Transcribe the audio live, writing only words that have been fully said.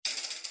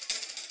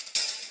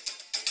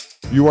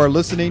You are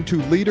listening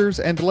to Leaders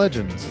and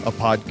Legends, a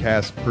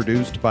podcast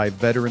produced by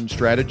Veteran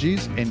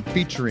Strategies and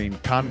featuring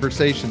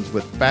conversations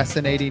with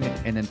fascinating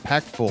and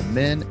impactful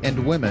men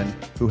and women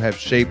who have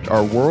shaped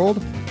our world,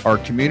 our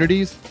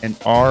communities,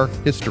 and our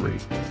history.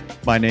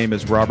 My name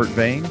is Robert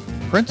Vane,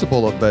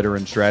 Principal of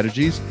Veteran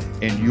Strategies,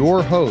 and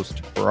your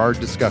host for our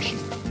discussion.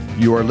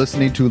 You are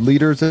listening to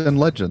Leaders and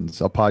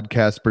Legends, a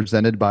podcast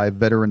presented by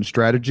Veteran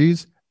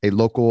Strategies, a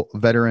local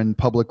veteran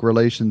public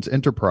relations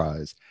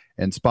enterprise,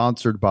 and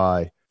sponsored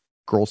by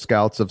Girl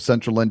Scouts of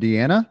Central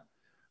Indiana,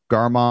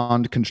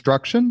 Garmond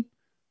Construction,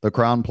 the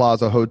Crown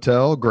Plaza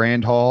Hotel,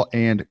 Grand Hall,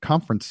 and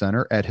Conference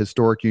Center at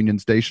Historic Union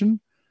Station,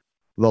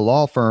 the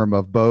law firm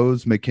of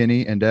Bose,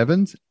 McKinney, and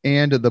Evans,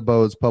 and the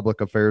Bose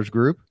Public Affairs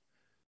Group,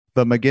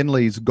 the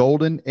McGinley's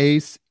Golden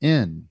Ace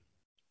Inn,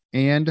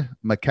 and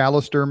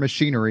McAllister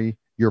Machinery,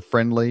 your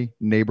friendly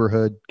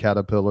neighborhood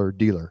Caterpillar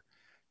dealer.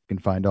 You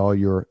can find all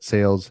your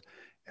sales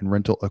and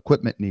rental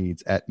equipment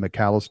needs at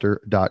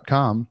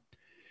McAllister.com.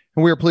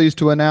 And we are pleased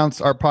to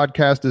announce our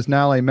podcast is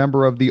now a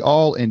member of the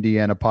All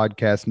Indiana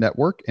Podcast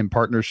Network in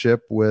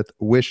partnership with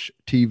Wish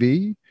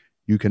TV.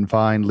 You can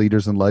find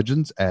Leaders and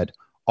Legends at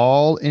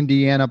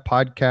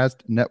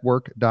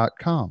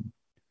allindianapodcastnetwork.com.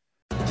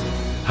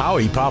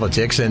 Howie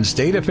Politics and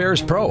State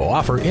Affairs Pro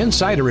offer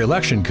insider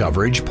election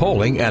coverage,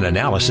 polling, and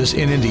analysis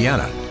in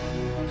Indiana.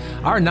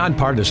 Our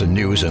nonpartisan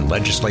news and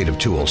legislative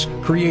tools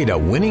create a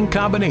winning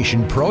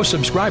combination pro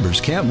subscribers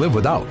can't live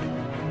without.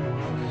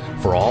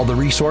 For all the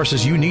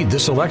resources you need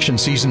this election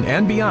season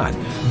and beyond,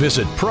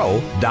 visit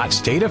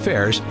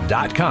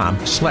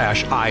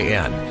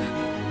pro.stateaffairs.com/IN.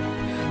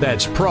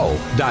 That's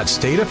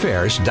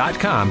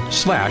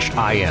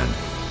pro.stateaffairs.com/IN.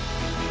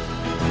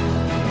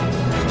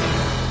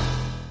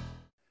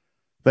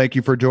 Thank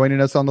you for joining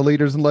us on the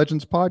Leaders and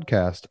Legends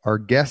podcast. Our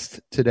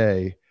guests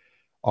today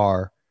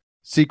are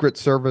Secret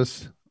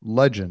Service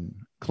legend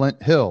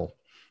Clint Hill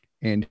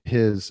and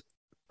his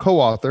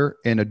co-author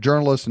and a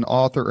journalist and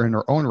author in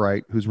her own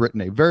right who's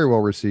written a very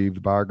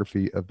well-received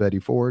biography of Betty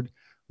Ford,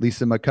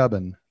 Lisa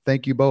McCubbin.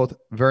 Thank you both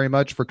very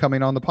much for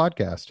coming on the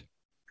podcast.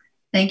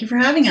 Thank you for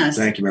having us.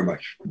 Thank you very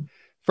much.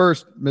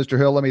 First, Mr.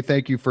 Hill, let me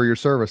thank you for your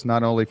service,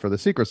 not only for the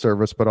Secret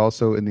Service, but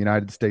also in the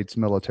United States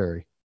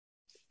military.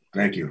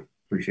 Thank you.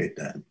 Appreciate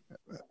that.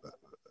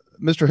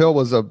 Mr. Hill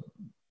was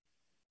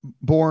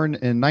born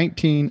in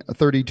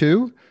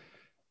 1932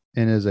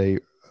 and is a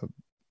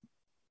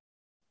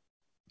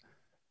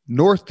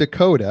North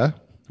Dakota.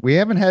 We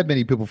haven't had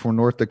many people from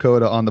North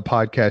Dakota on the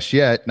podcast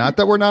yet. Not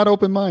that we're not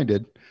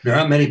open-minded. There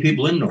aren't many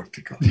people in North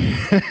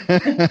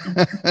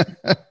Dakota.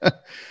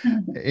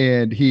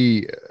 And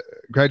he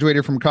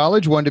graduated from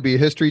college, wanted to be a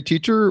history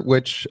teacher,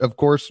 which, of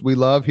course, we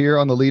love here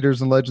on the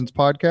Leaders and Legends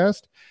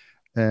podcast,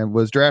 and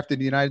was drafted in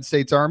the United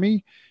States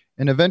Army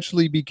and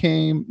eventually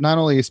became not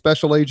only a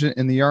special agent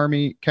in the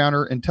Army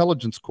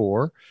Counterintelligence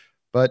Corps,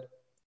 but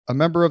a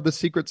member of the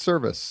Secret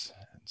Service.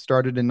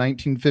 Started in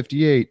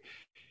 1958.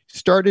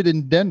 Started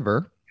in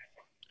Denver,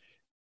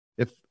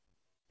 if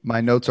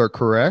my notes are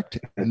correct.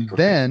 And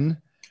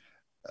then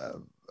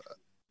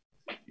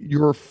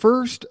your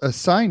first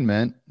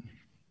assignment,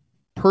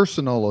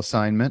 personal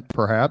assignment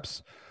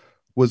perhaps,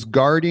 was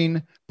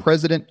guarding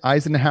President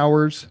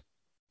Eisenhower's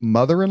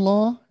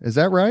mother-in-law. Is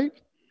that right?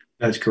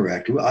 That's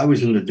correct. I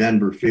was in the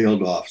Denver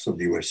field office of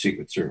the U.S.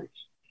 Secret Service.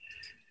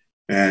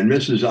 And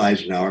Mrs.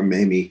 Eisenhower,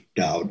 Mamie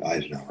Dowd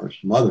Eisenhower's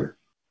mother,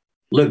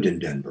 lived in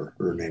Denver.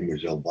 Her name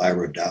was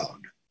Elvira Dowd.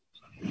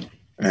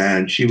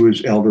 And she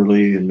was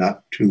elderly and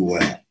not too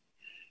well.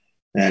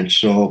 And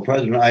so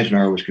President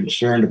Eisenhower was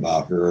concerned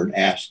about her and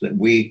asked that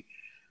we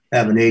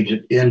have an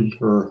agent in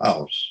her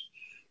house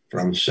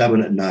from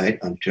 7 at night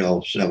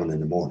until 7 in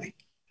the morning.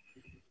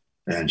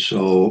 And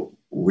so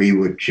we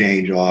would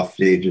change off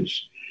the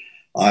agents.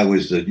 I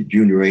was the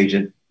junior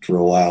agent for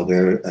a while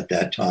there at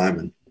that time.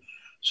 And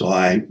so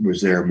I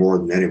was there more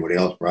than anybody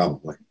else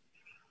probably.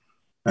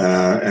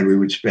 And we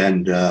would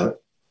spend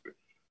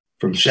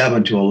from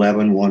 7 to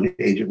 11, one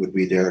agent would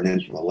be there, and then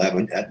from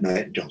 11 at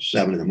night until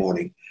 7 in the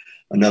morning,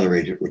 another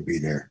agent would be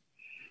there.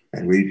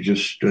 And we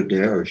just stood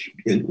there.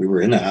 We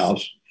were in the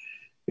house,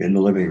 in the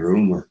living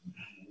room, or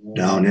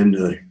down in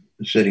the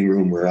sitting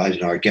room where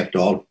Eisenhower kept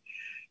all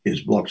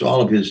his books.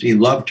 He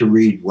loved to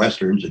read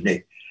Westerns, and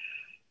they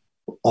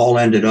all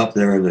ended up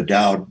there in the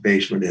Dowd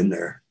basement in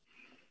their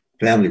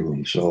family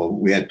room. So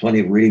we had plenty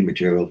of reading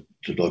material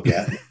to look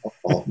at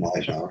all from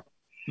Eisenhower.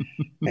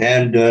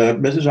 And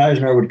Mrs.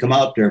 Eisenhower would come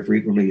out there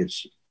frequently and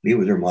meet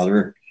with her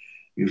mother,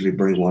 usually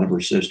bring one of her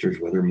sisters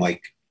with her,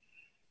 Mike.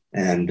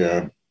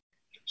 And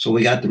so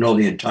we got to know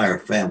the entire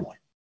family.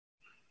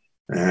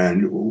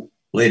 And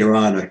later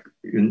on,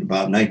 in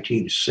about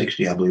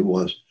 1960, I believe it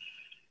was,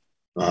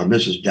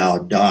 Mrs.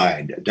 Dowd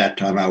died. At that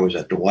time, I was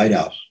at the White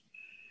House,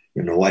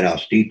 in the White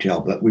House detail,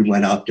 but we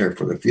went out there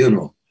for the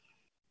funeral,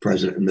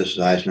 President and Mrs.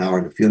 Eisenhower.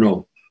 And the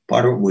funeral,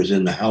 part of it was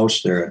in the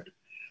house there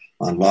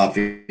on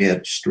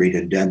Lafayette Street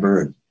in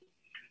Denver.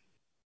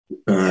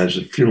 And as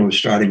the funeral was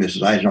starting,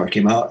 Mrs. Eisenhower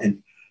came out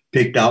and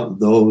picked out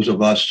those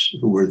of us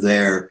who were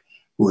there,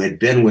 who had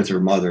been with her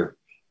mother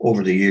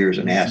over the years,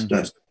 and asked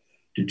us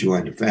to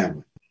join the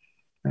family.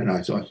 And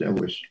I thought that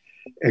was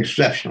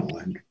exceptional.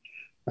 And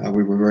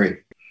we were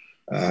very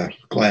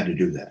glad to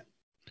do that.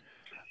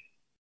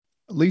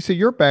 Lisa,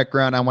 your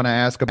background, I want to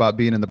ask about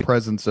being in the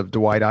presence of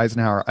Dwight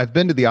Eisenhower. I've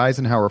been to the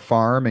Eisenhower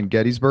farm in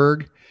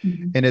Gettysburg,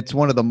 and it's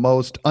one of the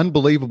most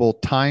unbelievable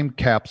time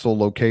capsule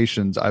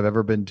locations I've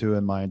ever been to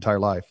in my entire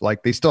life.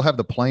 Like, they still have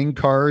the playing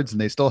cards and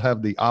they still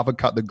have the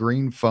avocado, the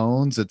green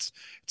phones. It's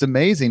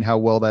amazing how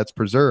well that's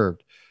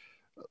preserved.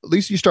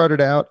 Lisa, you started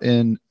out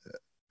in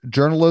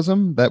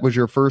journalism. That was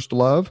your first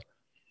love.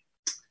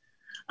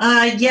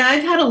 Yeah,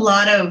 I've had a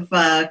lot of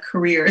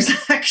careers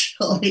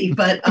actually,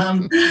 but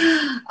yeah,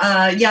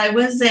 I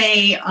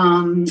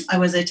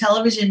was a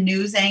television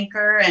news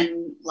anchor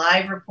and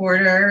live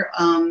reporter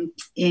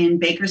in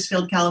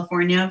Bakersfield,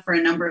 California, for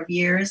a number of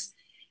years,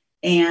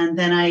 and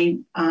then I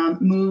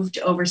moved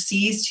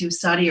overseas to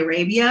Saudi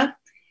Arabia,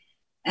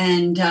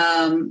 and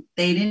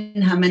they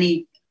didn't have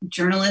many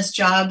journalist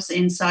jobs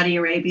in Saudi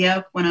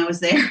Arabia when I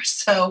was there,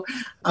 so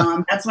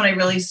that's when I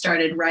really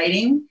started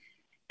writing.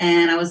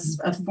 And I was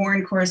a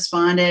foreign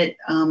correspondent.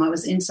 I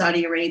was in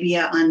Saudi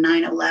Arabia on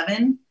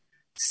 9/11.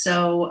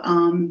 So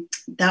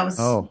that was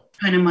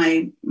kind of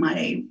my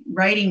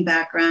writing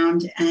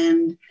background.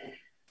 And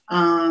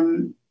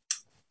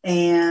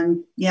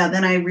yeah,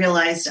 then I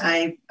realized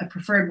I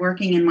preferred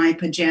working in my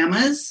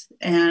pajamas.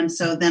 And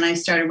so then I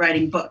started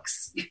writing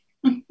books.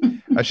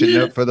 I should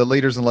note, for the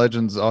Leaders and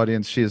Legends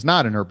audience, she is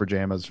not in her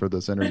pajamas for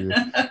this interview.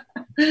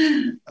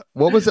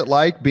 What was it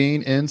like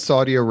being in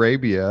Saudi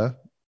Arabia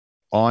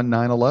on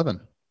 9/11?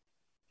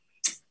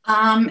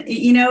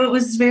 It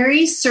was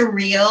very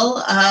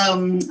surreal.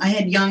 I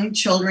had young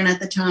children at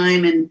the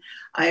time, and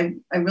I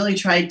really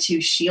tried to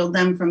shield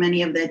them from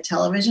any of the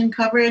television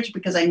coverage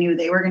because I knew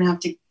they were going to have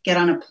to get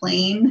on a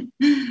plane,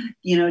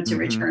 to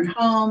return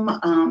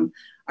home.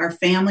 Our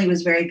family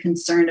was very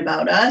concerned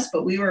about us,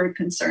 but we were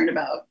concerned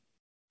about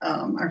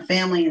our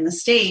family in the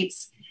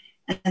States.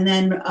 And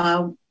then,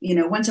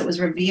 once it was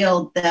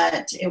revealed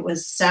that it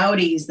was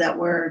Saudis that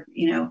were,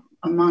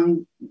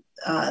 among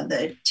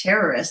the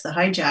terrorists, the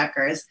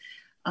hijackers,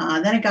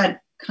 then it got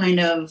kind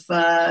of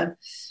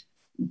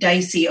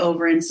dicey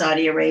over in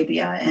Saudi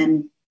Arabia,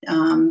 and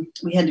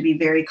we had to be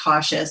very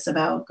cautious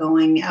about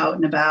going out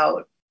and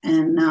about,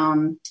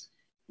 and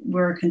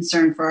we're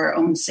concerned for our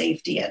own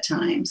safety at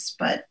times.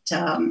 But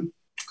it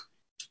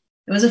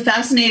was a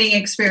fascinating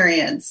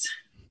experience.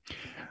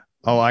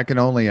 Oh, I can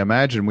only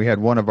imagine. We had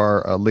one of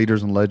our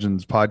Leaders and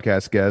Legends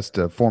podcast guests,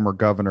 former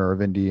governor of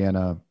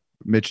Indiana,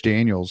 Mitch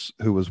Daniels,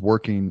 who was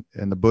working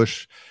in the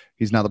Bush.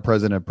 He's now the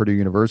president of Purdue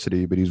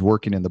University, but he's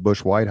working in the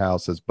Bush White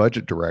House as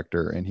budget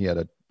director. And he had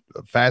a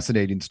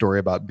fascinating story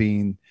about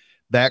being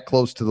that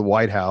close to the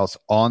White House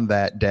on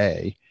that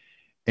day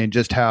and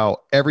just how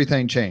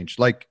everything changed.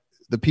 Like,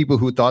 the people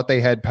who thought they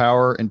had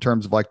power in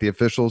terms of like the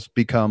officials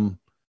become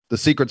the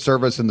Secret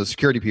Service, and the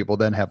security people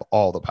then have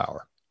all the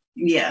power.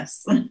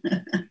 Yes.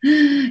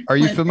 Are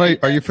you familiar?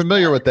 Are you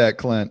familiar with that,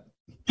 Clint?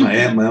 I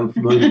am. I'm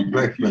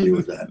very familiar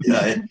with that.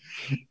 Yeah,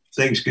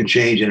 things can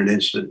change in an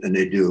instant, and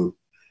they do.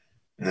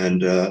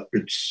 And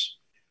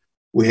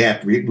we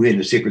in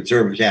the Secret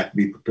Service have to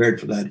be prepared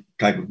for that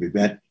type of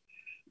event,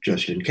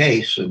 just in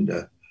case.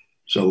 And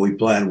so we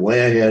plan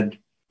way ahead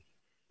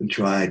and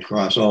try and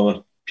cross all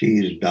the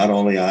T's and dot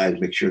all the I's,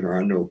 make sure there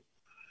are no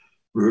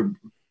room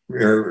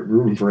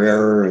for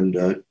error, and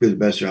do the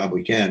best job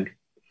we can.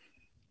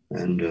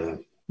 And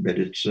but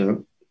it's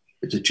a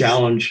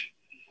challenge,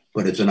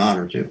 but it's an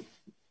honor too.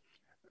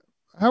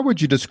 How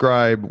would you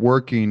describe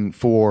working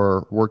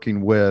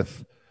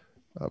with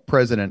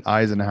President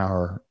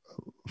Eisenhower,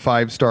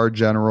 5-star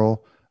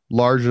general,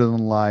 larger than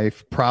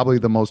life, probably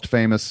the most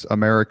famous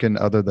American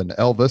other than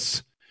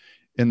Elvis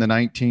in the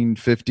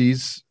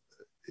 1950s?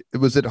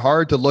 Was it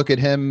hard to look at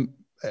him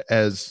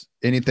as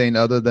anything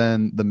other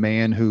than the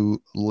man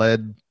who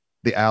led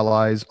the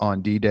Allies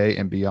on D-Day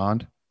and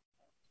beyond?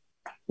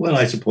 Well,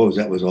 I suppose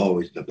that was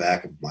always in the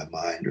back of my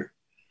mind, or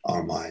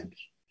our minds.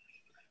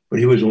 But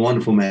he was a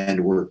wonderful man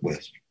to work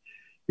with.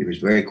 He was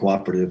very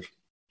cooperative.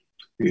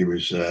 He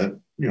was,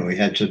 he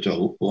had such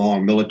a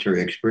long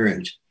military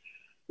experience,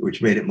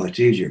 which made it much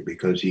easier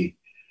because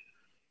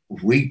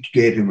we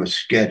gave him a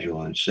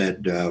schedule and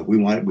said,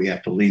 we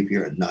have to leave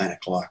here at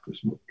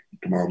 9:00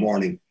 tomorrow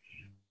morning.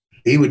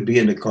 He would be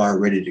in the car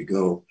ready to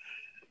go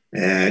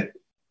at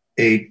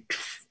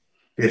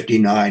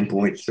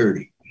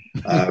 8:59.30.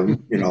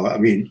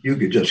 You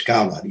could just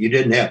count on it. You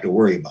didn't have to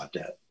worry about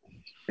that.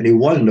 And he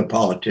wasn't a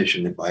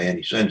politician by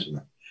any sense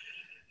of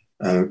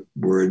it,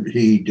 where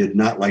he did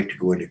not like to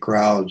go into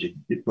crowds.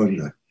 It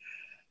wasn't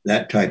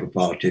that type of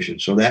politician.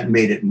 So that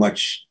made it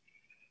much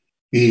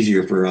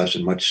easier for us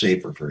and much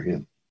safer for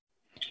him.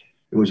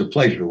 It was a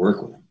pleasure to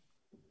work with him.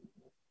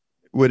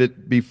 Would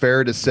it be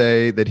fair to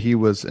say that he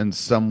was in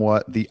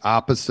somewhat the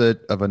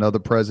opposite of another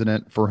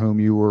president for whom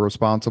you were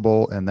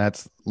responsible, and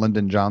that's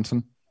Lyndon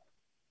Johnson?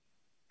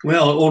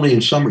 Well, only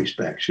in some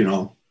respects,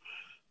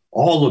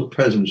 all the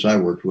presidents I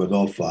worked with,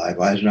 all five,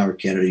 Eisenhower,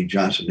 Kennedy,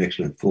 Johnson,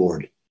 Nixon, and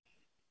Ford,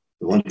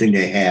 the one thing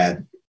they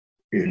had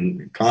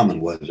in common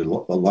was a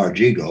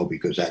large ego,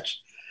 because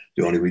that's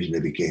the only reason they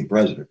became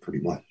president, pretty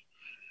much.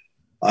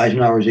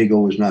 Eisenhower's ego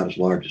was not as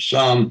large as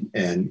some,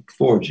 and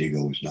Ford's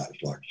ego was not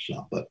as large as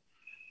some. But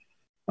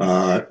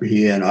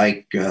he and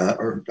Ike,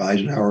 or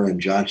Eisenhower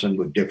and Johnson,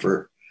 would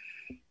differ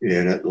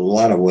in a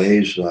lot of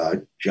ways.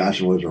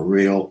 Johnson was a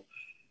real,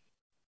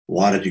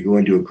 wanted to go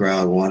into a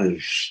crowd,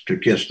 wanted to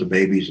kiss the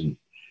babies and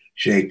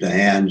shake the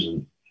hands,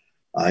 and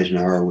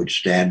Eisenhower would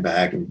stand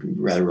back and be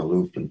rather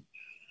aloof and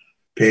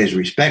pay his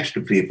respects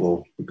to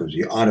people because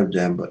he honored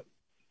them, but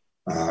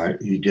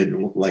he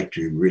didn't like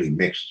to really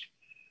mix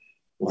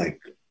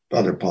like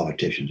other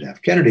politicians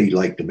have. Kennedy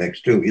liked to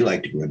mix too. He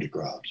liked to go into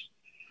crowds.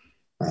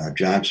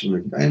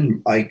 Johnson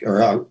and Ike,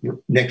 or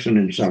Nixon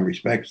in some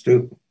respects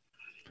too.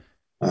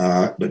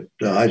 But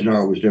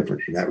Eisenhower was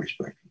different in that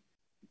respect.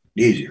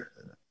 Easier.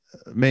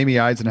 Mamie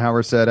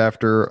Eisenhower said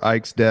after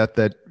Ike's death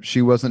that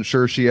she wasn't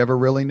sure she ever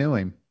really knew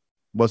him.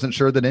 Wasn't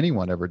sure that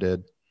anyone ever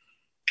did.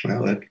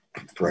 Well, that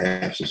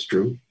perhaps is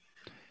true.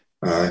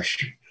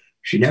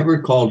 She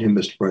never called him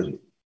Mr.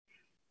 President.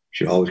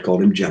 She always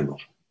called him General.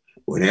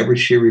 Whenever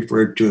she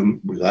referred to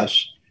him with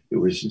us, it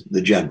was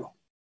the General.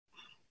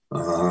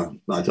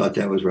 I thought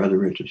that was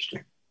rather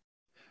interesting.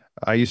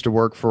 I used to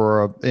work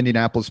for an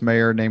Indianapolis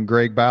mayor named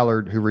Greg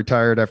Ballard, who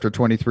retired after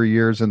 23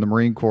 years in the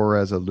Marine Corps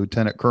as a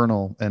lieutenant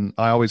colonel, and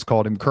I always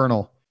called him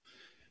Colonel.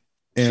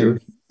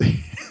 And sure.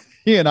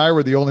 He and I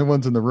were the only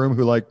ones in the room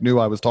who knew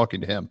I was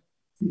talking to him.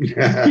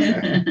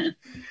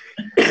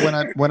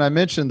 When I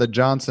mentioned the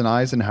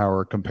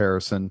Johnson-Eisenhower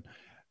comparison,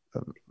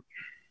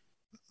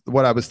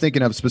 what I was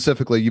thinking of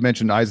specifically, you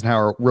mentioned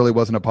Eisenhower really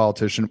wasn't a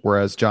politician,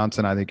 whereas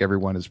Johnson, I think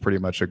everyone has pretty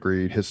much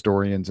agreed,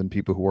 historians and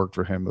people who worked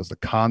for him, was a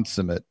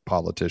consummate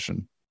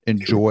politician,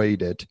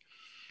 enjoyed it.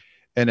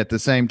 And at the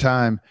same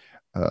time,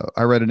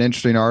 I read an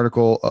interesting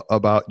article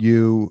about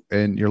you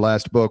in your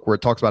last book where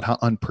it talks about how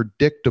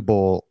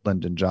unpredictable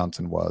Lyndon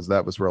Johnson was.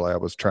 That was really I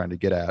was trying to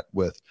get at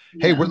with,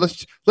 hey,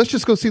 let's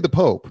just go see the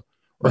Pope,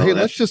 or hey,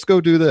 let's just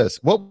go do this.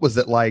 What was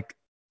it like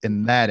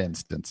in that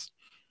instance?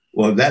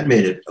 Well, that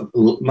made it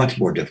much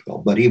more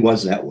difficult, but he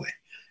was that way.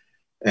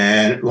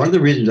 And one of the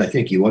reasons I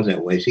think he was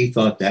that way is he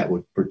thought that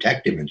would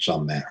protect him in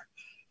some manner.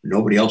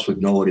 Nobody else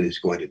would know what he was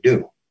going to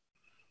do. I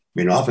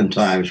mean,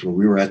 oftentimes when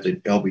we were at the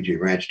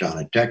LBJ ranch down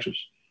in Texas,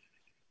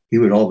 he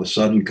would all of a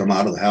sudden come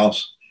out of the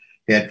house,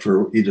 head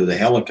for either the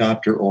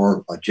helicopter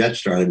or a jet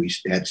star that we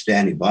had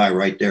standing by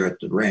right there at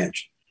the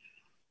ranch.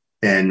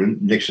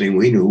 And next thing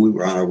we knew, we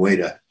were on our way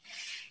to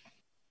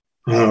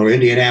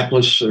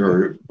Indianapolis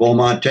or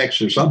Beaumont,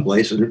 Texas, or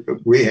someplace, and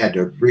we had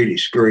to really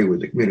scurry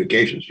with the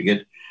communications to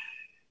get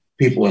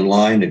people in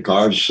line and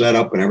cars set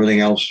up and everything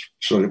else,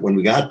 so that when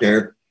we got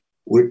there,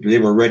 they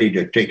were ready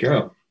to take care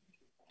of them.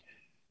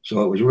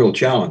 So it was a real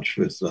challenge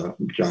with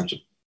Johnson.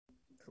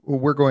 Well,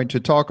 we're going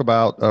to talk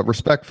about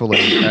respectfully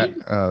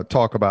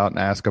talk about and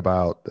ask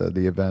about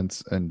the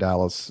events in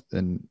Dallas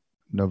in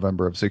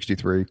November of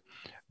 '63,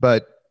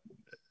 but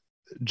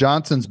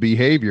Johnson's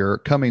behavior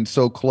coming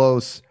so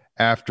close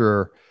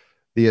after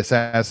the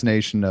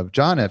assassination of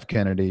John F.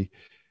 Kennedy,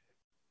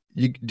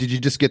 did you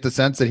just get the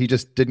sense that he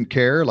just didn't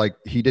care? Like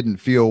he didn't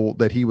feel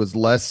that he was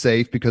less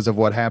safe because of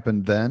what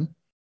happened then?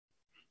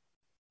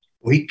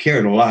 Well, he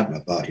cared a lot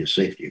about his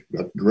safety,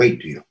 a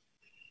great deal.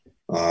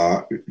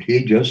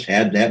 He just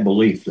had that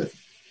belief that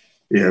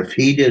if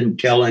he didn't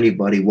tell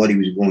anybody what he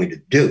was going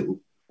to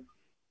do,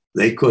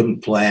 they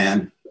couldn't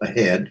plan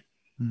ahead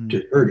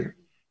to hurt him.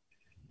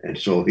 And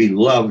so he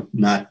loved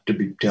not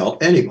to tell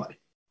anybody.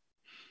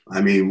 I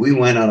mean, we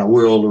went on a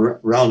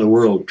around the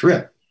world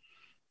trip,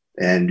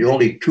 and the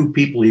only two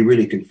people he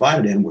really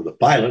confided in were the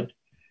pilot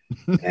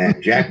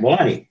and Jack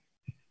Valenti.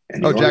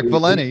 And Jack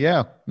Valenti,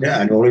 yeah. Yeah,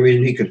 and the only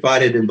reason he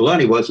confided in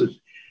Valenti was that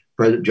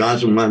President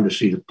Johnson wanted to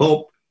see the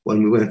Pope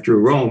when we went through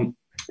Rome,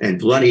 and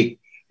Valenti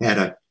had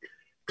a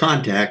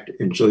contact,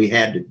 and so he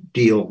had to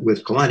deal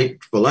with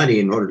Valenti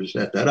in order to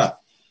set that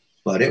up.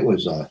 But it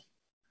was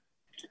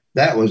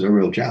that was a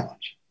real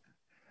challenge.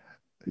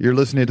 You're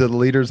listening to the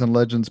Leaders and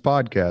Legends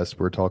podcast.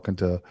 We're talking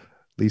to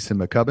Lisa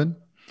McCubbin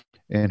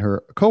and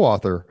her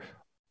co-author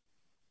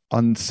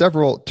on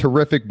several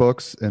terrific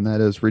books, and that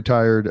is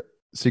retired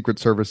Secret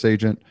Service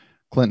agent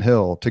Clint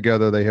Hill.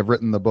 Together, they have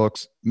written the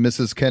books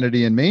Mrs.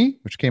 Kennedy and Me,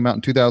 which came out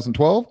in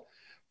 2012,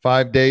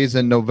 5 Days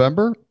in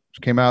November,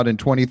 which came out in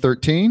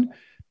 2013,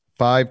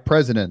 5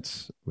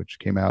 Presidents, which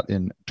came out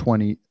in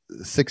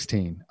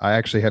 2016. I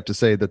actually have to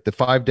say that the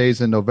 5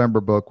 Days in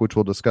November book, which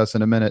we'll discuss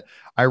in a minute,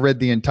 I read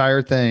the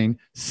entire thing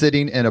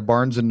sitting in a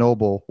Barnes and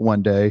Noble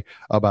one day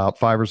about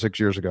 5 or 6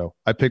 years ago.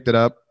 I picked it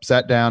up,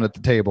 sat down at the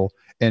table,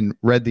 and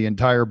read the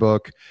entire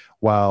book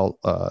while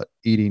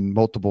eating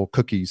multiple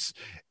cookies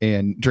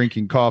and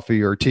drinking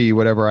coffee or tea,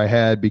 whatever I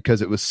had,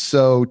 because it was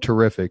so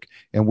terrific.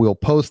 And we'll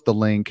post the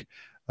link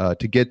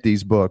to get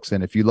these books.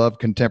 And if you love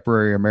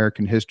contemporary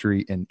American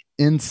history and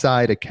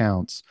inside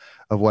accounts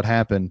of what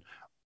happened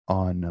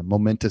on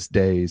momentous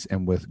days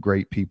and with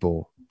great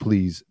people,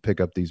 please pick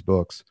up these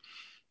books.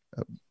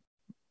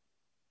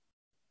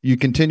 You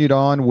continued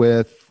on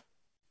with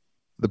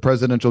the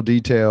presidential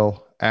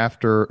detail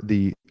after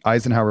the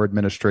Eisenhower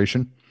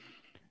administration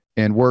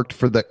and worked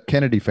for the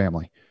Kennedy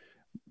family,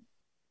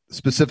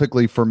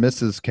 specifically for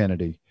Mrs.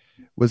 Kennedy.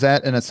 Was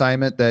that an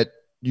assignment that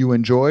you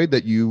enjoyed,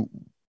 that you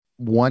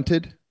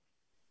wanted?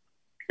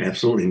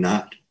 Absolutely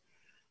not.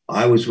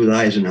 I was with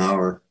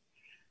Eisenhower,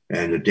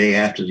 and the day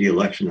after the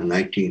election in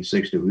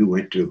 1960, we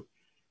went to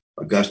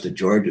Augusta,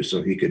 Georgia,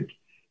 so he could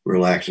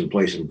relax and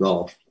play some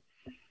golf.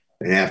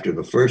 And after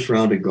the first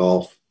round of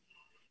golf,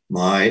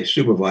 my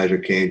supervisor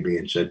came to me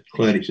and said,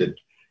 Clint, he said,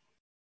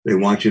 they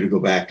want you to go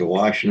back to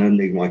Washington.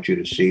 They want you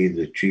to see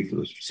the chief of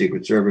the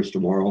Secret Service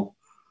tomorrow.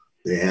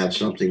 They have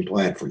something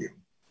planned for you.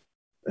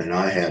 And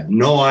I had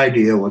no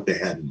idea what they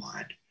had in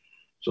mind.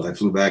 So I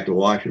flew back to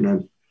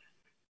Washington,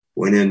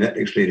 went in that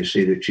next day to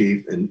see the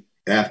chief. And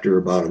after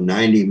about a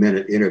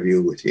 90-minute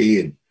interview with he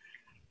and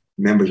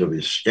members of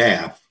his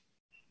staff,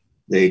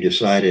 they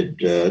decided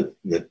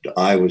that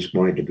I was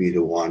going to be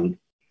the one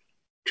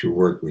to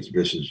work with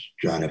Mrs.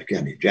 John F.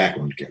 Kennedy,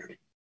 Jacqueline Kennedy.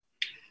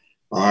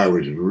 I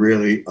was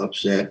really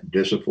upset,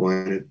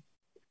 disappointed,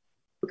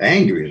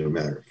 angry, as a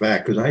matter of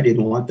fact, because I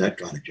didn't want that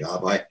kind of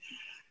job. I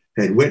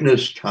had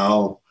witnessed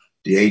how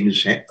the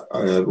agents,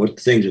 what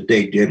the things that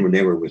they did when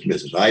they were with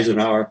Mrs.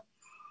 Eisenhower,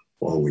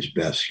 always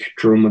best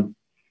Truman,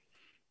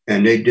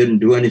 and they didn't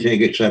do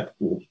anything except,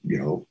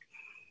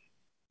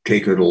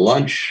 take her to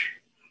lunch,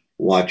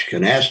 watch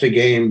canasta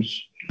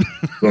games,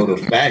 go to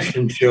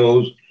fashion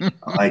shows.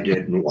 I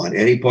didn't want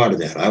any part of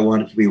that. I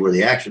wanted to be where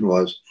the action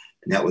was,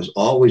 and that was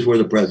always where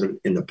the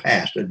president in the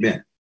past had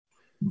been.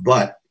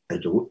 But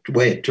as the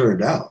way it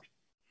turned out,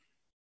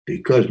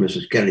 because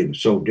Mrs. Kennedy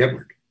was so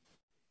different,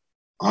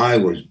 I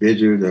was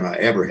busier than I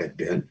ever had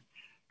been,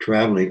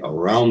 traveling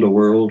around the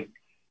world,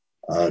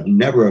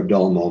 never a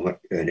dull moment,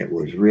 and it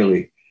was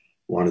really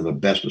one of the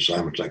best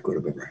assignments I could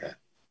have ever had.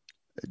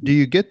 Do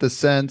you get the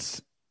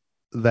sense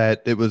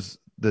that it was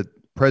that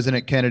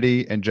President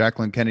Kennedy and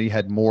Jacqueline Kennedy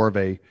had more of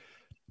a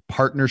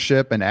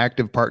partnership, an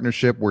active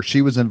partnership, where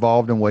she was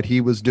involved in what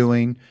he was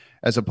doing,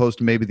 as opposed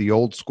to maybe the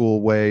old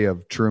school way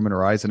of Truman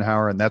or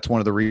Eisenhower? And that's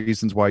one of the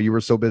reasons why you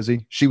were so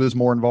busy? She was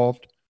more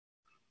involved?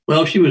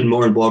 Well, she was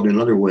more involved in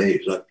other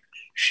ways.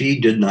 She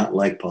did not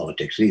like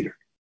politics either.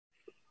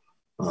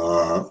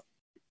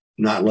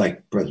 Not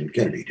like President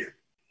Kennedy did.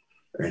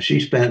 And she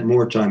spent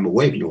more time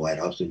away from the White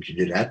House than she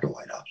did at the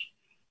White House.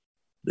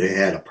 They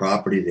had a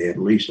property they had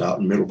leased out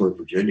in Middleburg,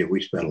 Virginia.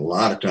 We spent a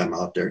lot of time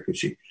out there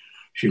because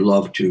she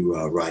loved to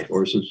ride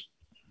horses.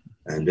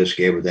 And this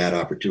gave her that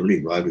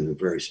opportunity to ride with the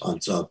various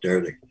hunts out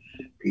there, the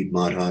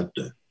Piedmont hunt,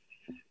 the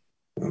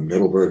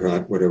Middleburg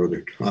hunt, whatever,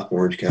 the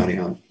Orange County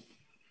hunt.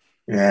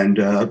 And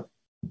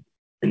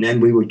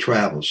then we would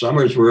travel.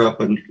 Summers were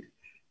up on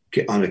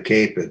the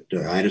Cape at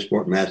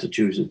Hyannisport,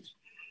 Massachusetts.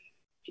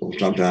 So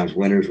sometimes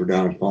winters were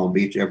down in Palm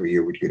Beach. Every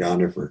year we'd go down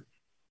there for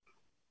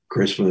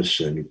Christmas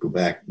and go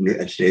back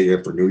and stay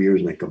there for New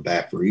Year's and then come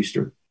back for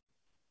Easter.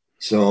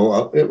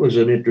 So it was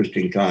an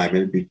interesting time.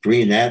 And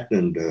between that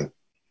and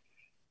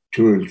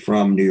to and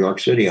from New York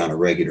City on a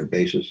regular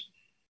basis,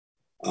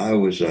 I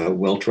was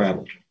well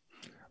traveled.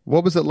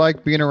 What was it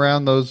like being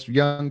around those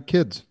young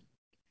kids?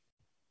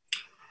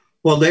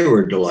 Well, they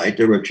were a delight.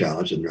 They were a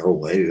challenge in their own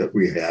way.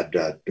 We had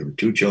there were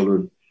two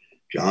children.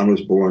 John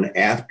was born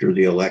after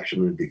the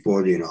election and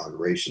before the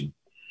inauguration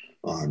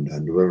on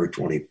November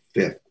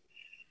 25th,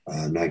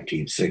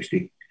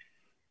 1960.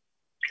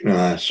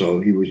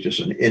 So he was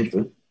just an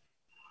infant.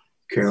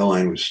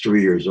 Caroline was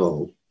 3 years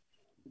old.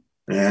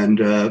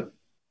 And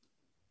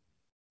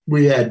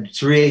we had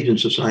three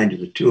agents assigned to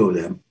the two of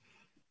them.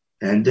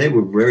 And they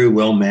were very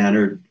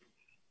well-mannered.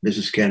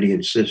 Mrs. Kennedy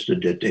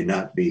insisted that they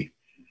not be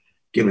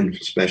given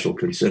special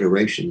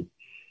consideration.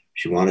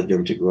 She wanted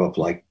them to grow up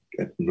like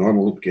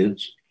normal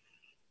kids,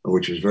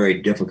 which was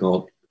very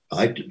difficult.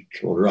 I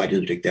told her I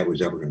didn't think that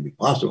was ever going to be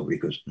possible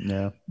because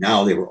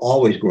now they were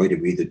always going to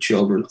be the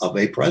children of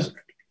a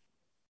president.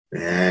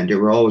 And they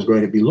were always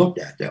going to be looked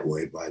at that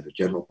way by the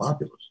general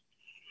populace.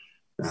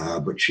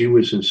 But she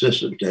was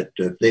insistent that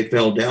if they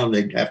fell down,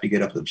 they'd have to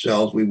get up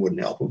themselves. We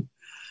wouldn't help them.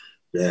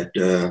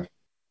 That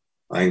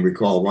I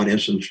recall one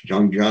instance,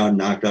 young John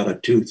knocked out a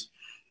tooth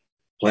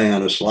playing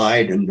on a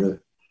slide, and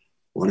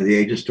one of the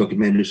agents took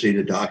him in to see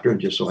the doctor, and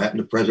just so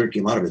happened the president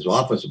came out of his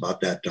office about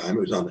that time.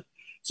 It was on the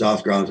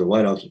south grounds of the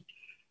White House,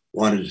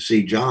 wanted to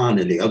see John,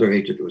 and the other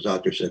agent that was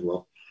out there said,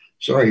 well,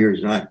 sorry,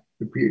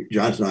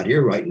 John's not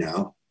here right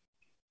now.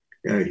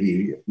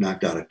 He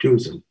knocked out a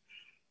tooth, and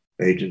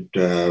Agent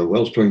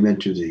Wells took him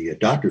into the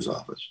doctor's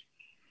office.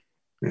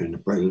 And the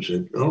president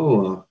said,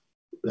 oh,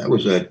 that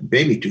was a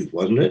baby tooth,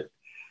 wasn't it?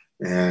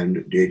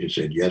 And the agent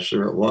said, yes,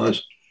 sir, it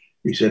was.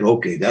 He said,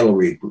 okay,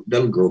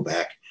 that'll grow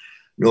back.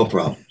 No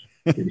problem.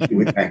 And he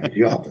went back to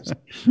the office.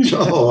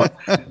 So,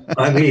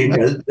 I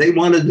mean, they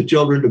wanted the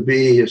children to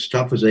be as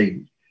tough as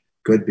they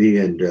could be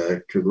and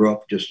to grow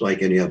up just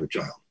like any other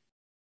child.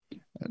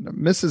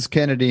 Mrs.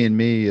 Kennedy and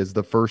Me is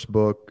the first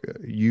book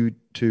you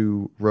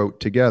two wrote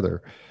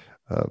together.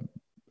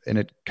 And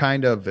it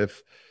kind of,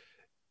 if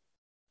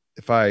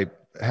I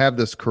have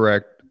this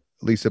correct,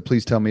 Lisa,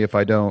 please tell me if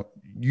I don't.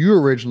 You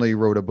originally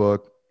wrote a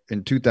book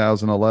in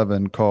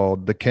 2011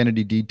 called The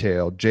Kennedy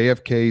Detail,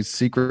 JFK's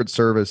Secret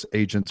Service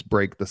Agents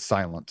Break the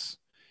Silence.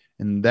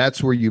 And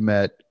that's where you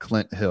met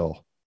Clint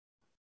Hill.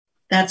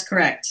 That's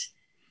correct.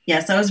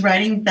 Yes, I was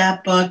writing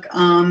that book.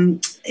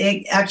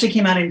 It actually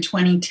came out in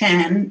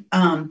 2010.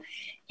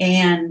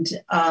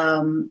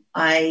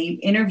 I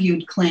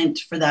interviewed Clint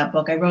for that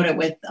book. I wrote it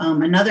with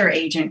another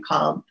agent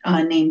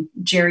named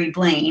Jerry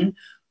Blaine,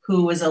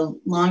 who was a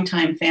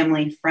longtime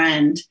family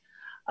friend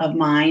of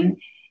mine.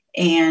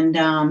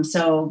 And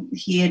so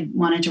he had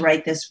wanted to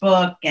write this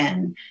book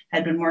and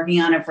had been working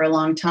on it for a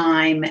long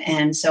time.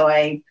 And so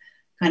I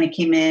kind of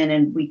came in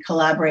and we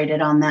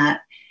collaborated on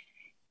that.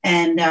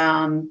 And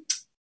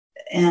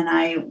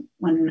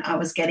when I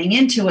was getting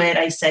into it,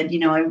 I said,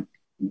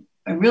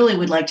 I really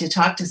would like to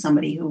talk to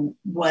somebody who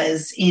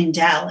was in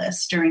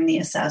Dallas during the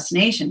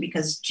assassination,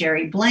 because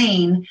Jerry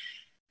Blaine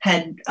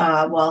had,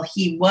 while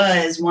he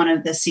was one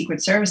of the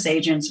Secret Service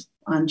agents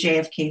on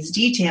JFK's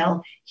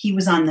detail, he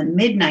was on the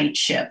midnight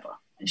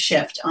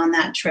shift on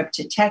that trip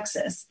to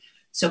Texas.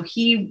 So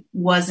he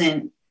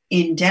wasn't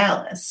in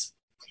Dallas.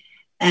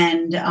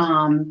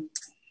 And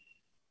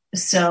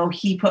so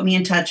he put me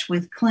in touch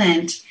with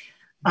Clint.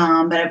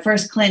 But at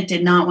first, Clint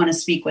did not want to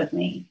speak with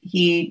me.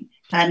 He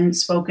hadn't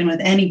spoken with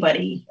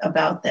anybody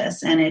about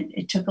this. And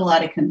it took a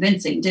lot of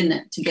convincing, didn't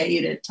it, to get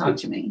you to talk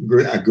to me?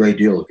 A great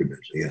deal of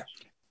convincing, yes.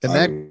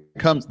 And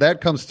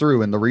that comes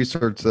through in the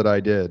research that I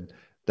did,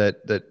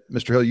 that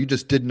Mr. Hill, you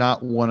just did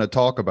not want to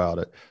talk about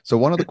it. So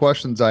one of the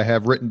questions I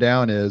have written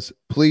down is,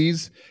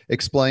 please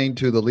explain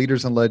to the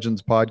Leaders and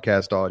Legends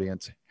podcast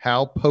audience,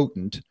 how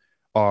potent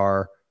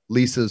are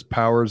Lisa's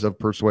powers of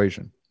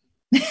persuasion?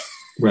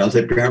 Well,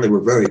 they apparently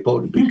were very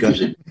potent, because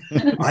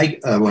when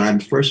I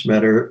first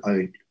met her,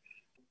 I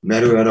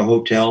met her at a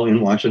hotel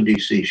in Washington,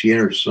 D.C. She and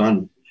her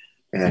son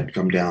had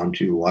come down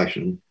to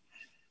Washington,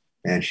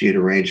 and she had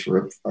arranged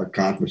for a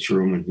conference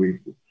room, and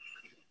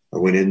I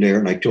went in there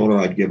and I told her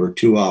I'd give her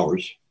 2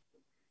 hours.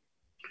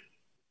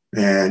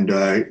 And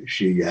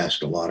she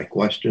asked a lot of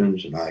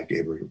questions, and I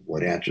gave her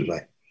what answers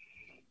I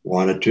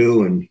wanted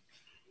to. And at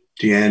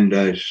the end,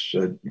 I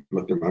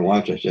looked at my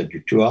watch. I said,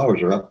 your 2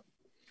 hours are up.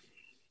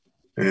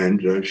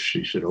 And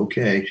she said,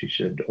 okay. She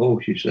said,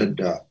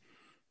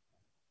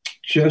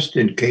 just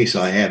in case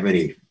I have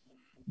any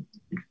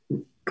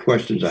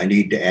questions I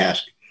need to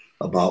ask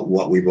about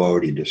what we've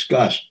already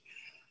discussed,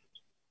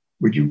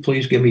 would you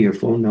please give me your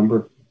phone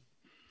number?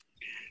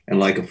 And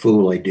like a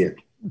fool, I did.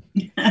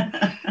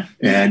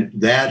 And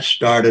that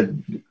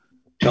started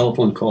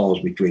telephone calls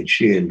between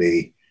she and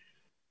me.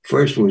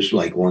 First was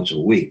like once a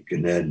week,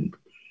 and then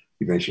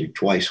eventually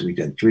twice a week,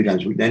 then 3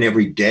 times a week, then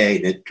every day,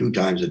 and then 2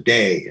 times a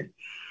day. And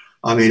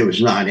I mean, it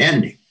was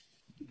non-ending.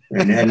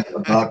 And then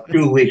about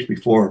 2 weeks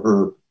before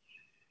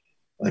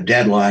her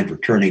deadline for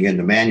turning in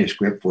the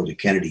manuscript for the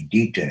Kennedy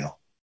Detail,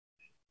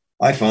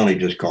 I finally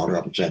just called her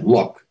up and said,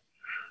 look,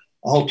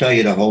 I'll tell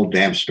you the whole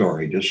damn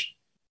story. Just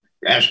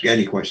ask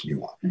any question you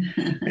want.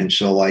 And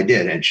so I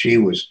did. And she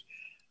was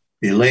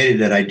elated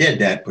that I did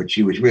that, but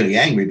she was really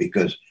angry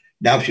because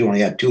now she only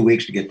had 2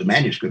 weeks to get the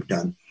manuscript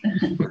done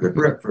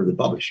for the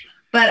publisher.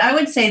 But I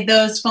would say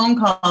those phone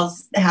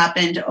calls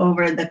happened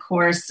over the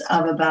course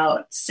of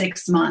about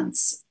 6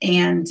 months.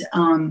 And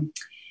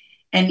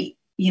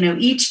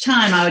each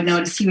time I would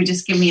notice he would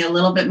just give me a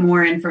little bit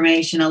more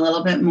information, a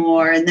little bit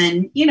more. And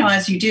then,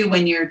 as you do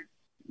when you're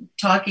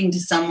talking to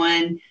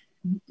someone,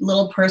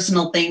 little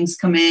personal things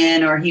come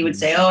in, or he would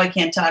say, oh, I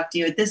can't talk to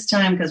you at this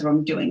time because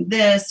I'm doing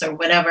this or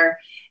whatever.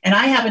 And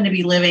I happened to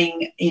be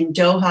living in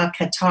Doha,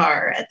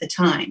 Qatar at the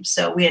time.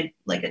 So we had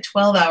like a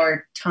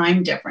 12-hour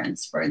time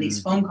difference for these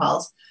phone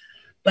calls.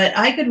 But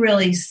I could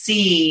really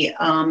see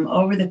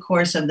over the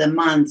course of the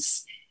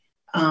months,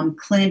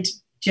 Clint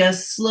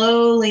just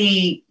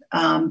slowly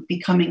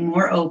becoming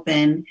more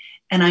open.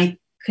 And I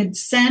could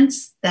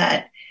sense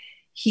that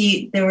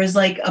there was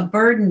like a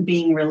burden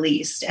being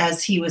released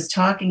as he was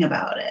talking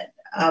about it,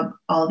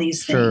 all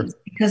these things. Sure.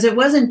 Because it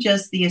wasn't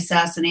just the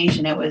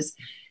assassination. It was,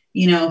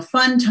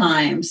 fun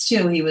times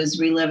too. He was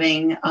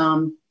reliving, I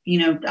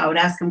would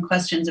ask him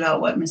questions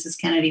about what Mrs.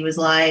 Kennedy was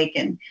like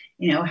and,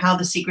 how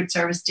the Secret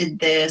Service did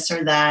this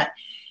or that.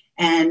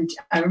 And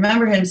I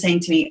remember him saying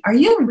to me, are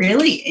you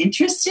really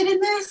interested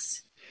in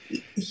this?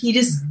 He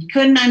just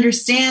couldn't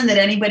understand that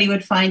anybody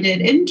would find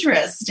it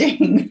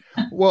interesting.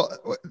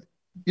 Well,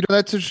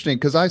 that's interesting,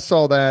 because I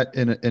saw that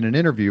in an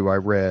interview I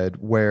read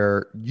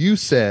where you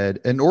said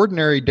an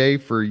ordinary day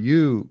for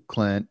you,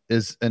 Clint,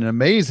 is an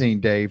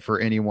amazing day for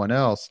anyone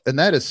else. And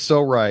that is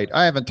so right.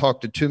 I haven't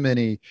talked to too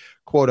many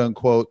quote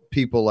unquote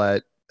people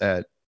at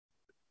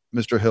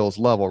Mr. Hill's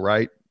level,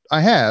 right?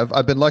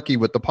 I've been lucky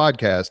with the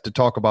podcast to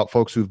talk about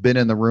folks who've been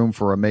in the room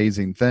for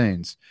amazing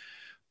things.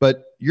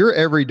 But your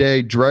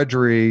everyday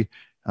drudgery,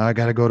 I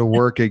got to go to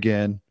work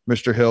again,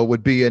 Mr. Hill,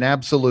 would be an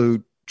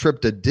absolute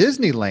trip to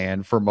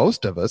Disneyland for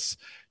most of us.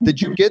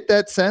 Did you get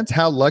that sense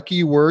how lucky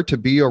you were to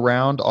be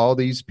around all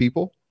these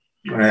people?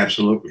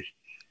 Absolutely.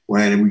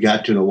 When we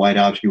got to the White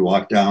House, you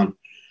walk down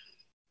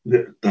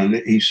on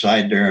the east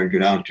side there and go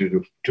down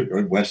to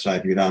the west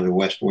side, and go down to the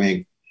West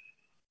Wing.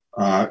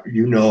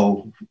 you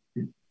know,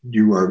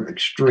 you are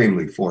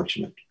extremely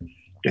fortunate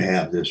to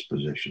have this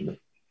position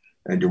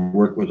and to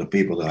work with the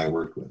people that I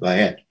worked with.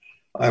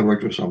 I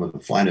worked with some of the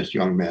finest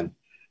young men.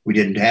 We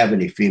didn't have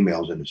any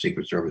females in the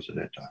Secret Service at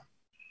that time.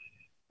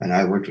 And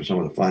I worked with some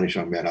of the finest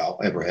young men I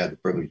ever had the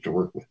privilege to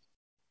work with.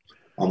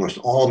 Almost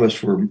all of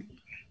us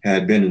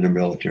had been in the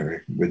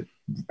military, with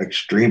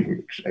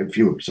a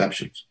few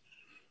exceptions.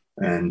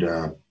 And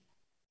I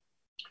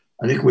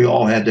think we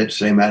all had that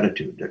same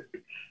attitude, that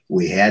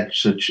we had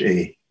such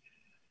a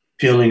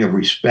feeling of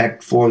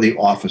respect for the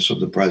office of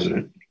the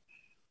president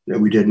that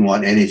we didn't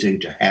want anything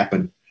to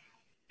happen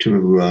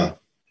to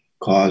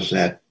cause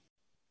that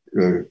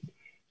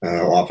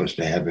office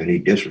to have any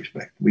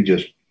disrespect.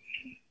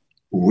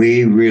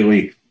 We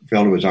really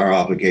felt it was our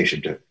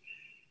obligation to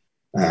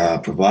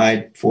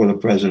provide for the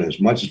president as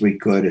much as we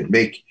could and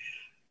make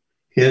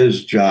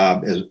his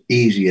job as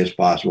easy as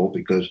possible,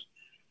 because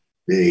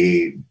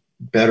the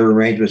better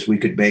arrangements we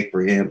could make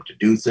for him to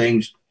do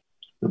things,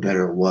 the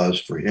better it was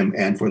for him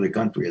and for the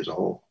country as a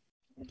whole.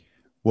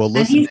 Well,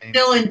 listen, and he's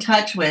still in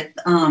touch with,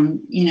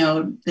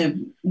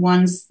 the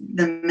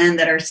men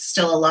that are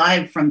still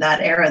alive from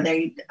that era.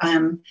 They,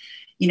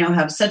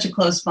 have such a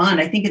close bond.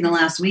 I think in the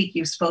last week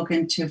you've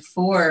spoken to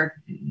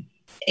 4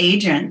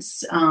 agents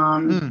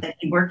that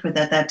he worked with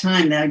at that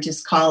time. They would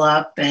just call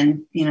up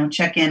and,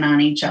 check in on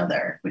each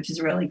other, which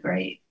is really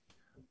great.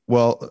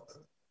 Well,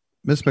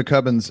 Ms.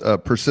 McCubbin's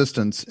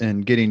persistence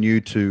in getting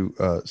you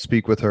to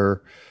speak with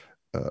her,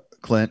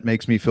 Clint,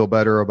 makes me feel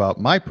better about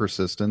my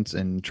persistence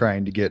in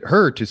trying to get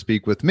her to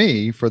speak with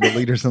me for the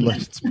Leaders and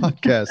Legends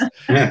podcast.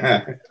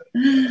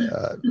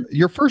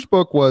 Your first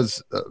book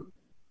was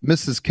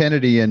Mrs.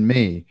 Kennedy and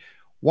Me.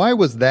 Why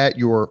was that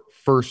your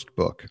first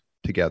book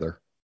together?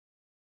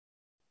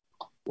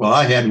 Well,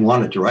 I hadn't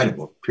wanted to write a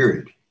book,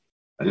 period.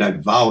 And I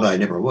vowed I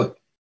never would.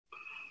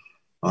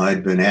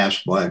 I'd been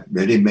asked by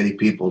many, many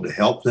people to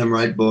help them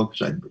write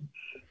books. I'd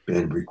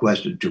been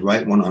requested to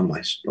write one on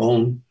my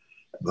own,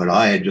 but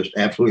I had just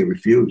absolutely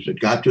refused. It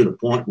got to the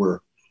point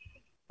where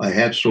I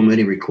had so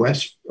many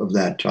requests of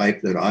that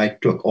type that I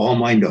took all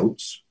my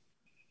notes,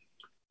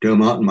 threw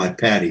them out in my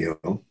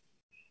patio,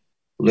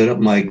 lit up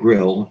my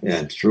grill,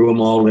 and threw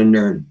them all in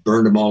there and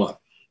burned them all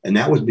up. And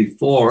that was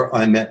before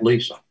I met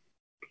Lisa.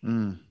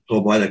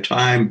 So by the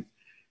time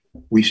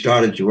we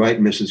started to write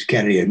Mrs.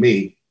 Kennedy and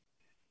Me,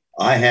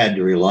 I had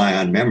to rely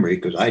on memory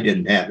because I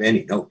didn't have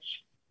any notes.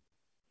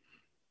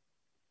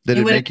 Did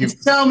it would have been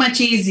so much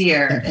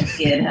easier if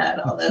he had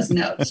all those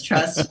notes,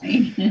 trust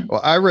me.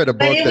 Well, I read a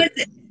book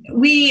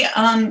you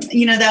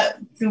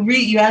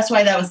asked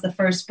why that was the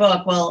first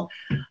book. Well,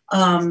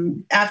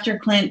 after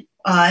Clint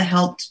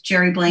helped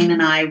Jerry Blaine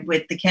and I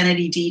with the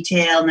Kennedy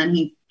detail, and then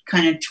he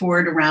kind of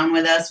toured around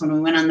with us when we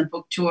went on the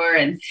book tour,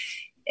 and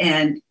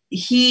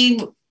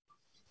he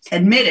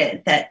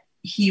admitted that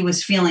he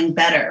was feeling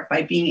better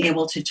by being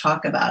able to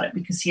talk about it,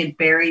 because he had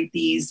buried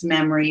these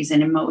memories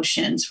and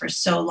emotions for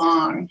so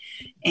long.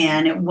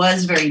 And it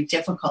was very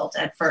difficult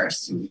at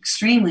first,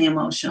 extremely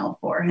emotional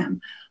for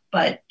him,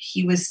 but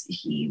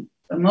he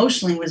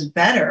emotionally was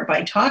better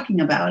by talking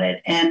about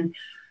it. And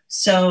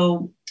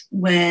so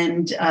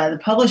when the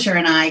publisher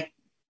and I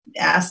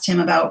asked him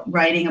about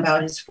writing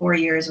about his 4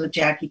 years with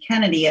Jackie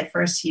Kennedy, at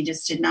first he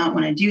just did not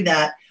want to do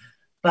that.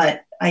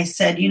 But I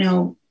said,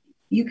 you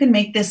can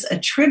make this a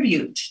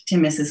tribute to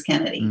Mrs.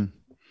 Kennedy.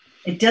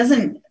 It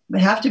doesn't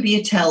have to be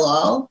a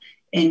tell-all,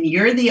 and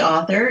you're the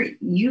author.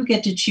 You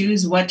get to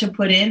choose what to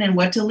put in and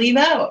what to leave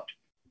out.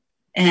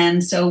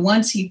 And so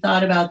once he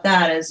thought about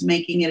that as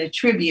making it a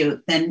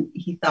tribute, then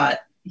he thought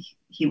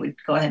he would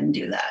go ahead and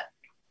do that.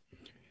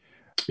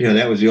 Yeah,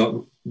 that was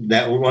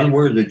that one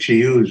word that she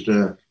used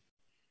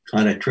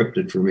kind of tripped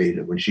it for me.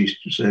 That when she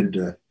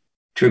said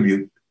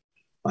tribute,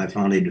 I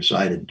finally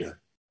decided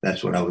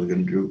that's what I was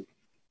going to do.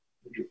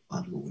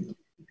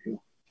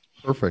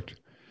 Perfect.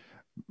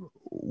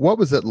 What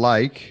was it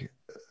like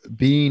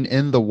being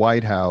in the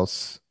White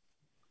House?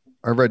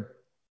 I read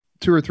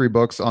 2 or 3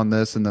 books on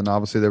this, and then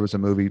obviously there was a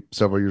movie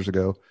several years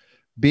ago.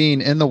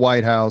 Being in the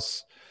White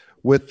House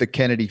with the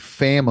Kennedy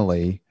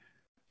family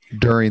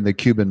during the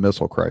Cuban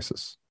Missile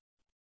Crisis.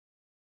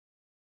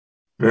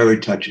 Very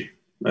touchy.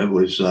 It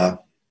was,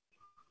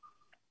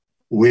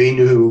 we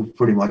knew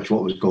pretty much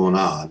what was going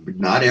on, but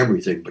not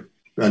everything, but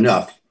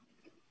enough.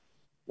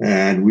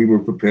 And we were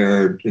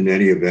prepared in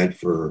any event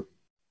to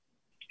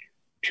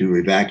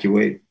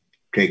evacuate,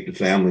 take the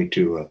family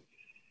to,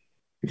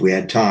 if we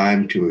had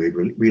time, to a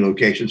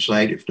relocation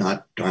site. If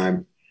not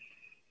time,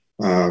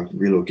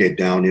 relocate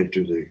down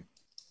into the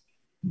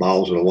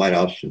bowels of the White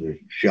House to the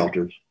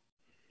shelters.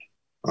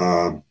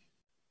 So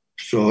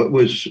it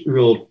was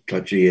real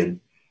touchy.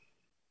 And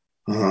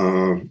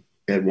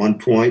at one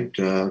point,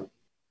 the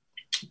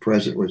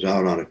president was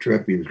out on a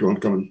trip. He was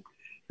going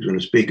to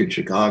speak in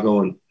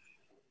Chicago, and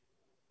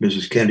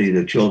Mrs. Kennedy and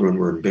the children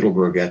were in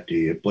Middleburg at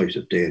the place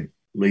that they had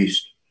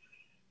leased.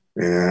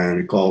 And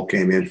a call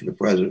came in from the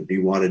president. He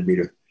wanted me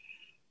to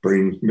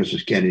bring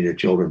Mrs. Kennedy and the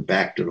children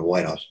back to the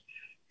White House.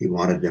 He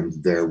wanted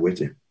them there with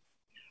him.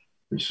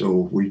 And so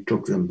we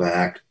took them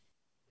back.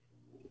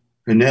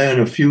 And then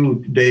a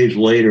few days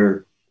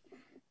later,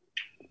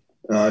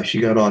 she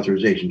got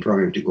authorization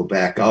from him to go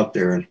back out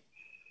there. And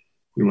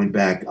we went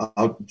back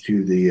out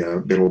to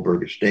the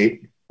Middleburg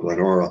Estate,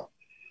 Glenora.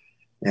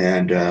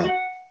 And I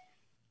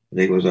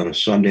think it was on a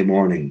Sunday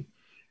morning.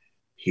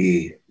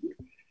 He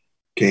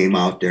came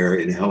out there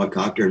in a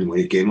helicopter. And when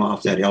he came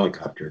off that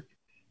helicopter,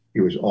 he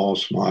was all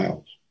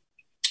smiles.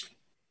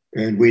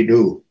 And we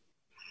knew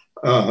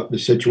the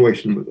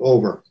situation was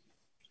over.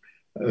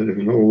 There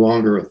was no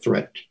longer a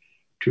threat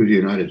to the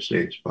United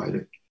States by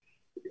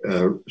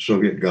the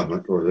Soviet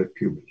government or the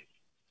Cubans.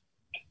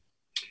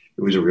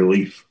 It was a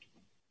relief.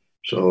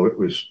 So it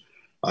was,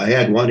 I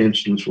had one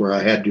instance where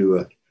I had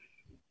to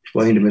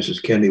explain to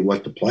Mrs. Kennedy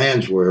what the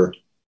plans were.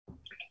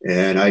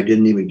 And I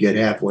didn't even get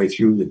halfway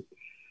through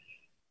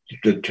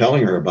the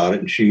telling her about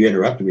it. And she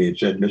interrupted me and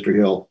said, Mr.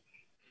 Hill,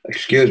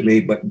 excuse me,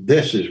 but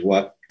this is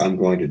what I'm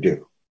going to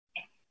do.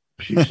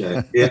 She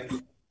said, if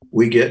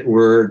we get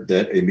word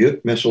that a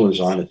missile is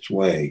on its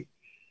way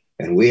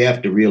and we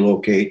have to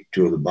relocate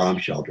to the bomb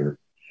shelter,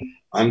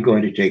 I'm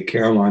going to take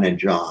Caroline and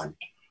John,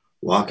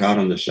 walk out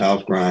on the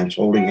South Grounds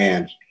holding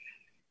hands,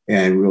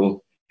 and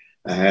we'll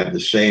have the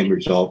same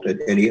result that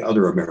any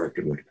other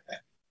American would have had.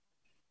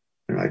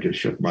 And I just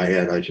shook my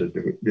head. I said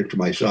to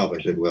myself,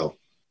 I said, well,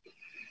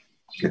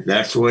 if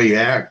that's the way you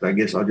act, I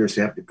guess I'll just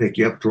have to pick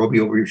you up, throw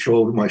you over your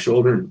shoulder, my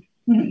shoulder,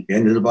 and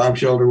into the bomb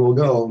shelter we'll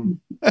go.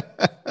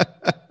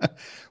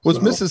 Was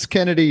Mrs.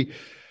 Kennedy,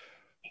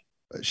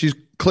 she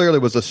clearly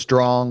was a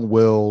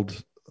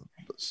strong-willed,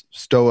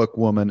 stoic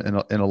woman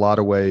in a lot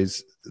of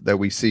ways that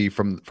we see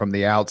from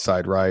the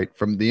outside, right?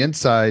 From the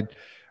inside,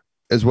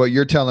 is what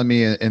you're telling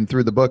me, and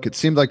through the book, it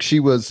seemed like she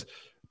was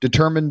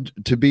determined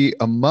to be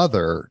a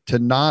mother, to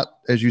not,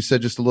 as you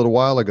said just a little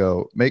while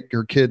ago, make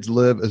her kids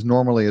live as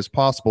normally as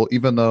possible,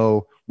 even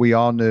though we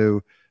all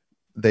knew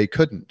they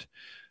couldn't.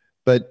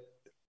 But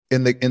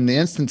in the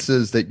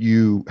instances that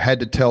you had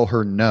to tell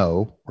her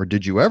no, or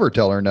did you ever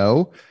tell her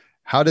no?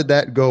 How did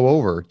that go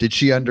over? Did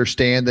she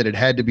understand that it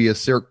had to be a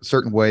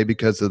certain way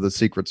because of the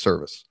Secret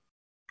Service?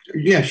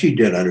 Yeah, she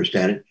did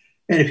understand it.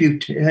 And if you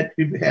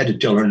had to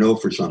tell her no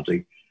for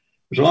something,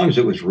 as long as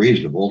it was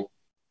reasonable,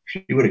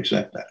 she would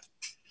accept that.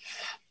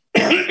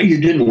 You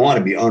didn't want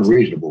to be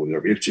unreasonable with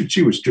her.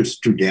 She was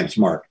just too damn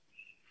smart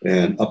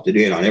and up to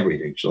date on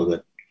everything, so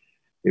that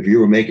if you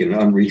were making an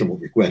unreasonable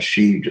request,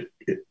 she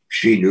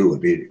knew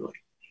immediately.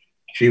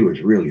 She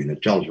was really an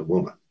intelligent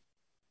woman.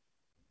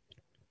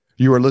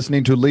 You are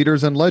listening to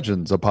Leaders and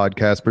Legends, a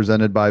podcast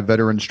presented by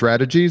Veteran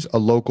Strategies, a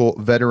local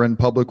veteran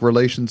public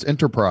relations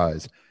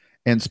enterprise,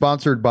 and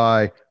sponsored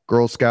by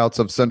Girl Scouts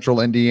of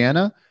Central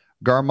Indiana,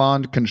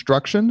 Garmond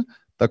Construction,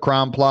 the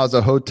Crown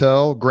Plaza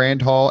Hotel,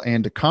 Grand Hall,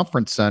 and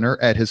Conference Center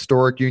at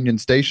Historic Union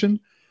Station,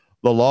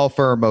 the law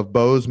firm of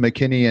Bose,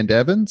 McKinney, and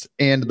Evans,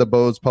 and the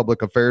Bose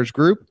Public Affairs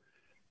Group,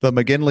 the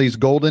McGinley's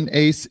Golden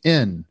Ace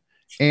Inn,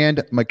 and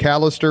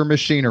McAllister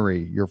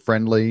Machinery, your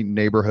friendly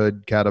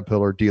neighborhood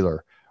Caterpillar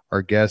dealer.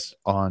 Our guests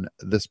on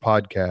this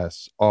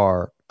podcast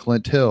are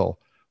Clint Hill,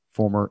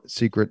 former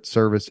Secret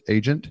Service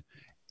agent,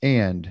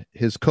 and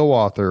his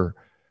co-author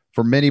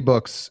for many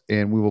books,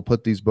 and we will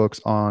put these books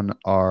on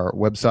our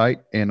website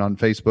and on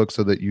Facebook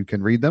so that you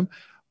can read them.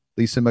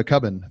 Lisa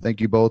McCubbin,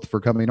 thank you both for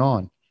coming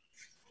on.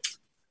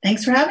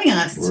 Thanks for having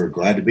us. We're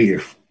glad to be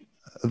here.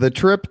 The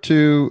trip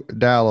to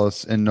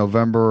Dallas in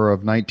November of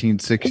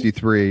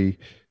 1963,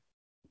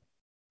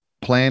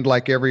 planned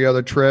like every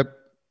other trip,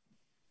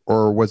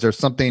 or was there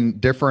something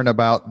different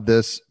about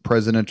this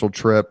presidential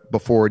trip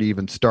before it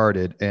even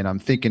started? And I'm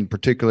thinking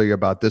particularly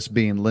about this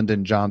being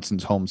Lyndon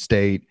Johnson's home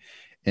state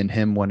and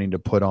him wanting to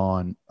put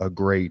on a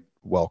great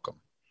welcome.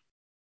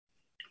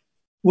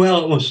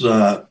 Well, it was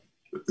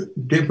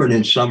different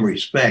in some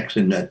respects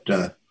in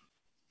that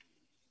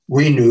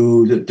we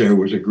knew that there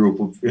was a group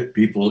of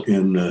people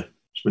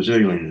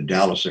specifically in the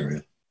Dallas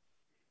area,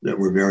 that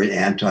were very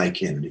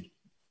anti-Kennedy.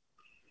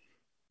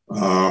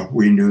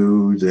 We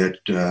knew that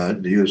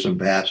the U.S.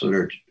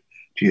 ambassador to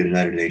the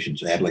United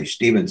Nations, Adlai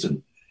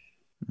Stevenson,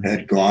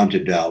 had gone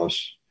to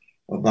Dallas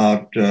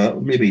about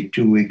maybe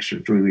 2 weeks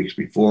or 3 weeks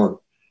before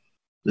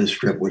this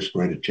trip was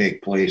going to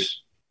take place,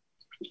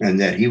 and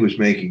that he was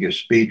making a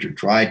speech, or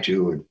tried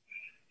to, and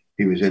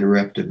he was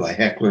interrupted by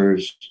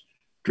hecklers,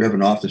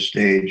 driven off the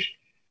stage,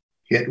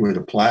 hit with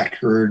a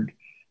placard.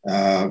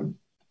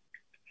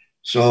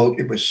 So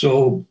it was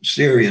so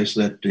serious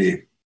that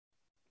the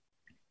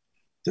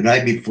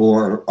night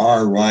before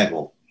our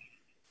arrival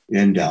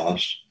in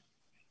Dallas,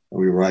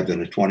 we arrived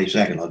on the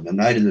 22nd, on the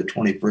night of the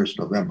 21st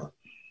November,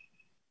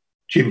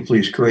 Chief of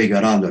Police Curry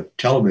got on the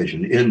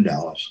television in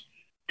Dallas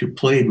to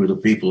plead with the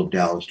people of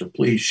Dallas to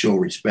please show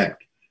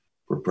respect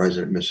for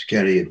President Mrs.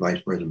 Kennedy and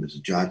Vice President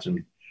Mrs.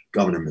 Johnson,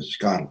 Governor Mrs.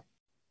 Connell,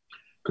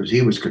 because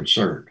he was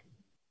concerned.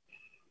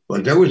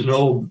 But there was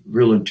no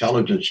real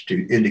intelligence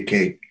to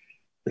indicate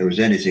there was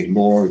anything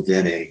more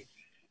than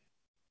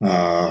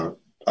a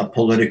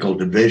political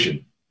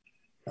division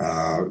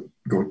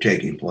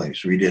taking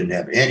place. We didn't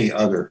have any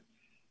other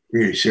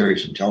really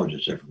serious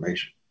intelligence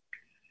information.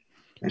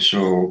 And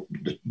so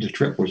the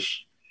trip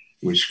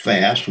was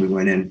fast. We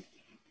went in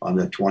On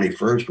the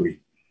 21st, we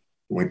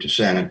went to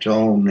San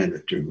Antonio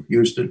and to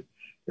Houston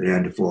and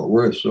then to Fort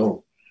Worth.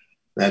 So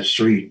that's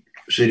 3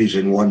 cities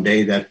in one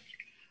day.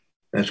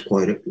 That's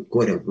quite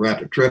a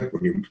rapid trip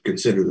when you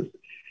consider that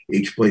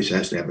each place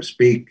has to have a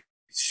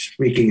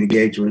speaking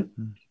engagement.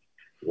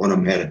 One of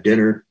them had a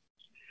dinner.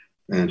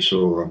 And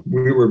so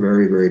we were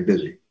very, very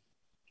busy.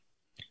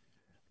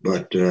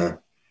 But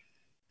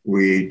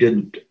we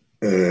didn't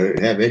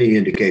have any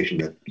indication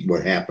that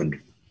what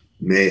happened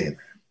may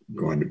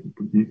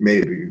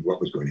be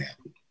what was going to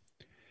happen.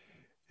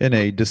 In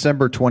a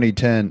December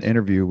 2010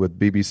 interview with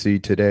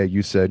BBC Today,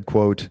 you said,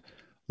 quote,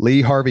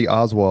 "Lee Harvey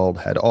Oswald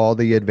had all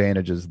the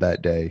advantages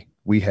that day.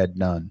 We had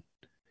none.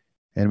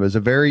 And it was a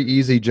very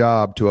easy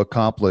job to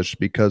accomplish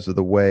because of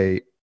the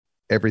way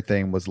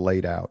everything was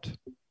laid out."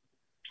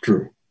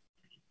 True.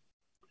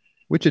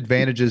 Which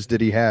advantages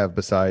did he have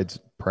besides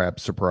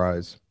perhaps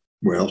surprise?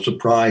 Well,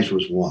 surprise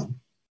was one.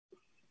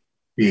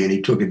 And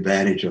he took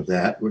advantage of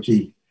that, which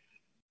he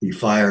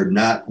fired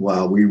not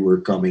while we were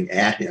coming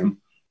at him,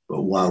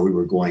 but while we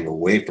were going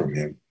away from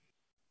him.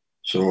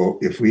 So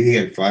if we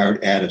had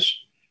fired at us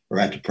or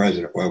at the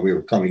president while we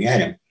were coming at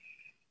him,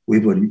 we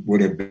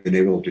would have been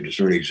able to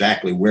discern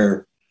exactly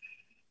where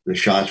the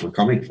shots were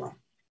coming from.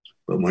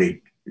 But when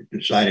he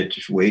decided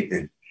to wait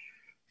and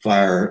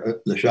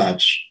fire the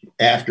shots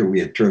after we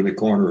had turned the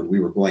corner and we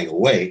were going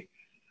away,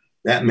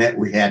 that meant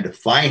we had to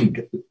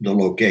find the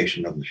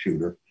location of the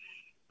shooter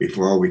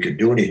before we could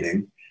do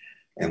anything.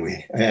 And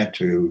we had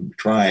to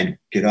try and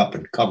get up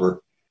and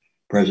cover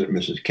President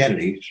and Mrs.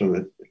 Kennedy so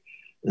that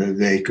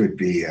they could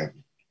be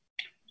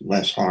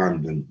less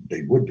harmed than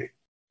they would be.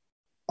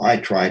 I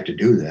tried to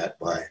do that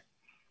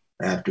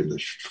after the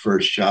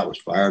first shot was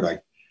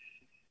fired,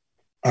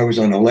 I was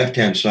on the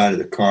left-hand side of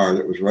the car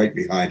that was right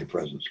behind the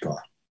president's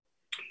car.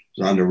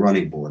 It was on the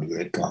running board of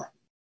that car.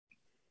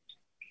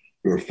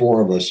 There were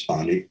 4 of us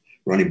on the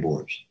running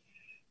boards.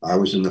 I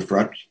was in the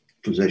front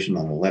position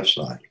on the left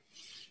side.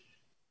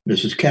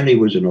 Mrs. Kennedy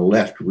was in the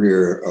left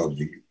rear of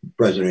the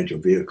presidential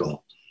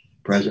vehicle.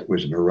 The president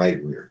was in the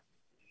right rear.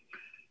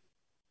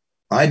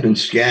 I'd been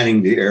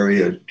scanning the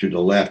area to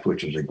the left,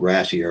 which was a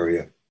grassy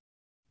area.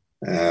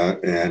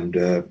 And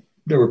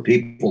there were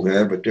people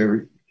there, but there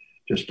were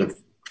just a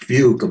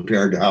few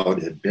compared to how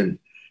it had been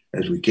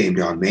as we came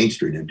down Main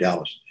Street in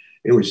Dallas.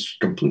 It was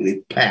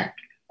completely packed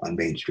on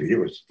Main Street. It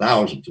was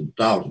thousands and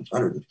thousands,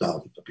 hundreds of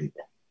thousands of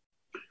people.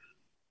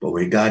 But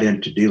when we got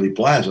into Dealey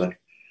Plaza,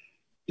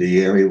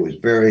 the area was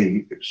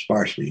very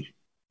sparsely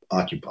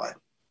occupied.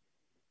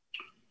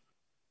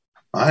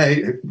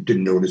 I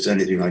didn't notice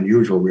anything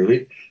unusual,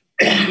 really.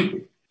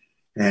 And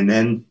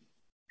then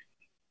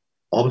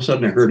all of a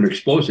sudden I heard an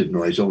explosive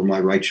noise over my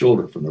right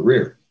shoulder from the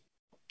rear.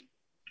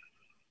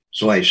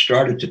 So I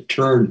started to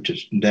turn to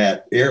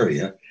that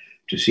area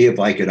to see if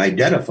I could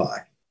identify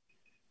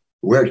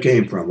where it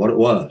came from, what it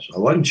was. I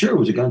wasn't sure it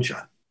was a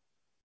gunshot.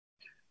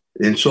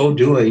 In so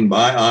doing,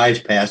 my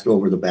eyes passed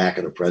over the back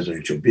of the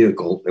presidential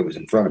vehicle that was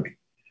in front of me.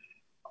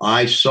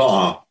 I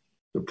saw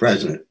the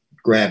president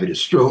grab at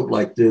his throat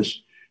like this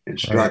and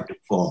start to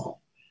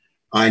fall.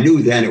 I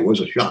knew then it was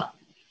a shot.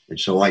 And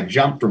so I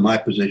jumped from my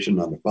position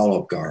on the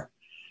follow-up car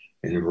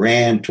and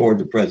ran toward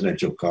the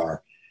presidential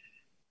car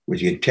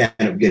with the intent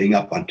of getting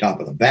up on top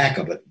of the back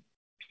of it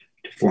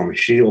to form a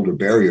shield or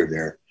barrier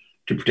there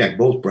to protect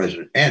both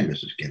President and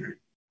Mrs. Kennedy.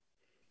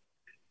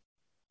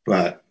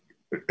 But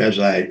as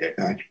I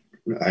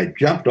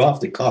jumped off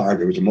the car,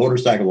 there was a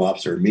motorcycle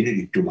officer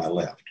immediately to my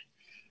left.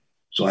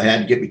 So I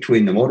had to get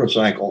between the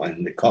motorcycle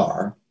and the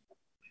car,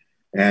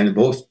 and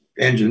both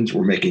engines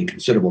were making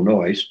considerable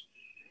noise.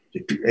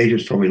 The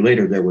agents told me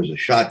later there was a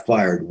shot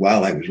fired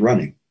while I was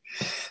running.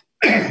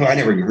 I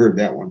never even heard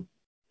that one.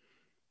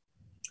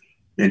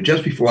 And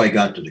just before I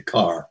got to the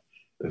car,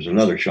 there was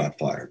another shot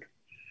fired.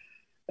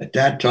 At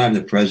that time,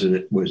 the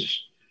president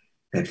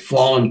had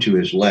fallen to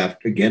his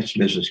left against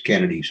Mrs.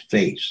 Kennedy's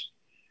face,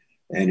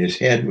 and his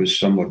head was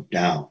somewhat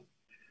down.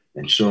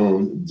 And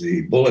so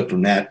the bullet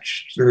from that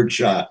third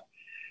shot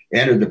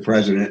entered the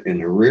president in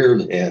the rear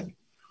of the head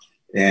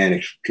and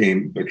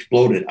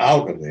exploded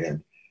out of the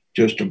head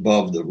just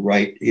above the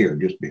right ear,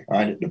 just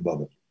behind it and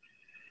above it.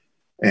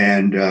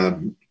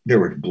 And there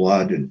was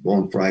blood and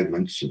bone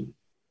fragments and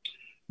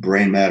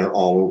brain matter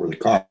all over the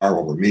car,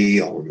 over me,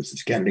 all over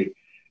Mrs. Kennedy,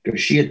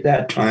 because she at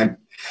that time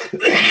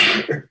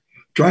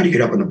tried to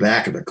get up in the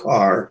back of the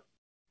car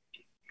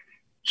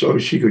so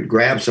she could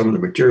grab some of the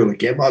material that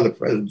came out of the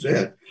president's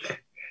head.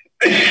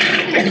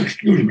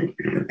 Excuse me.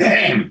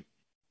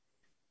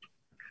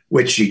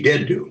 Which she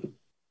did do.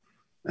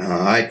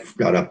 I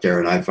got up there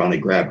and I finally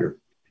grabbed her,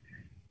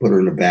 put her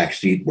in the back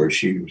seat where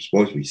she was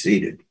supposed to be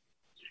seated.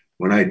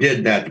 When I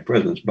did that, the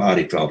president's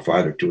body fell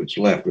farther to its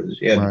left with his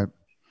head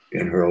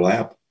in her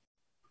lap.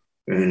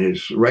 And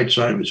his right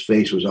side of his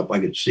face was up. I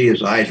could see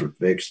his eyes were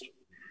fixed.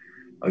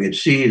 I could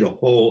see the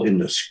hole in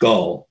the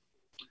skull.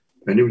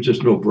 And there was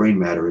just no brain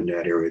matter in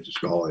that area of the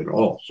skull at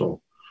all.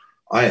 So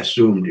I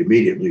assumed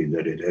immediately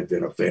that it had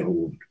been a fatal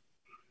wound.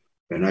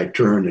 And I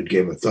turned and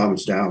gave a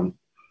thumbs down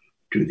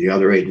to the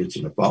other agents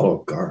in the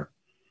follow-up car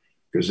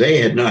because they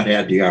had not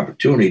had the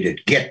opportunity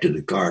to get to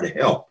the car to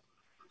help.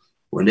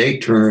 When they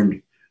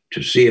turned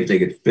to see if they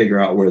could figure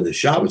out where the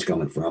shot was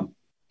coming from,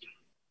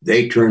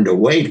 they turned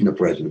away from the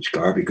president's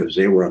car because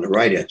they were on the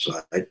right-hand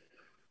side.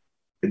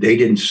 They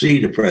didn't see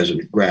the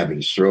president grabbing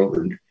his throat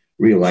and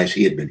realize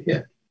he had been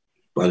hit.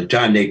 By the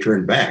time they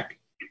turned back,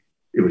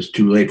 it was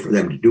too late for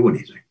them to do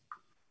anything.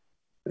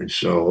 And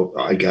so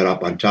I got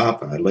up on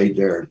top and I laid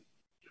there and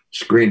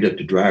screamed at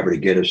the driver to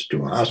get us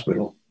to a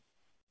hospital.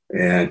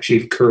 And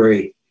Chief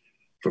Curry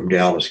from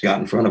Dallas got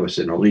in front of us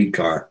in a lead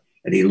car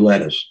and he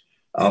led us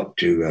out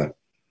to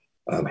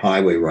a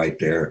highway right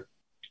there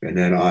and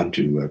then on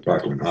to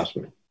Parkland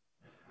Hospital.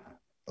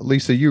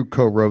 Lisa, you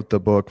co-wrote the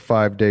book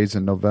 5 Days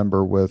in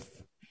November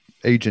with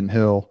Agent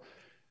Hill.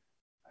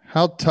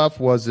 How tough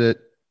was it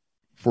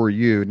for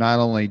you not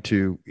only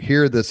to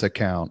hear this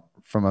account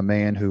from a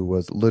man who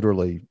was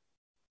literally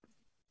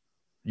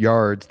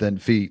yards, then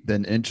feet,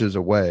 then inches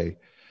away,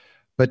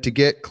 but to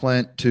get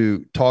Clint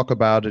to talk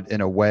about it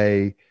in a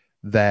way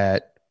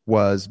that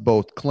was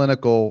both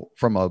clinical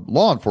from a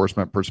law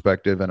enforcement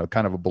perspective and a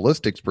kind of a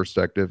ballistics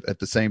perspective at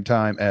the same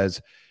time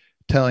as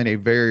telling a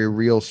very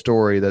real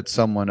story that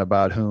someone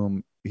about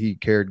whom he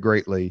cared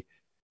greatly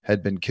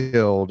had been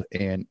killed,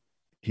 and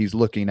he's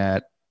looking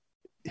at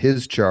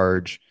his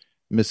charge,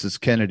 Mrs.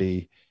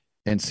 Kennedy,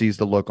 and sees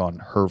the look on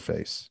her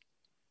face?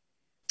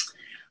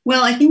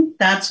 Well, I think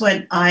that's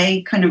what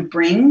I kind of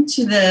bring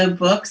to the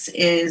books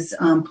is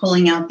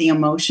pulling out the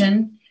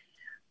emotion.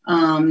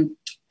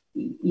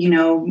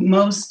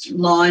 Most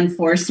law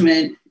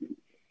enforcement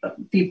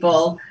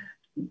people,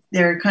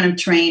 they're kind of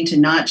trained to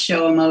not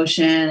show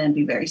emotion and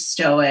be very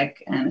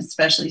stoic, and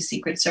especially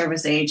Secret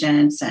Service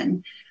agents.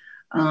 And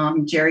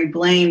Jerry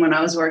Blaine, when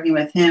I was working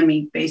with him,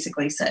 he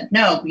basically said,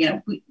 no,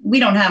 we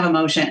don't have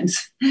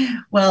emotions.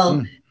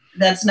 Well,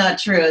 that's not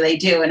true. They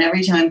do. And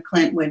every time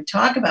Clint would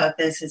talk about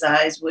this, his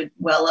eyes would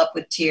well up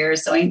with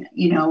tears. So,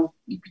 you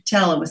could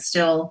tell it was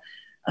still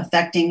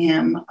affecting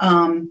him.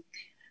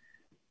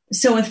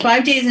 So with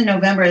 5 Days in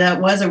November,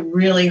 that was a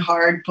really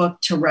hard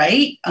book to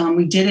write.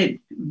 We did it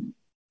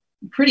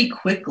pretty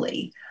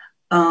quickly.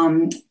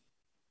 And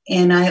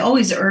I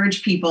always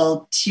urge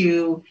people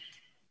to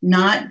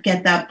not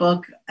get that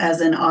book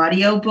as an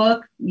audio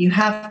book.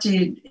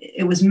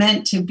 It was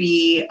meant to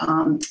be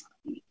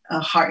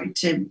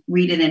to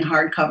read it in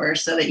hardcover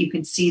so that you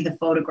could see the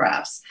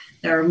photographs.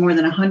 There are more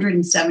than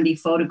 170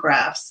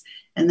 photographs,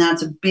 and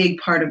that's a big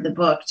part of the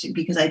book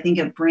because I think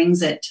it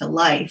brings it to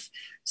life.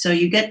 So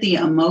you get the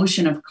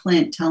emotion of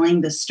Clint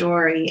telling the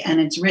story, and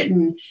it's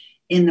written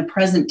in the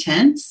present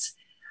tense.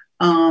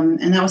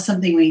 And that was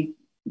something we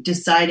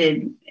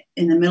decided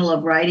in the middle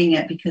of writing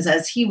it, because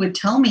as he would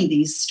tell me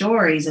these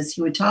stories, as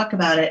he would talk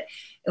about it,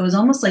 it was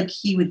almost like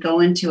he would go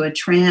into a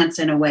trance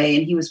in a way,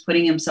 and he was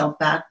putting himself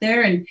back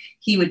there and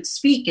he would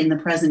speak in the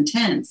present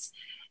tense.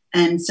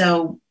 And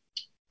so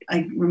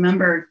I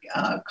remember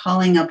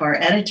calling up our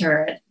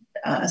editor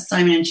at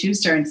Simon &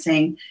 Schuster and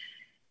saying,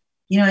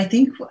 I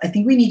think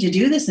we need to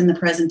do this in the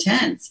present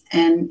tense.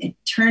 And it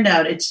turned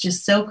out it's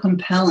just so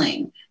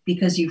compelling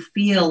because you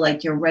feel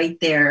like you're right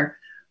there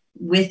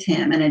with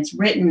him, and it's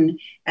written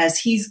as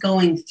he's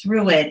going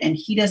through it and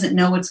he doesn't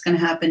know what's going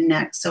to happen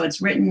next. So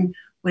it's written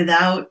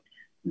without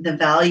the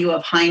value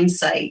of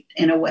hindsight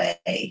in a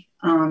way.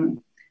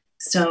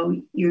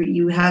 So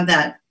you have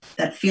that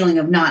feeling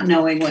of not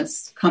knowing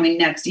what's coming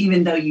next,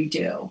 even though you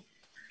do.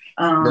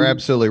 You're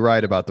absolutely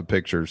right about the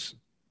pictures.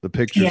 The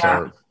pictures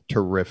are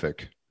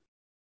terrific.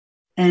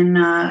 And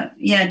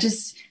it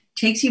just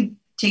takes you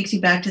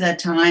back to that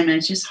time, and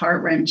it's just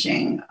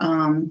heart-wrenching.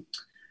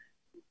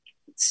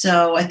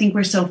 So I think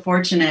we're so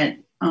fortunate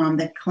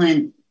that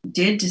Clint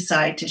did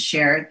decide to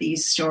share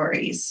these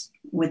stories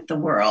with the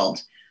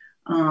world,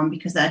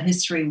 because that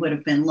history would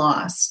have been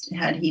lost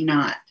had he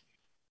not.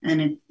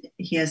 And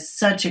he has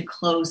such a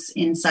close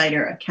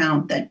insider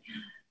account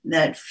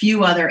that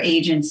few other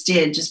agents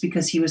did, just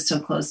because he was so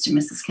close to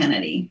Mrs.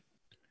 Kennedy.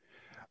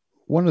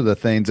 One of the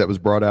things that was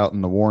brought out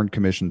in the Warren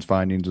Commission's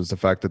findings was the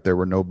fact that there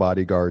were no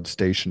bodyguards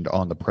stationed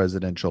on the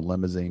presidential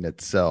limousine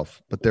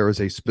itself. But there was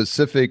a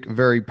specific,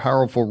 very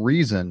powerful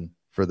reason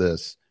for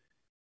this,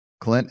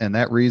 Clint, and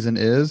that reason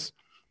is?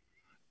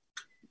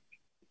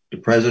 The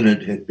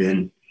president had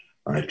been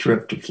on a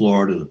trip to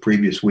Florida the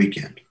previous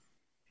weekend.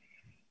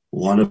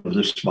 One of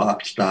the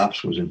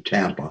stops was in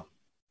Tampa,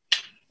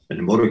 and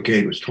the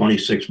motorcade was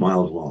 26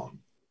 miles long.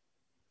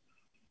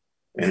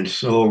 And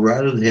so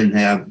rather than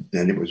and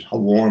it was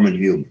warm and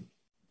humid.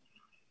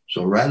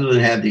 So rather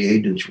than have the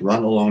agents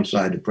run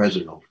alongside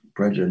the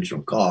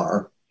presidential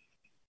car,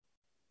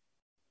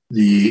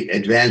 the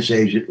advance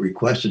agent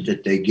requested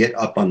that they get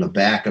up on the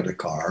back of the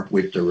car,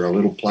 which there were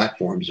little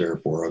platforms there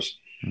for us.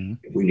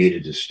 If we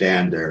needed to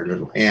stand there,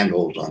 little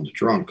handholds on the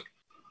trunk,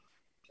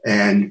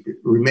 and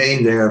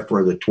remain there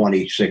for the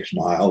 26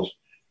 miles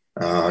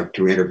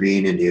to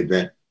intervene in the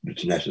event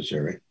that's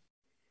necessary,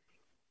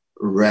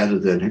 rather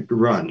than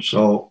run.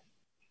 So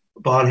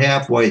about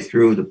halfway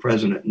through, the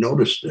president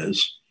noticed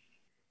this,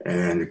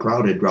 and the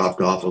crowd had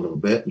dropped off a little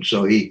bit. And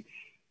so he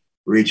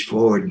reached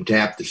forward and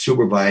tapped the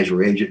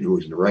supervisor agent who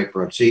was in the right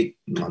front seat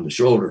on the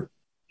shoulder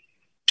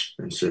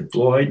and said,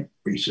 Floyd,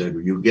 he said,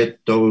 will you get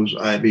those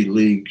Ivy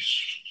League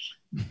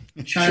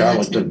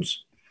charlatans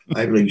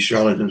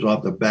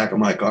off the back of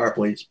my car,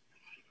 please?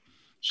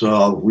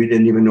 So we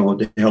didn't even know what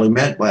the hell he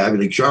meant by Ivy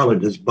League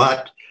charlatans,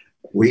 but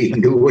we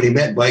knew what he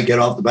meant by get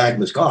off the back of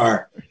his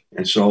car.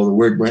 And so the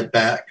word went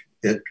back.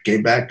 It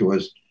came back to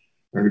us,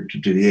 or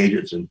to the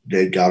agents, and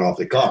they got off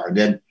the car. And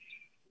then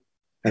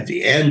at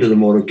the end of the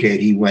motorcade,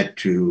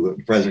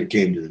 the president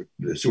came to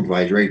the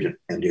supervisor agent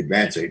and the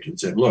advance agent and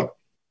said, look,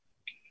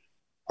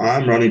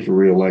 I'm running for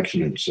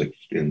re-election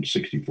in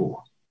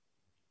 64.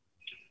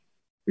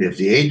 If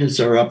the agents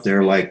are up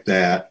there like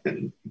that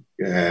and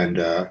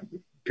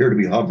appear to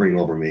be hovering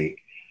over me,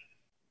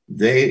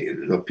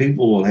 the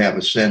people will have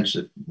a sense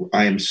that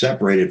I am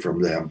separated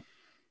from them,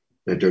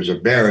 that there's a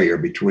barrier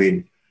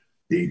between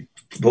the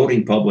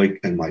voting public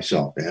and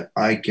myself. And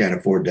I can't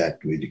afford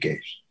that to be the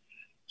case.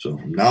 So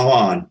from now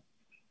on,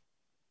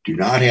 do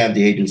not have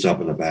the agents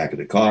up in the back of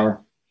the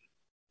car.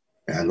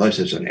 Unless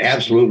it's an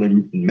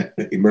absolute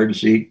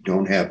emergency,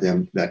 don't have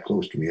them that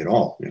close to me at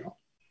all,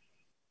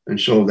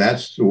 And so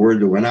that's the word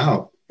that went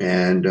out.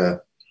 And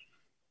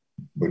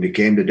when it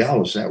came to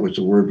Dallas, that was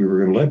the word we were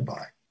going to live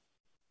by.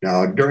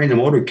 Now, during the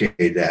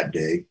motorcade that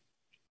day,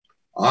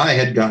 I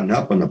had gotten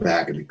up on the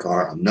back of the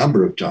car a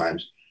number of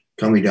times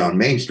coming down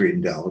Main Street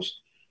in Dallas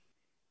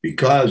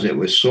because it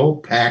was so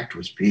packed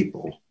with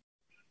people.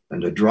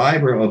 And the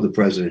driver of the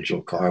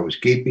presidential car was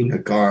keeping the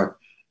car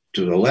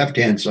to the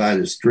left-hand side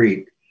of the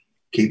street,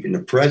 keeping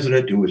the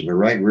president, who was in the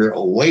right rear,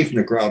 away from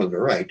the crowd on the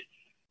right.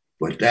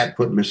 But that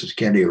put Mrs.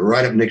 Kennedy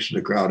right up next to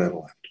the crowd on the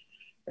left.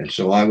 And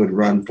so I would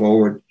run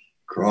forward,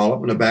 crawl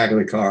up in the back of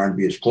the car and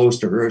be as close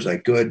to her as I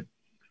could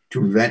to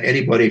prevent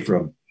anybody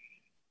from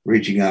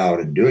reaching out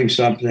and doing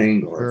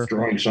something or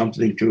throwing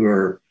something to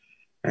her.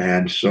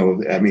 And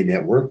so,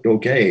 that worked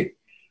okay.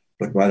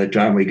 But by the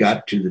time we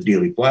got to the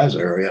Dealey Plaza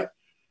area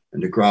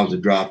and the crowds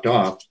had dropped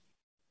off,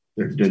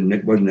 there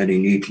wasn't any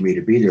need for me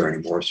to be there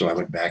anymore. So I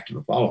went back to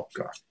the follow-up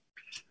car.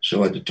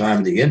 So at the time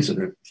of the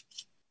incident,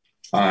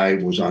 I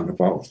was on the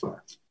follow-up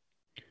car.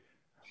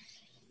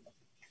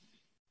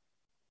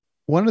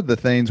 One of the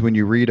things when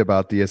you read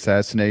about the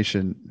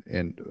assassination,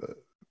 and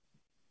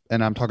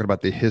I'm talking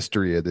about the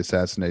history of the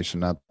assassination,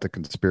 not the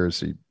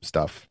conspiracy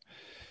stuff,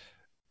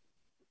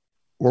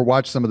 or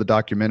watch some of the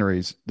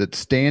documentaries that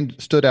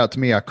stood out to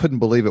me, I couldn't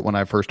believe it when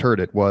I first heard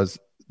it, was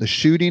the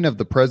shooting of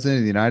the president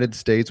of the United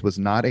States was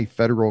not a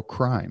federal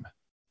crime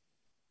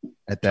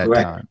at that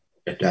time.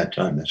 At that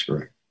time, that's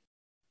correct.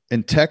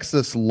 And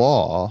Texas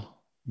law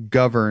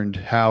governed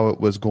how it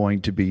was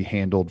going to be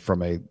handled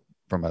from a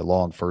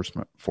law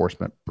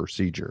enforcement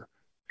procedure.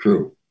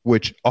 True.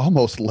 Which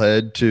almost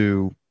led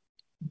to,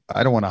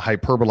 I don't want to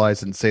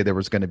hyperbolize and say there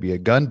was going to be a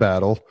gun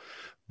battle,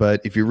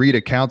 but if you read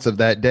accounts of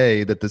that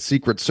day, that the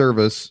Secret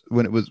Service,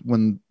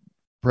 when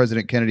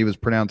President Kennedy was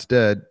pronounced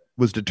dead,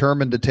 was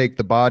determined to take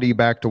the body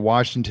back to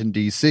Washington,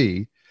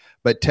 D.C.,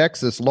 but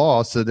Texas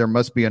law said there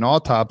must be an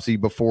autopsy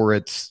before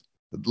it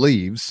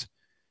leaves.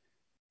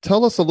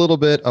 Tell us a little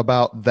bit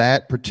about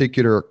that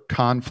particular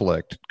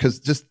conflict, because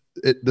just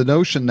the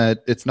notion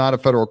that it's not a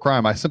federal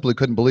crime, I simply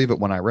couldn't believe it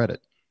when I read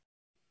it.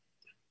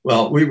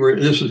 Well,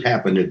 this has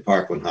happened at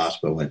Parkland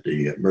Hospital at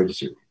the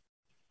emergency room.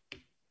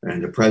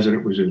 And the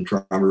president was in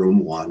trauma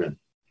room 1,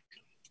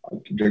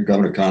 and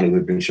Governor Connolly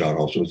had been shot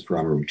also in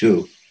trauma room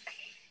 2.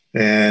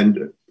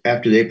 And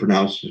after they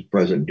pronounced the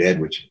president dead,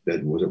 which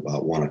that was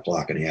about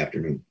 1:00 in the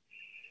afternoon,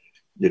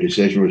 the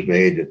decision was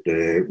made that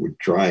they would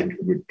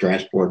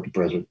transport the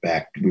president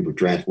back. We would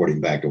transport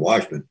him back to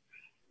Washington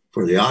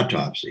for the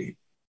autopsy.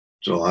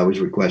 So I was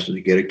requested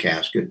to get a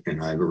casket,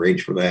 and I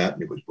arranged for that,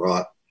 and it was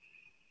brought.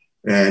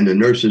 And the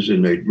nurses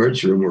in the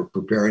emergency room were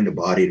preparing the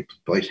body to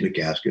place in the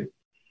casket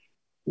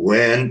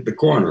when the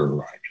coroner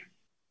arrived.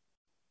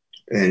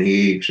 And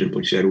he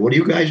simply said, "What are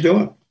you guys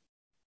doing?"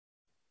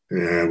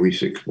 And we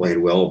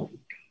explained, "Well,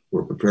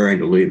 we're preparing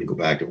to leave and go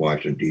back to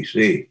Washington, D.C."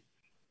 He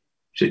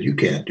said, "You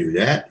can't do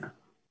that."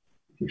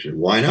 We said,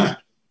 "Why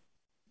not?"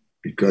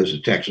 Because the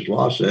Texas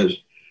law says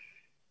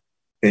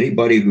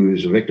anybody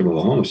who's a victim of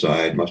a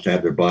homicide must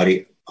have their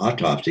body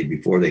autopsied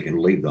before they can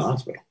leave the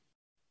hospital.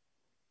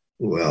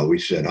 Well, we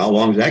said, "How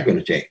long is that going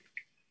to take?"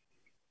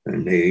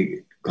 And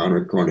the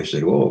coroner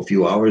said, "Oh, a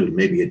few hours,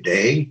 maybe a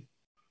day."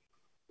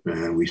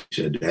 And we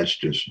said, "That's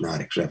just not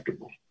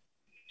acceptable.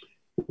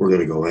 We're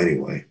going to go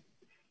anyway."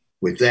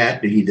 With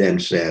that, he then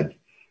said,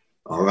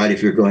 "All right,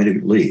 if you're going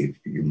to leave,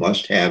 you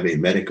must have a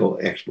medical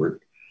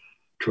expert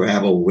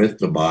travel with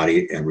the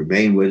body and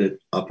remain with it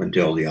up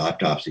until the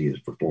autopsy is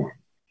performed."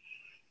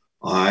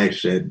 I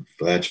said,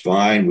 "That's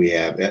fine. We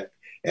have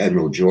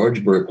Admiral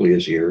George Berkeley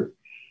is here.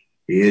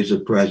 He is the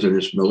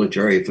president's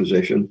military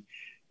physician.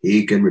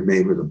 He can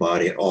remain with the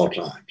body at all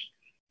times."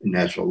 And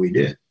that's what we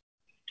did.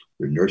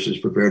 The nurses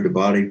prepared the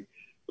body,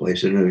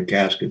 placed it in a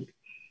casket,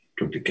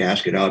 took the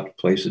casket out,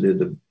 placed it in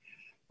the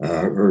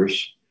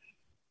hearse.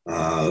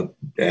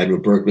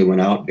 Admiral Berkeley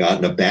went out, got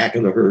in the back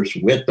of the hearse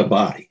with the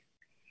body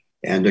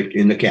and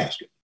in the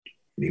casket.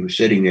 and he was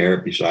sitting there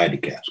beside the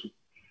casket.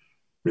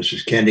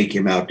 Mrs. Kennedy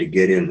came out to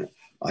get in.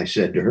 I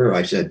said to her,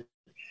 I said,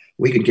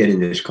 we could get in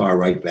this car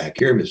right back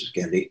here, Mrs.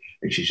 Kennedy.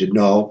 And she said,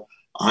 no,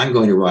 I'm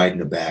going to ride in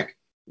the back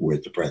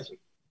with the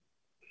president.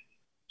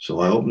 So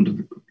I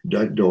opened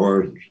the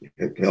door,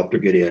 helped her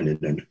get in, and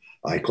then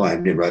I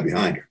climbed in right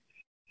behind her.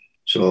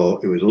 So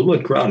it was a little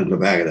bit crowded in the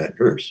back of that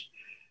hearse.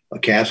 A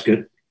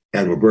casket,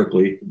 Admiral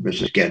Berkeley,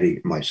 Mrs.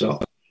 Kennedy,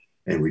 myself.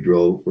 And we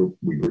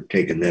were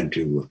taking them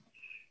to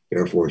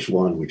Air Force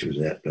One, which was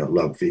at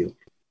Love Field.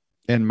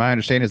 And my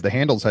understanding is the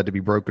handles had to be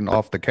broken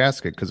off the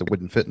casket because it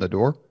wouldn't fit in the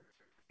door.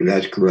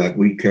 That's correct.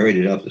 We carried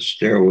it up the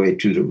stairway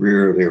to the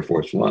rear of Air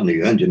Force One.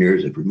 The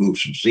engineers had removed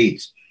some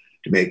seats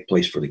to make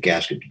place for the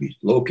casket to be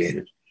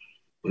located.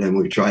 But then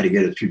we tried to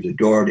get it through the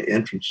door, the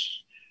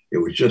entrance. It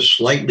was just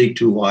slightly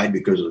too wide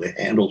because of the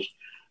handles.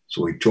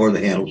 So we tore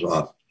the handles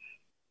off,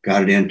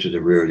 got it into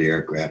the rear of the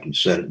aircraft and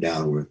set it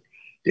down where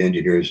the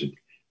engineers had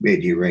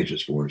made the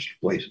arrangements for us to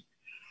place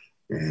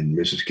it. And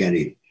Mrs.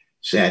 Kennedy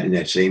sat in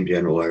that same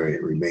general area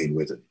and remained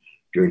with it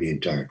during the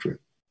entire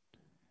trip.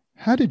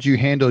 How did you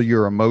handle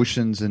your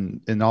emotions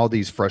and all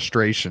these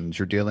frustrations?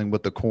 You're dealing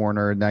with the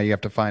coroner, and now you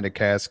have to find a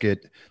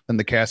casket, and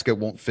the casket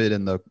won't fit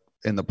in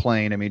the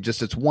plane. I mean,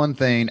 just it's one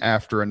thing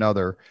after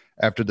another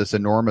after this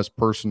enormous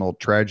personal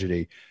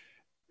tragedy.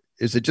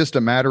 Is it just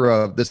a matter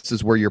of this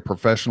is where your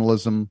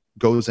professionalism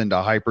goes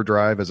into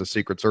hyperdrive as a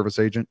Secret Service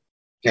agent?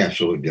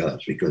 Absolutely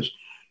does, because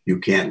you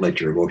can't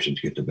let your emotions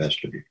get the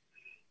best of you.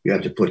 You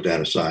have to put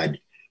that aside.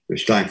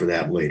 There's time for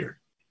that later.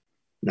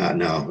 Not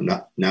now.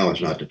 Now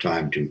is not the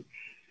time to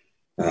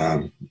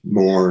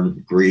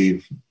mourn,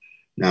 grieve.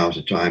 Now is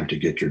the time to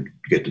get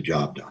the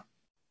job done.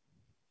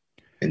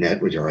 And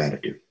that was our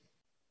attitude.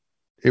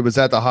 It was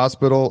at the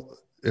hospital,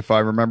 if I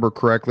remember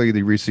correctly,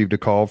 they received a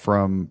call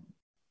from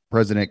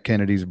President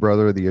Kennedy's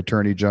brother, the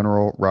Attorney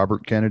General,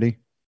 Robert Kennedy.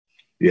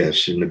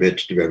 Yes, in the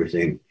midst of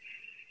everything,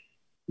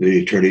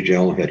 the Attorney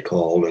General had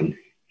called and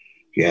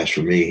he asked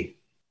for me.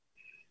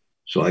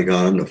 So I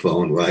got on the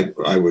phone.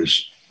 I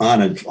was on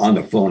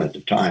the phone at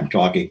the time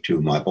talking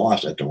to my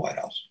boss at the White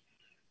House.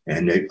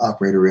 And the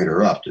operator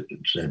interrupted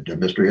and said,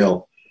 Mr.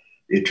 Hill,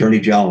 the Attorney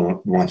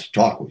General wants to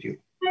talk with you.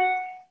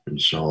 And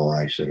so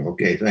I said,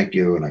 okay, thank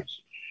you. And I said,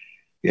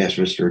 yes,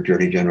 Mr.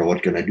 Attorney General,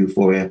 what can I do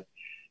for you?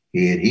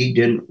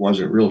 He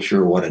wasn't real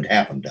sure what had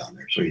happened down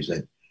there. So he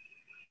said,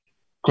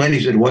 Clint, he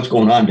said, what's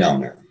going on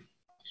down there?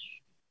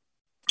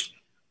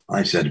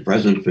 I said, the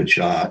president's been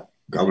shot,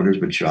 governor's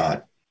been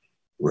shot.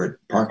 We're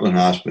at Parkland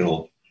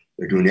Hospital.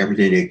 They're doing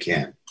everything they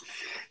can.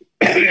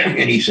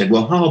 And he said,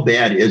 well, how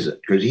bad is it?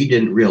 Because he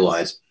didn't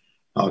realize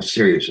how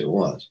serious it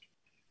was.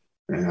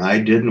 And I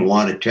didn't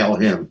want to tell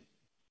him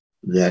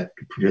that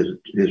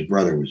his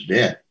brother was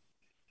dead.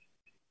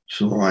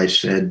 So I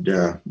said,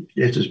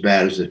 it's as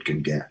bad as it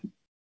can get.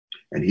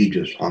 And he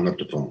just hung up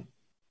the phone.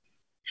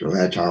 So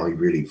that's how he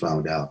really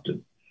found out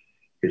that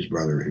his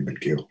brother had been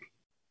killed.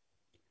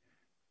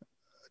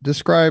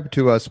 Describe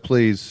to us,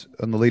 please,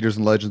 on the Leaders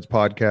and Legends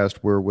podcast,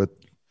 we're with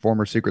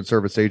former Secret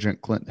Service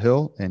agent Clint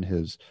Hill and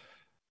his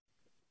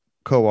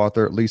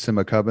co-author Lisa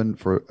McCubbin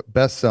for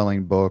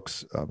best-selling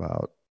books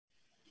about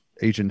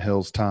Agent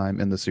Hill's time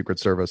in the Secret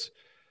Service.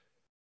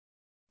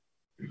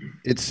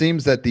 It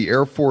seems that the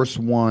Air Force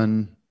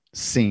One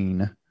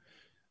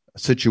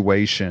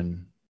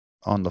situation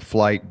on the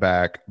flight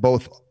back,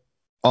 both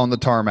on the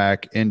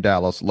tarmac in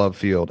Dallas, Love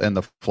Field, and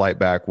the flight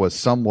back was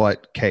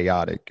somewhat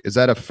chaotic. Is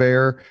that a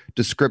fair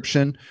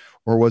description,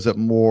 or was it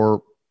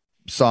more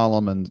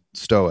solemn and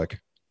stoic?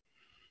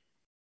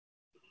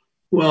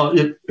 Well,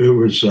 it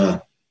was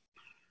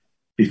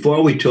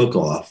before we took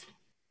off,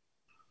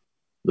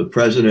 the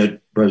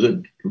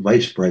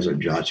Vice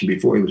President Johnson,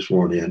 before he was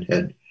sworn in,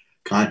 had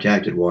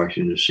contacted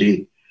Washington to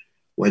see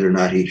whether or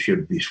not he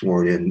should be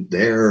sworn in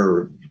there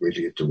or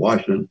really get to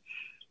Washington.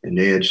 And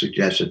they had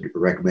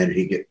recommended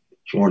he get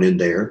sworn in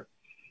there.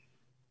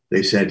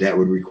 They said that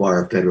would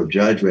require a federal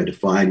judge. We had to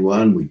find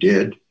one. We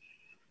did.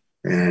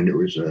 And it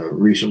was a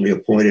recently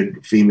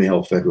appointed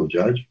female federal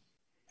judge.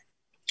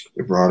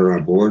 They brought her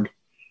on board.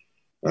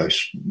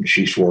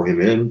 She swore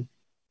him in.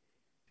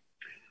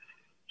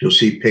 You'll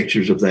see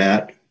pictures of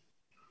that.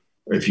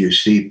 If you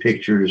see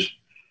pictures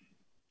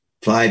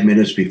 5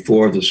 minutes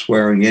before the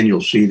swearing in,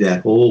 you'll see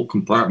that whole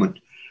compartment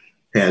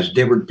has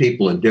different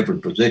people in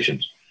different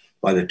positions.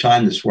 By the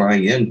time the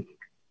swearing in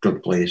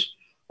took place,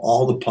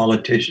 all the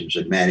politicians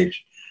had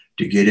managed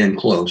to get in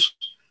close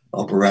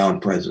up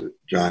around President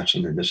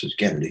Johnson and Mrs.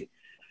 Kennedy.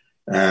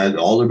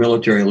 All the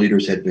military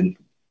leaders had been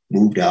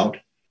moved out.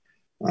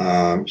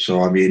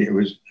 So, I mean, it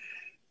was,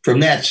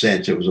 from that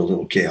sense, it was a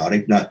little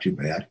chaotic, not too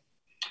bad.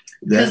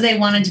 Because they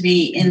wanted to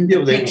be in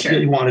the picture.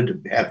 They wanted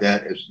to have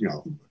that as,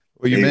 Well,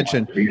 you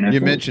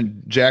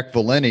mentioned Jack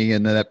Valenti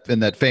in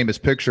that famous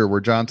picture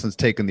where Johnson's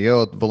taking the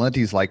oath.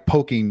 Valenti's like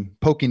poking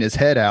his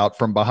head out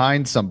from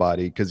behind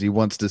somebody because he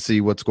wants to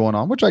see what's going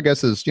on, which I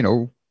guess is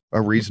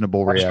a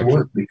reasonable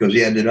reaction. Because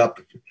he ended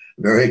up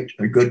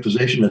a good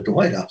position at the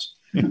White House.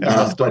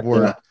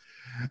 That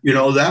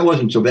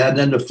wasn't so bad. And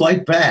then the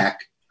flight back,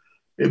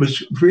 it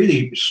was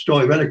really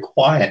rather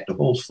quiet the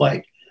whole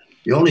flight.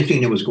 The only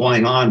thing that was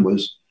going on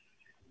was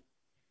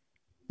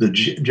the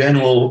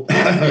general,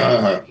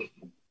 the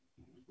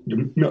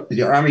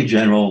Army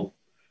general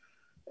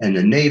and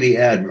the Navy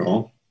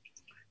admiral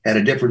had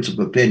a difference of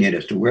opinion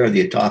as to where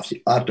the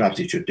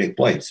autopsy should take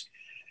place.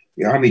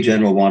 The Army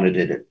general wanted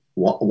it at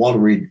Walter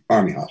Reed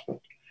Army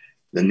Hospital.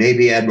 The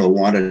Navy admiral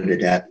wanted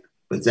it at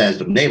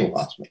Bethesda Naval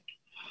Hospital.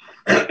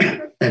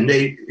 And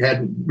they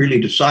hadn't really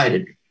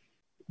decided,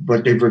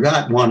 but they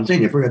forgot one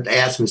thing. They forgot to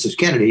ask Mrs.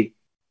 Kennedy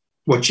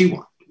what she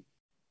wanted.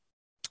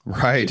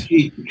 Right. So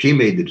she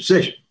made the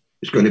decision.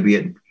 It's going to be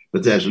at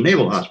Bethesda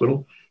Naval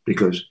Hospital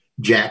because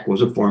Jack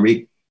was a former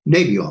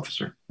Navy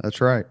officer. That's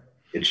right.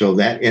 And so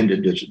that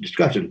ended this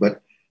discussion.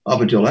 But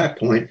up until that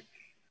point,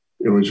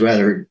 it was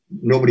rather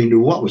nobody knew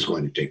what was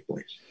going to take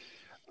place.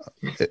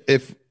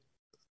 If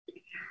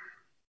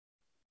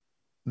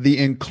the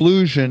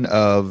inclusion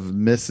of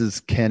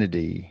Mrs.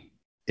 Kennedy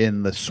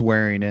in the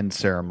swearing in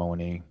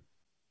ceremony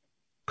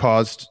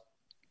caused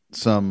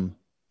some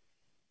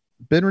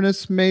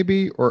bitterness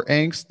maybe or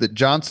angst that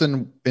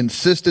Johnson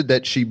insisted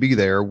that she be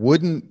there,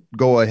 wouldn't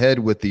go ahead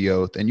with the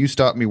oath, and you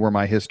stop me where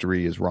my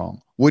history is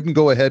wrong, wouldn't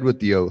go ahead with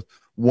the oath,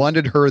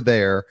 wanted her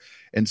there,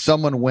 and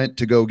someone went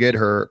to go get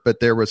her, but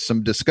there was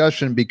some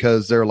discussion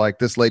because they're like,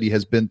 this lady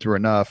has been through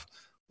enough,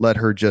 let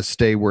her just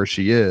stay where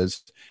she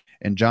is.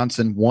 And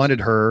Johnson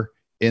wanted her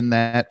in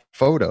that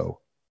photo.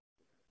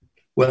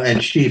 Well,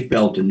 and she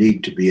felt the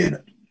need to be in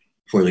it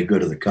for the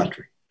good of the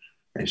country.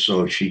 And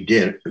so she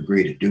did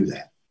agree to do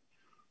that.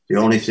 The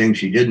only thing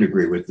she didn't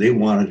agree with, they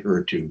wanted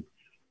her to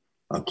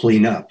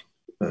clean up,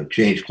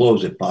 change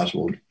clothes if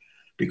possible,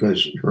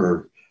 because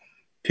her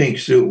pink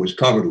suit was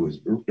covered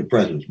with the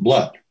president's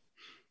blood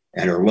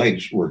and her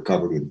legs were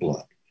covered with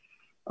blood.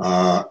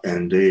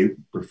 And they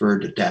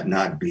preferred that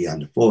not be on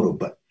the photo,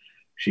 but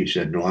she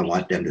said, no, I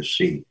want them to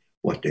see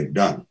what they've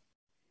done.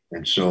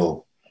 And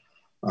so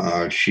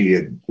she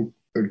had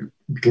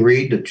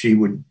agreed that she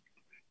would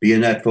be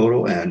in that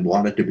photo and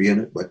wanted to be in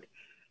it, but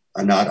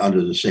not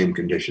under the same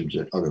conditions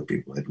that other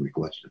people had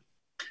requested.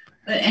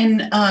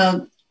 And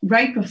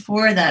right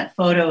before that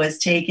photo was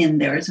taken,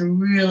 there was a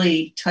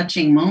really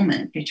touching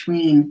moment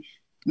between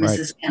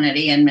Mrs.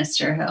 Kennedy and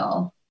Mr.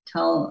 Hill.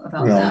 Tell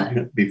about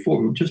that.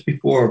 Just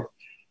before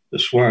the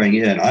swearing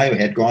in, I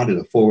had gone to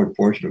the forward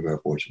portion of Air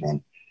Force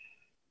One,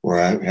 where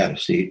I had a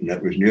seat, and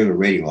that was near the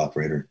radio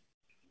operator.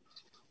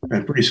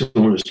 And pretty soon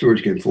one of the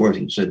stewards came forth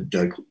and said,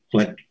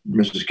 Clint,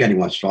 Mrs. Kennedy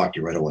wants to talk to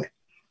you right away.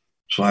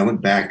 So I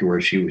went back to where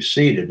she was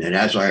seated. And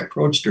as I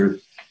approached her,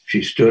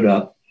 she stood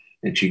up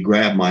and she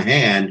grabbed my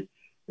hand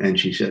and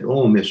she said,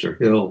 oh, Mr.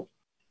 Hill,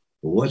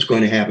 what's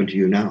going to happen to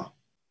you now?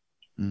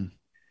 And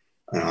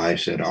I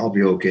said, I'll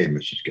be okay,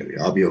 Mrs. Kennedy.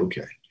 I'll be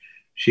okay.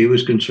 She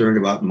was concerned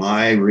about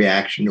my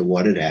reaction to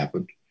what had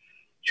happened.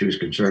 She was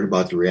concerned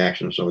about the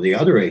reaction of some of the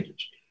other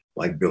agents,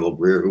 like Bill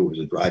Breer, who was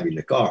driving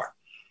the car.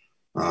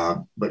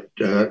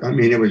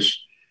 It was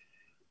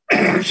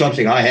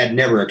something I had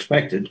never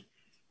expected,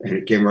 and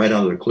it came right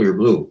out of the clear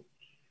blue.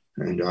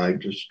 And I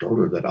just told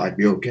her that I'd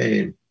be okay,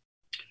 and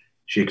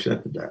she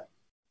accepted that.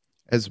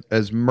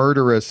 As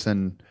murderous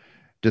and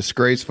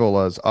disgraceful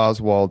as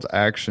Oswald's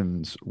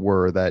actions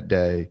were that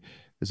day,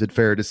 is it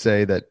fair to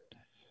say that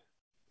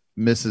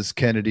Mrs.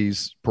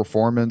 Kennedy's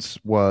performance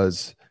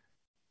was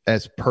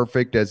as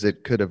perfect as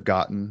it could have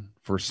gotten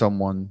for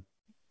someone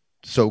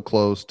so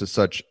close to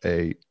such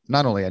a,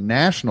 not only a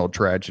national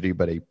tragedy,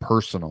 but a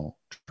personal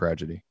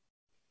tragedy?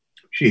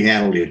 She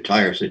handled the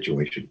entire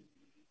situation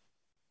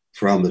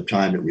from the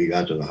time that we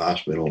got to the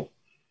hospital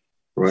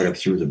right up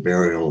through the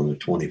burial on the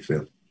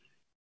 25th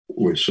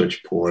with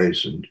such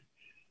poise. And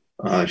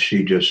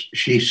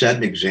she set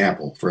an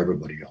example for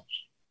everybody else.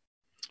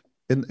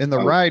 In the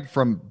ride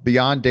from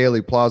beyond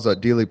Dealey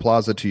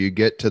Plaza till you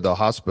get to the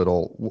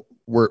hospital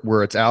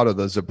where it's out of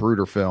the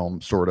Zapruder film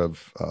sort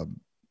of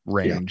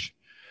range. Yeah.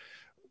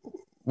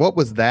 What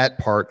was that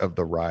part of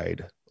the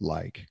ride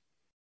like?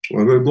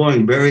 Well, we were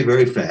going very,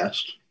 very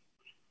fast.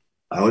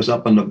 I was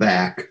up on the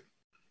back.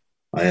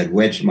 I had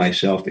wedged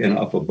myself in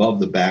up above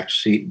the back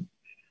seat.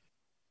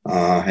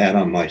 Had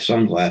on my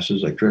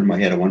sunglasses. I turned my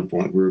head at one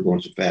point. We were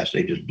going so fast,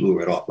 they just blew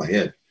right off my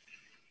head.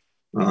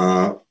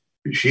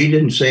 She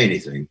didn't say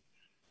anything.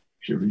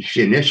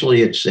 She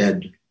initially had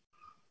said,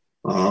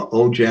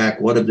 oh,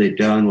 Jack, what have they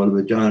done? What have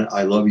they done?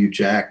 I love you,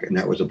 Jack. And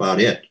that was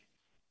about it.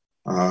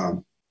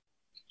 And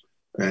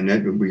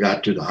then when we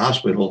got to the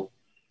hospital,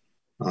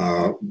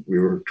 we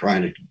were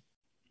trying to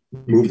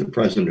move the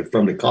president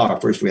from the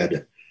car. First, we had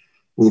to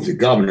move the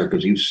governor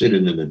because he was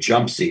sitting in the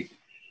jump seat,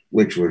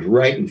 which was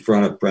right in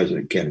front of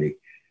President Kennedy.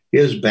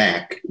 His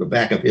back, the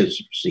back of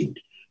his seat,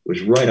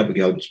 was right up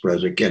against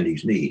President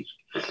Kennedy's knees.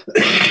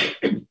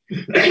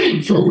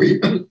 So we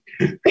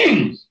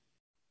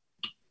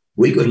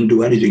couldn't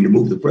do anything to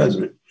move the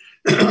president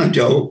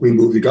until we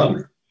moved the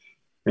governor.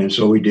 And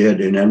so we did.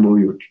 And then when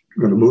we were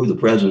going to move the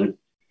president,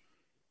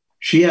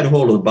 she had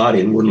hold of the body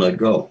and wouldn't let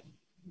go.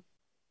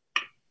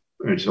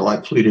 And so I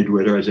pleaded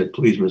with her. I said,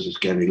 please, Mrs.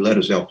 Kennedy, let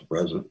us help the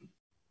president.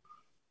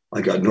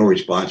 I got no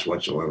response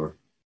whatsoever.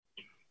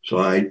 So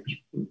I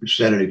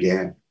said it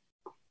again,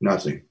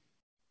 nothing.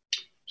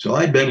 So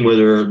I'd been with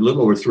her a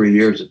little over 3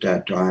 years at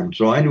that time.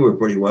 So I knew her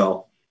pretty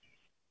well.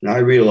 And I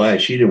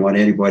realized she didn't want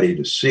anybody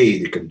to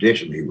see the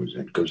condition he was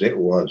in because it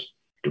was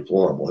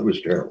deplorable. It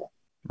was terrible.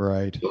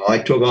 Right. So I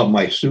took off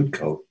my suit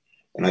coat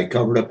and I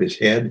covered up his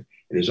head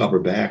and his upper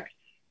back.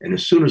 And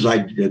as soon as I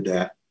did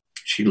that,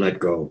 she let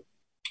go.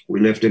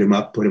 We lifted him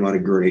up, put him on a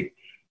gurney,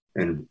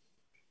 and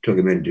took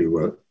him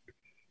into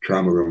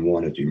trauma room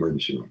 1 at the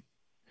emergency room.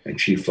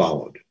 And she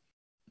followed.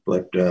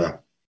 But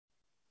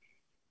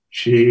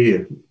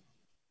she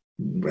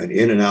went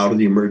in and out of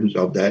the emergency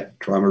of that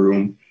trauma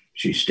room.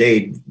 She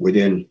stayed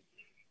within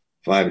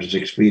 5 or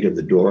 6 feet of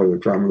the door of the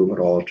trauma room at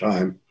all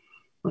time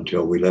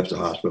until we left the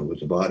hospital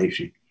with the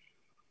body.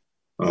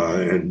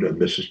 And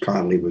Mrs.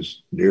 Connolly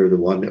was near the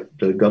one that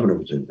the governor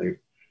was in. They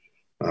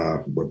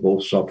were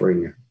both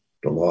suffering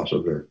the loss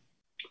of their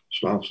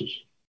spouses.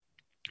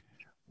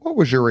 What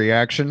was your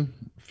reaction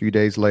a few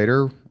days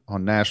later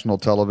on national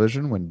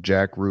television when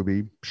Jack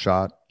Ruby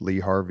shot Lee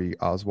Harvey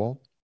Oswald?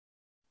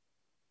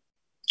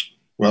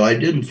 Well, I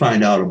didn't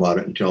find out about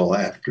it until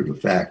after the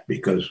fact,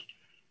 because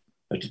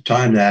at the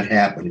time that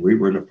happened, we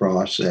were in the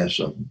process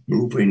of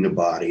moving the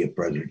body of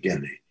President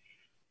Kennedy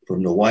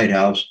from the White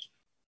House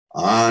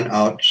on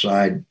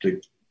outside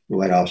the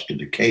White House to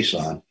the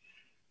caisson,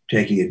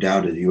 taking it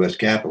down to the U.S.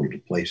 Capitol to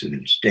place it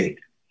in state.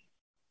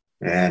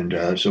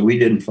 And so we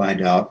didn't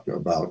find out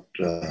about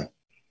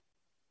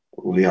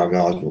Lee Harvey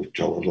Oswald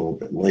until a little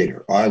bit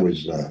later. I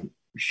was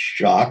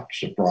shocked,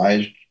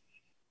 surprised,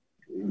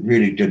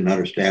 really didn't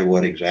understand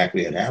what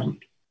exactly had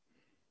happened.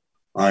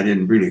 I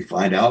didn't really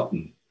find out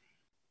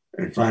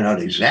and find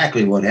out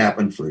exactly what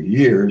happened for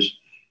years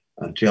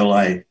until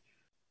I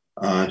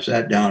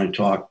sat down and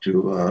talked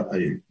to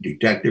a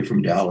detective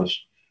from Dallas,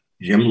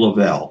 Jim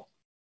Lavelle,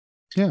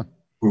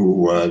 who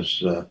was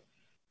the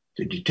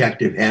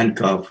detective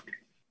handcuffed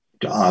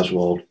to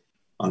Oswald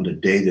on the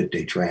day that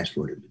they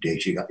transferred him, the day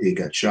he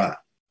got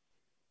shot.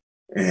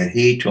 And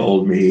he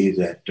told me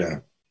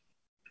that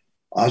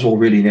Oswald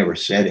really never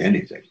said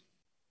anything.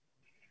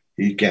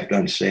 He kept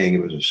on saying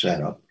it was a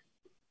setup.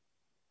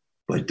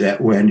 But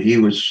that when he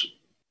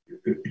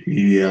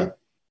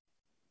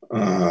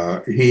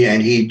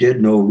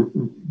did know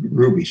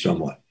Ruby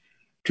somewhat.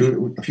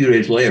 A few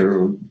days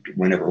later,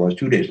 whenever it was,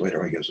 2 days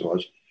later, I guess it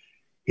was,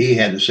 he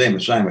had the same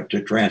assignment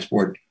to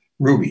transport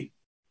Ruby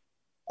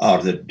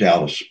out of the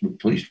Dallas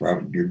Police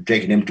Department. You're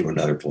taking him to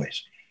another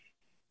place.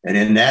 And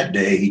in that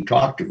day, he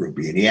talked to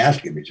Ruby and he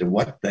asked him, he said,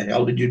 "What the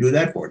hell did you do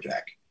that for,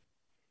 Jack?"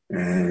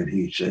 And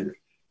he said,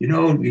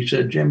 he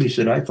said, "Jim," he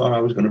said, "I thought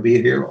I was going to be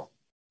a hero,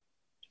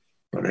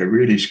 but I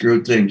really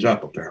screwed things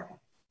up, apparently."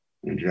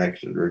 And Jack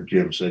said, or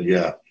Jim said,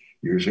 "Yeah,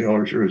 you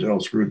sure as hell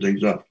screwed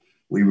things up.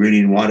 We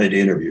really wanted to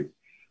interview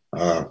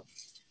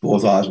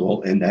both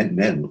Oswald and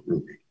then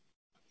Ruby."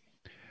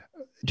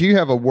 Do you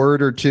have a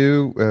word or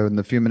two in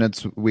the few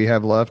minutes we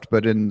have left,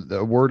 but in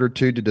a word or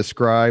two to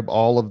describe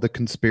all of the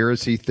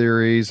conspiracy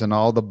theories and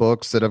all the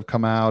books that have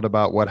come out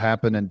about what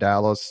happened in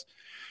Dallas?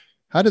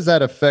 How does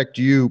that affect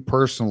you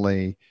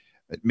personally?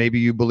 Maybe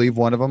you believe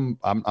one of them.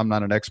 I'm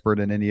not an expert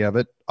in any of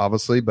it,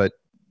 obviously, but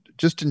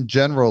just in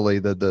generally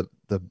the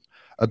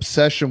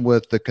obsession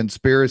with the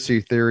conspiracy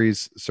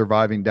theories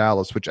surviving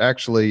Dallas, which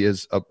actually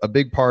is a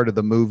big part of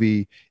the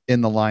movie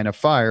In the Line of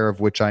Fire, of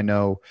which I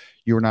know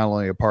you were not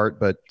only a part,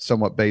 but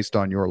somewhat based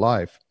on your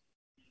life.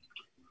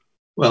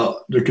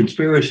 Well, the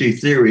conspiracy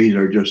theories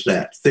are just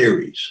that,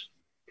 theories.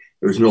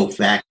 There's no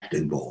fact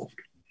involved.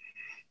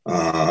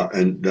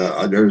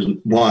 There's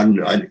one,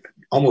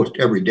 almost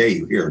every day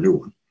you hear a new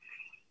one.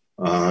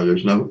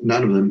 There's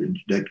none of them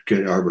that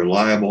are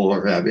reliable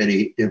or have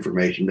any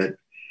information that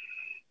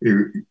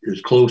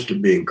is close to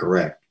being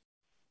correct.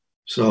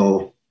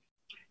 So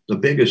the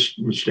biggest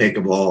mistake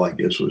of all, I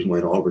guess, was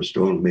when Oliver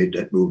Stone made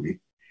that movie,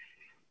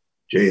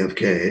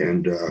 JFK,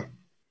 and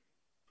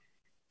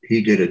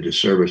he did a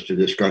disservice to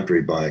this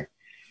country by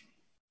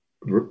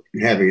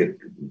having it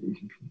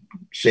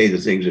say the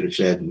things that it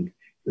said and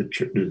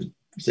the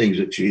things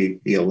that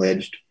he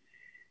alleged.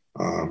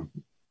 I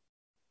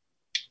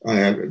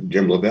have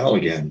Jim Lavelle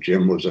again.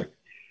 Jim was a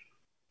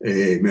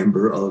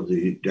member of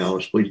the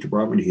Dallas Police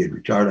Department. He had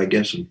retired, I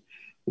guess, and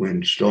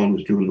when Stone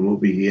was doing the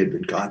movie, he had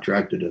been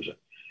contracted as a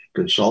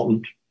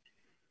consultant.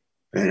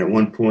 And at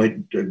one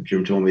point,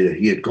 Jim told me that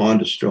he had gone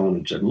to Stone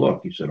and said,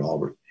 "Look," he said,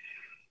 "Albert,"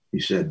 he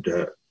said,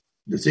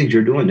 "the things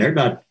you're doing, they're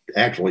not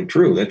actually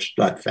true. That's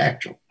not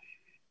factual."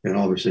 And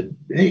Albert said,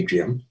 "Hey,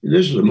 Jim,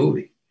 this is a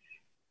movie.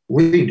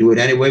 We can do it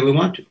any way we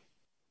want to.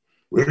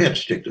 We don't have to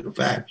stick to the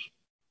facts."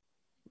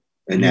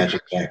 And that's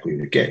exactly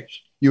the case.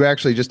 You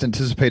actually just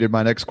anticipated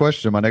my next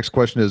question. My next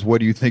question is, what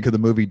do you think of the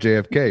movie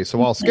JFK?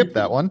 So I'll skip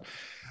that one.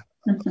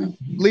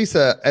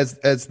 Lisa, as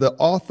the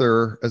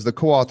author, as the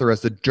co-author,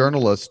 as the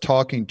journalist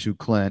talking to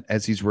Clint,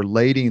 as he's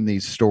relating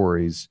these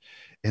stories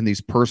and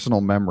these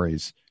personal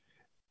memories,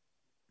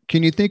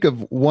 can you think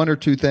of one or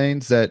two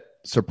things that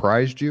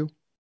surprised you?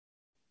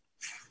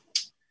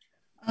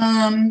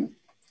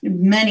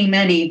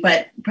 Many,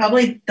 but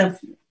probably the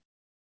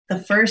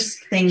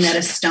first thing that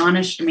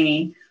astonished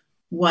me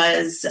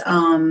was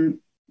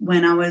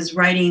when I was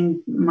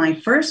writing my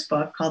first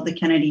book called The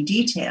Kennedy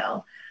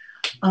Detail,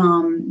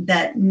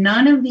 that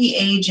none of the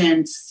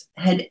agents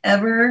had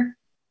ever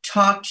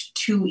talked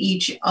to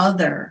each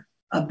other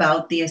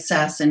about the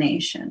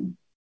assassination.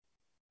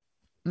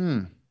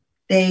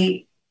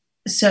 They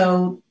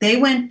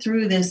went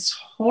through this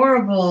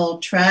horrible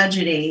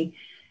tragedy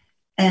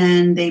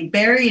and they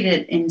buried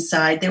it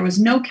inside. There was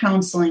no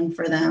counseling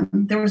for them.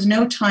 There was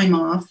no time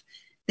off.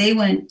 They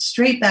went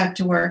straight back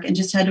to work and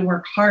just had to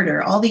work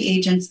harder. All the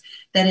agents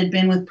that had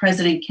been with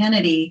President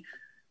Kennedy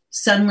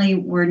suddenly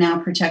were now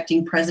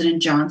protecting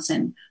President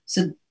Johnson.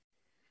 So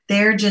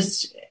they're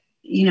just,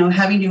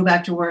 having to go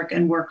back to work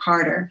and work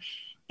harder.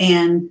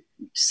 And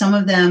some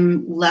of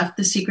them left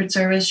the Secret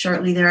Service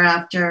shortly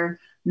thereafter.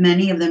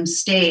 Many of them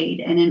stayed.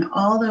 And in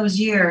all those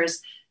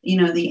years,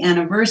 the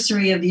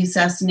anniversary of the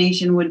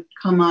assassination would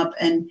come up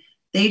and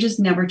they just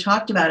never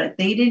talked about it.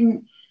 They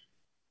didn't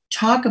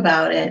talk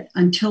about it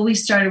until we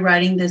started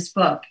writing this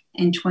book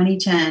in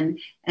 2010.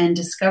 And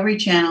Discovery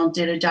Channel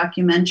did a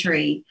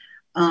documentary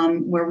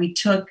where we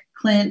took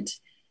Clint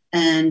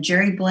and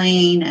Jerry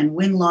Blaine and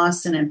Wynn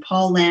Lawson and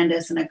Paul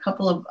Landis and a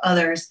couple of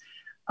others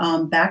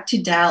back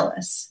to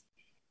Dallas.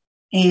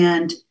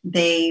 And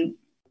they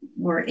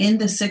were in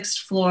the sixth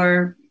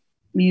floor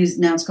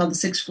now it's called the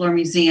Sixth Floor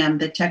Museum,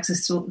 the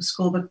Texas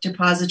School Book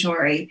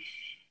Depository.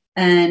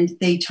 And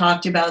they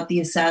talked about the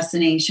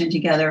assassination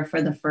together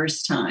for the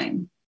first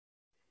time.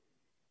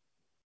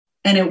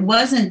 And it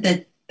wasn't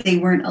that they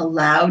weren't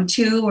allowed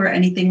to or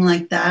anything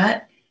like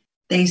that.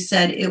 They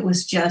said it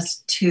was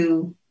just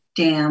too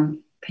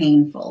damn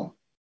painful.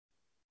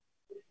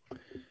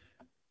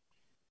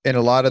 And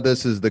a lot of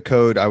this is the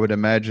code, I would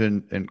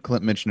imagine, and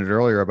Clint mentioned it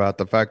earlier about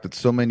the fact that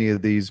so many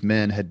of these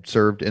men had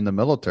served in the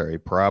military,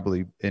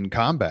 probably in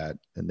combat,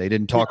 and they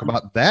didn't talk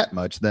about that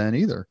much then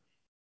either.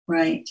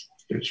 Right.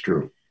 It's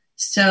true.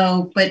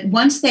 So, but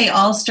once they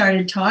all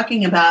started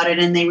talking about it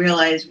and they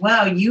realized,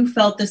 wow, you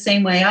felt the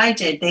same way I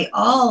did. They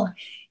all,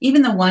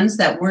 even the ones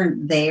that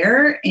weren't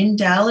there in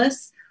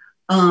Dallas,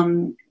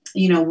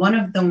 one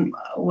of them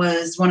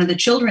was one of the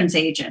children's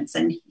agents,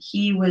 and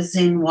he was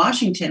in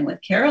Washington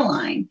with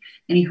Caroline,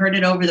 and he heard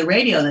it over the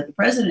radio that the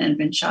president had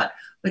been shot.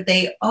 But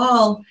they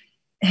all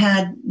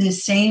had the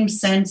same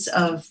sense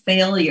of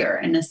failure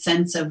and a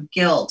sense of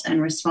guilt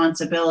and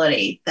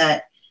responsibility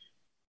that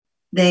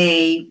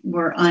they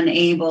were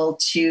unable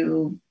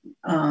to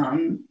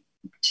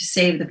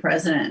save the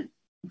president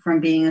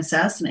from being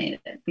assassinated,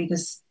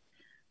 because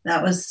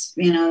that was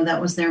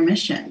their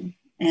mission.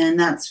 And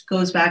that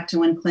goes back to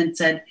when Clint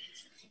said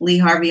Lee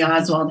Harvey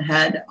Oswald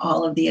had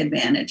all of the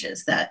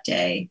advantages that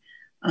day.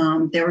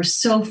 There were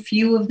so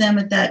few of them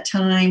at that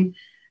time.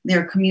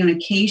 Their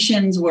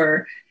communications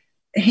were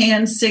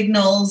hand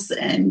signals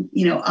and,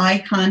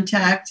 eye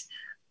contact.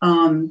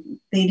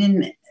 They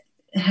didn't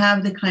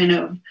have the kind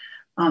of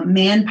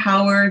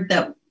manpower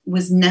that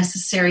was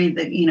necessary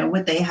that,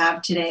 what they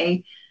have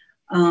today.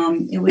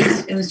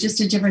 It was just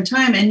a different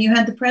time. And you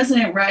had the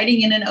president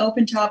riding in an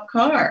open top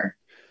car.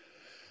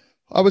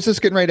 I was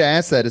just getting ready to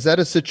ask that. Is that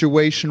a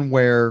situation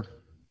where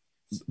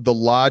the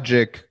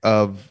logic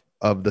of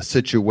the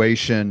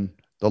situation,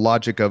 the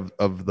logic of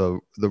the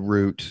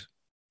route,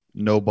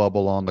 no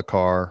bubble on the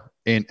car,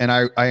 and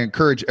I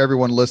encourage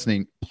everyone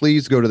listening,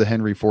 please go to the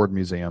Henry Ford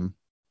Museum,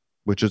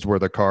 which is where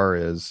the car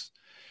is.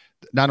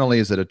 Not only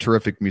is it a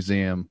terrific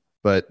museum,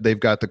 but they've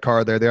got the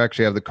car there. They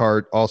actually have the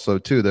car also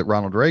too that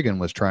Ronald Reagan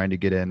was trying to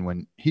get in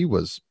when he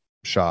was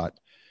shot.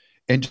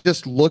 And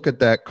just look at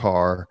that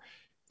car.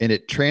 And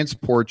it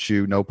transports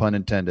you, no pun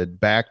intended,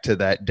 back to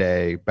that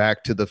day,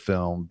 back to the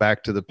film,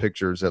 back to the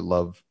pictures at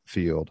Love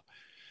Field.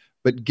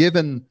 But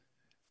given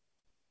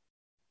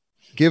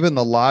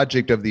the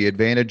logic of the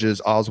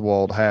advantages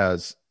Oswald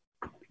has,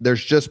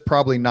 there's just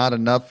probably not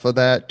enough of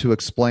that to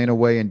explain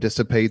away and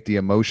dissipate the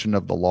emotion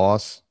of the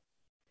loss.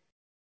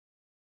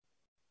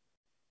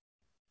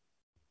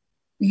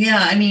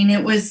 Yeah,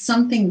 it was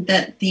something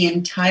that the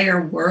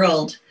entire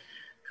world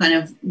kind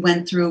of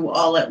went through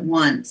all at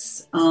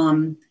once.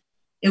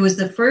 It was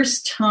the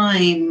first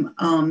time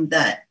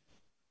that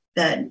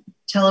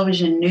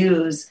television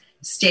news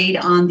stayed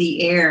on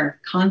the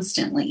air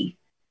constantly.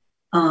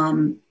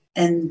 And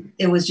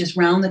it was just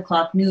round the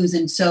clock news.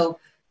 And so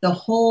the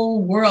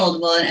whole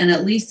world, and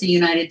at least the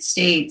United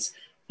States,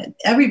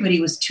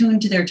 everybody was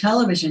tuned to their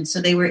television. So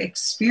they were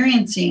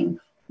experiencing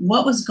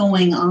what was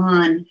going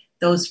on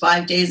those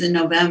 5 days in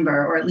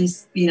November, or at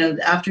least,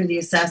 after the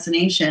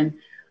assassination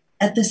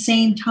at the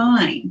same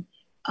time.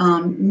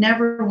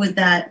 Never would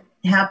that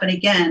happen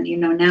again.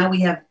 Now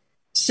we have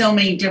so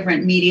many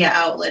different media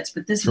outlets,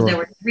 but there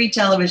were 3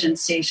 television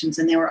stations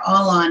and they were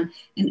all on,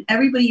 and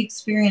everybody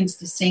experienced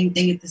the same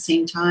thing at the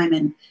same time.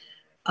 And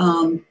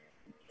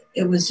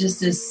it was just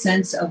this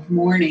sense of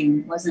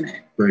mourning, wasn't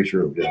it? Very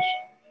true, yes.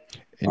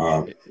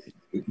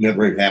 It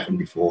never had happened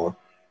before.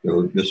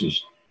 This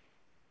is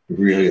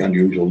really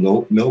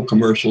unusual. No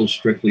commercials,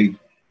 strictly.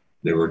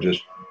 There were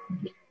just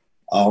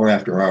hour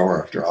after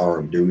hour after hour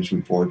of news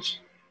reports.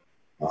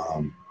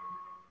 And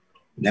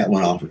that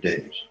went on for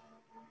days.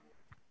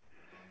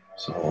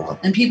 So,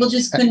 and people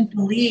just couldn't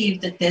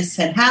believe that this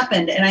had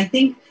happened. And I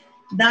think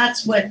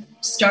that's what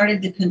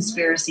started the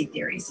conspiracy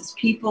theories, is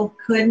people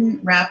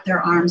couldn't wrap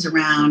their arms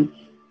around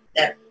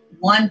that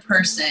one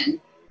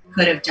person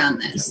could have done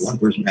this. One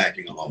person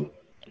acting alone.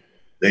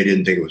 They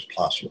didn't think it was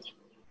possible.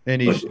 But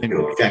if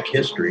you check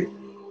history,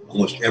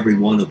 almost every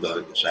one of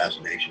the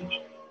assassinations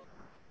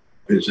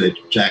is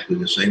exactly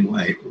the same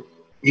way.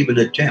 Even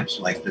attempts,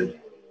 like the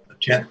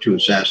attempt to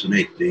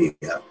assassinate the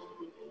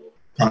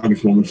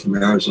congresswoman from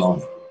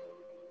Arizona,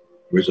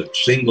 was a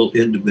single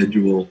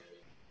individual,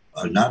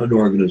 not an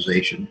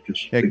organization,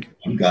 just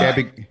one guy.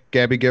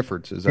 Gabby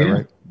Giffords, is that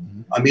right?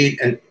 I mean,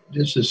 and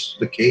this is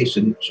the case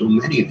in so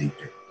many of these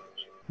things.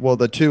 Well,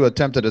 the two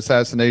attempted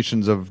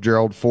assassinations of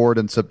Gerald Ford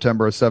in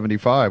September of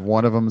 75,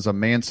 one of them is a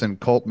Manson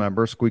cult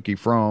member, Squeaky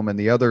Fromme, and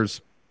the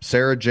other's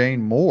Sarah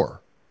Jane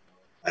Moore.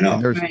 I know.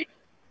 And there's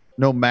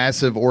no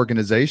massive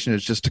organization.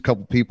 It's just a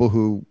couple people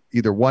who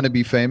either want to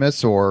be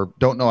famous or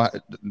don't know.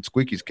 In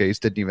Squeaky's case,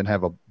 didn't even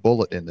have a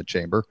bullet in the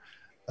chamber,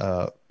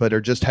 but are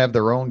just have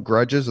their own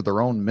grudges or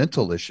their own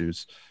mental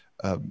issues.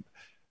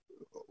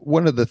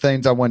 One of the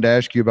things I wanted to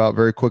ask you about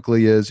very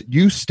quickly is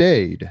you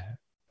stayed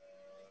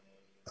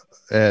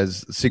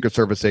as Secret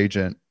Service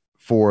agent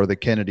for the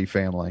Kennedy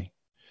family,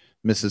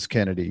 Mrs.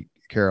 Kennedy,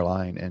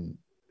 Caroline, and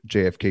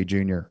JFK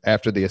Jr.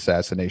 after the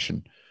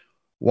assassination.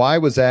 Why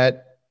was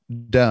that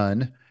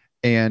done?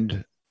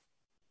 And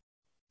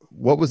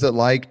what was it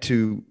like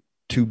to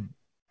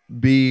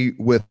be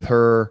with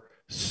her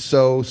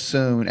so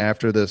soon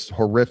after this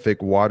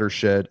horrific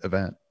watershed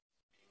event?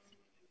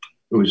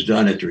 It was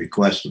done at the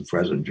request of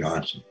President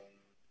Johnson.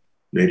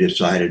 They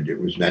decided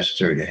it was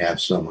necessary to have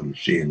someone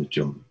seeing the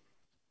children.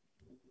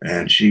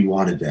 And she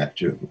wanted that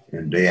too.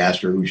 And they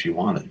asked her who she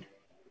wanted.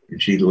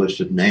 And she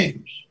listed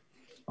names.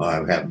 I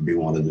happened to be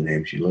one of the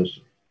names she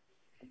listed.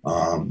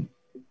 And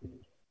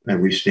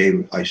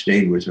I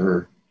stayed with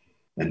her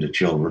and the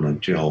children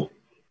until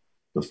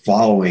the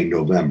following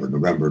November of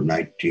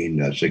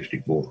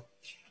 1964,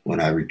 when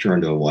I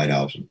returned to the White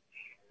House and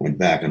went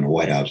back in the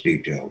White House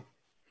detail.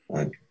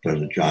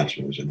 President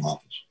Johnson was in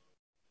office.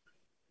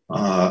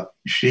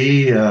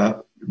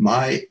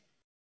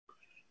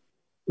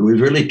 It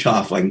was really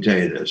tough, I can tell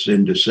you this,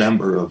 in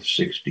December of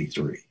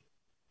 63,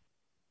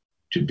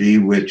 to be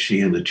with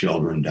she and the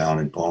children down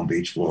in Palm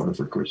Beach, Florida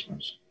for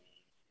Christmas,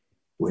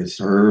 with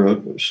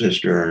her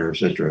sister and her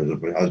sister's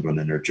husband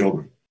and their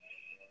children.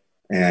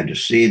 And to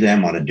see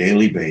them on a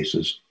daily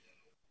basis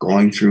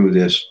going through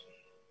this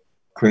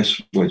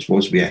Christmas, was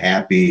supposed to be a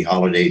happy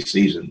holiday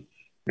season,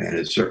 and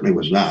it certainly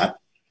was not.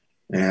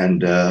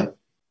 And it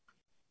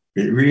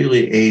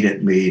really ate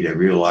at me to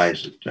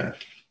realize that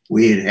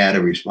we had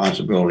a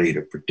responsibility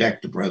to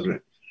protect the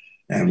president,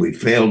 and we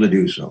failed to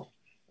do so.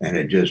 And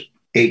it just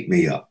ate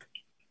me up.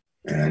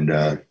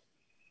 And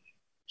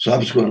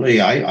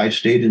subsequently, I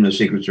stayed in the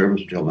Secret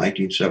Service until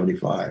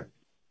 1975.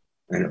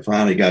 And it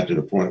finally got to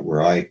the point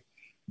where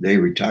they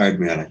retired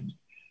me on it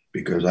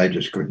because I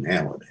just couldn't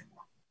handle it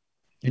anymore.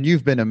 And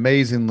you've been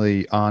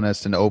amazingly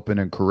honest and open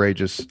and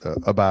courageous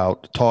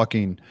about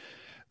talking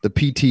the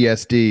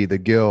PTSD, the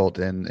guilt,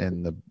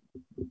 and the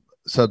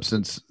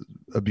substance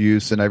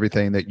abuse and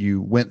everything that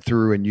you went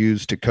through and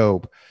used to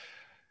cope,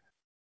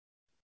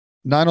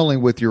 not only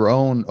with your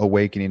own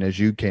awakening as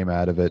you came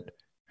out of it.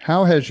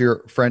 How has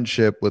your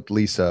friendship with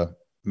Lisa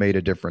made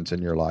a difference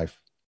in your life?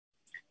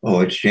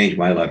 Oh, it's changed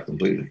my life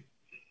completely.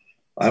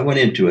 I went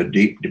into a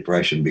deep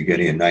depression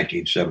beginning in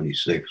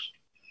 1976.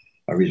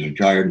 I was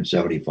retired in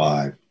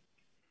 75.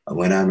 I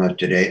went on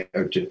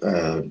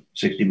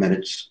 60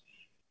 Minutes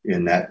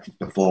in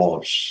the fall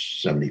of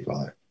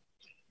 75.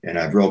 And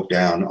I broke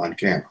down on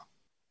camera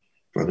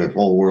for the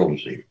whole world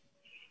to see.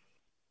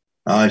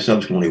 I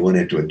subsequently went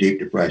into a deep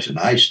depression.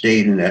 I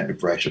stayed in that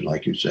depression.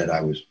 Like you said,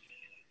 I was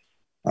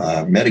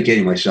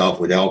medicating myself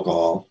with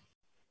alcohol.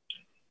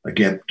 I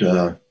kept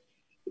the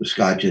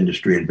Scotch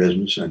industry in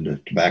business and the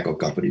tobacco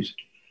companies.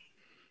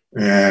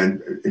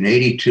 And in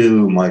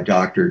 82, my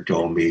doctor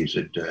told me, he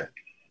said,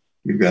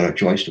 you've got a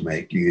choice to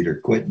make. You either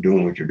quit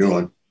doing what you're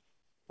doing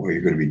or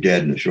you're going to be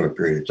dead in a short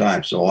period of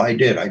time. So I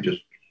did. I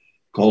just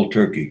cold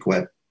turkey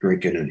quit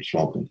drinking and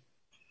smoking.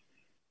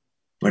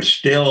 But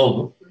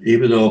still,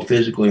 even though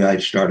physically I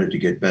started to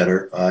get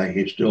better,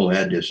 I still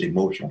had this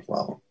emotional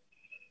problem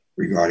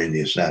regarding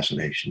the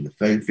assassination,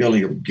 the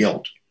feeling of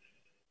guilt.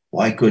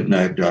 Why couldn't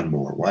I have done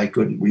more? Why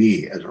couldn't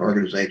we as an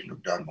organization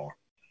have done more?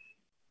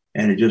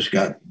 And it just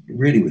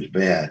really was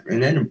bad.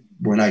 And then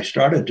when I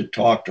started to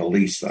talk to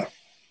Lisa,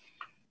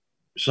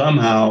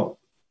 somehow it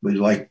was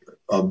like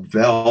a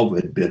valve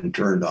had been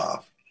turned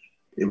off.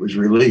 It was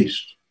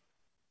released.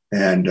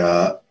 And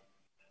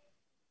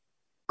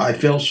I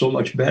felt so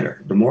much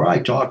better. The more I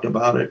talked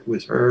about it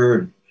with her,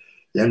 and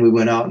then we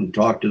went out and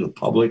talked to the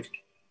public,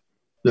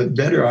 the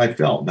better I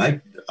felt.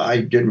 And I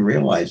didn't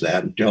realize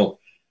that until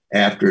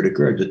after it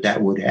occurred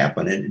that would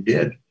happen, and it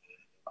did.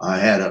 I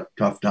had a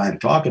tough time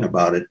talking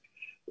about it.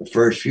 The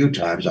first few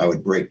times I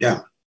would break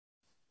down,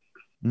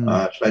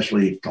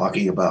 especially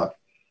talking about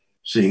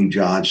seeing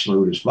John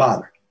salute his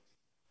father.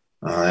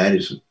 That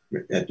is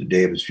at the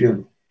day of his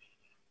funeral.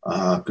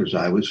 because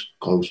I was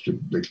close to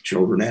the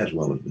children as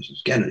well as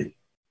Mrs. Kennedy.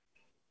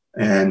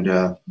 And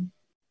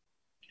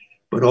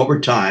but over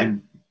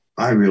time,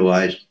 I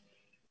realized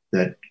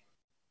that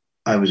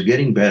I was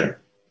getting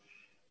better.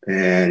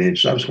 And in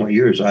subsequent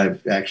years,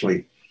 I've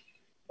actually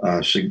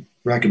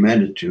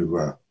recommended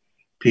to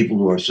people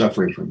who are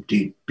suffering from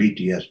deep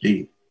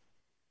PTSD,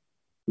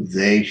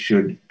 they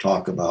should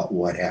talk about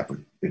what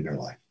happened in their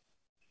life,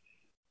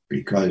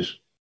 because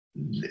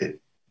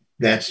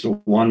that's the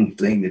one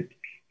thing that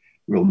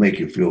will make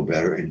you feel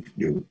better, and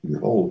your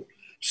whole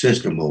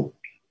system will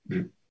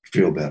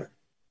feel better.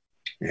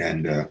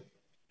 And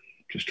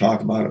just talk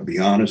about it, be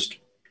honest,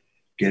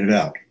 get it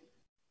out.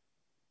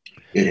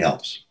 It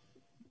helps.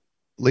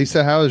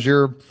 Lisa, how has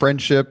your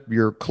friendship,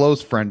 your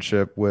close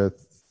friendship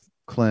with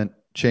Clint,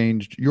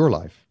 changed your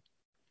life?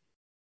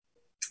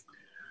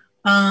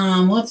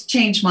 Well, it's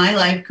changed my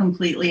life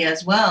completely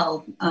as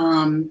well.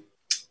 Well,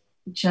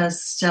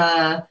 he's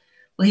a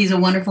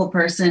wonderful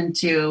person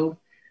to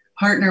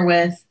partner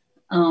with.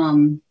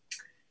 And,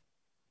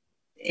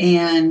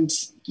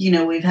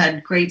 we've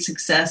had great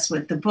success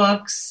with the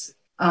books.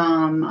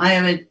 I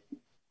have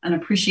an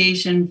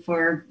appreciation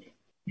for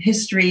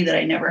history that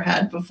I never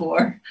had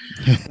before.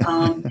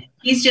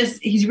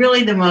 He's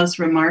really the most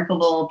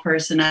remarkable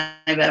person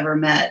I've ever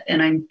met.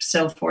 And I'm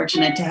so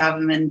fortunate to have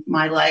him in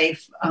my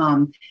life.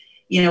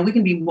 We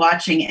can be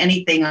watching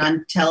anything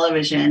on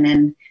television,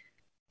 and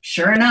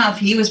sure enough,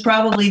 he was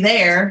probably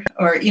there,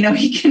 or,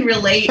 he can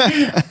relate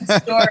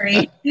the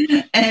story.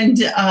 And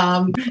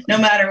no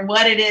matter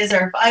what it is,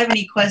 or if I have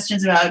any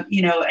questions about,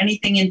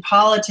 anything in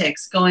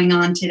politics going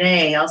on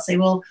today, I'll say,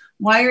 well,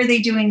 why are they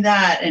doing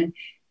that? And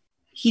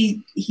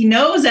he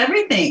knows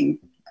everything.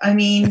 I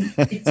mean,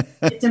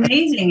 it's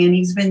amazing. And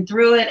he's been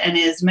through it, and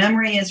his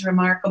memory is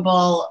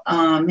remarkable.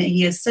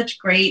 He has such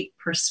great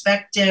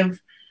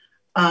perspective.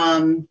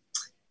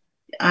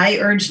 I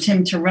urged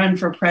him to run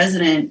for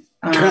president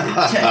in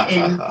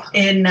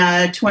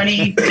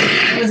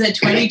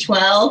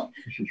 2012.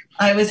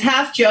 I was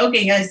half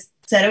joking. I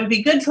said it would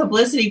be good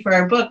publicity for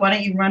our book. Why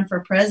don't you run for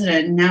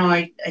president? And now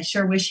I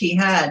sure wish he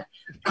had,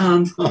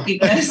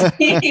 because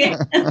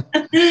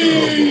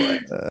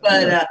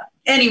but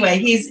anyway,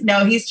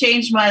 he's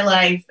changed my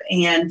life,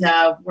 and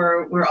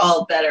we're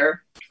all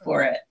better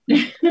for it.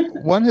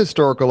 One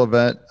historical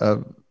event,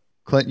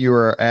 Clint, you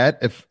were at,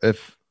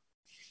 if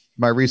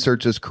my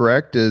research is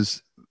correct,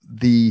 is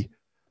the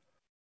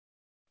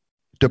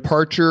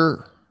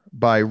departure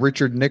by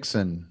Richard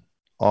Nixon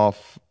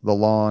off the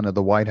lawn of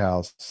the White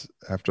House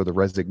after the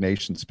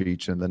resignation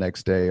speech, and the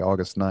next day,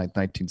 August 9th,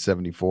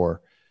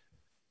 1974.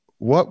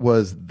 What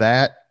was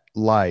that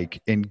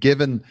like? And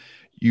given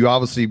you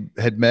obviously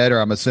had met, or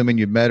I'm assuming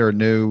you met or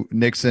knew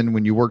Nixon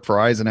when you worked for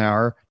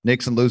Eisenhower,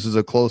 Nixon loses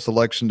a close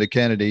election to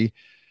Kennedy.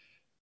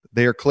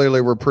 They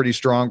clearly were pretty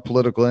strong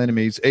political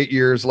enemies. 8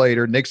 years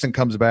later, Nixon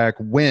comes back,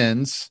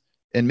 wins,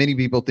 and many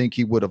people think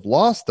he would have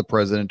lost the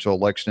presidential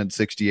election in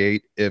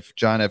 68 if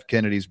John F.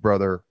 Kennedy's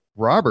brother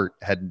Robert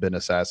hadn't been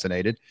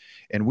assassinated.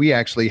 And we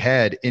actually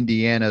had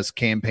Indiana's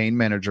campaign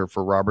manager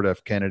for Robert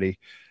F. Kennedy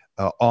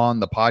on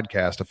the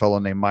podcast, a fellow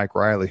named Mike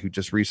Riley, who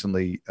just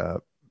recently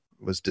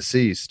was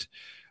deceased.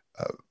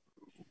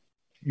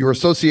 Your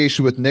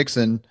association with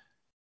Nixon,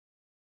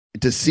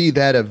 to see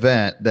that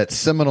event, that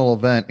seminal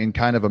event in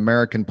kind of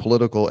American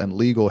political and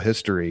legal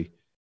history,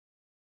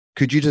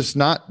 could you just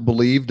not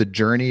believe the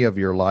journey of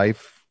your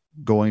life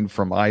going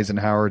from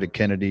Eisenhower to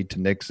Kennedy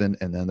to Nixon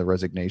and then the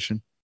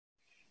resignation?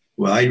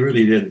 Well, I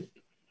really didn't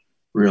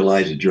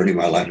realize the journey of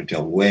my life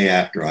until way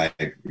after I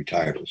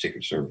retired from the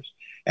Secret Service.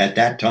 At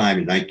that time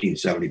in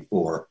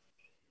 1974,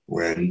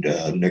 when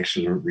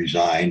Nixon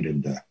resigned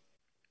and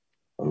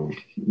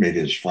made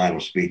his final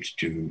speech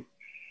to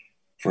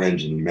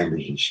friends and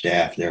members and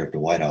staff there at the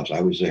White House,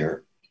 I was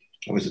there.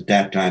 I was at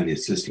that time the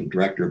assistant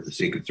director of the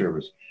Secret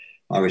Service.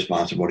 My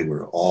responsibility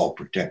were all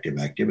protective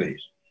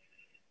activities.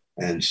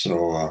 And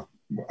so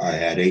I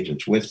had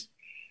agents with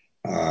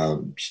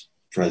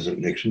President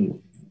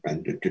Nixon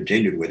and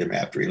continued with him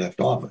after he left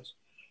office.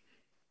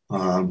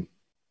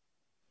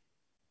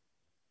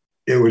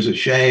 It was a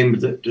shame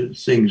that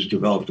things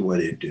developed the way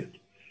they did.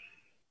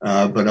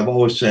 But I've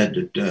always said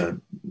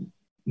that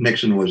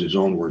Nixon was his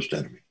own worst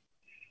enemy.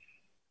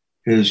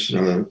 His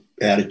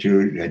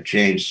attitude had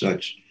changed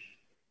such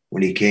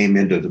when he came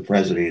into the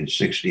presidency in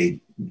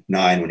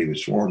 69 when he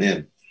was sworn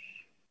in,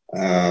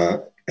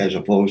 as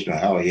opposed to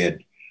how he had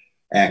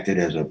acted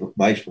as a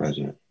vice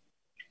president.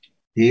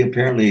 He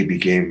apparently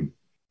became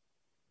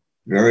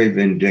very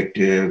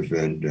vindictive,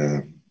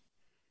 and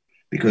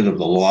because of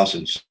the loss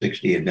in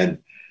 60 and then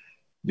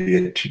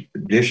the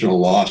additional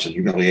loss and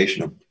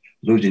humiliation of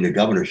losing the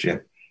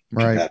governorship,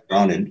 right, got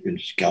down in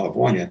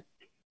California.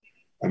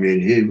 I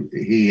mean,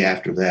 he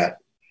after that,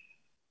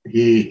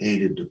 he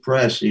hated the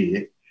press.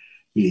 He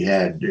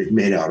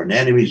made out an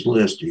enemies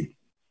list.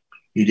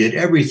 He did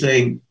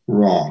everything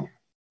wrong,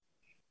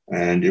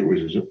 and it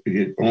was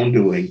his own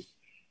doing.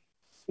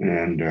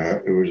 And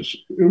it was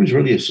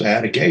really a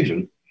sad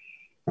occasion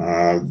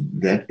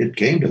that it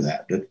came to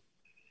that. That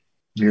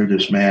here,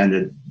 this man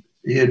that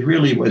he had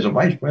really, as a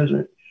vice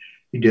president,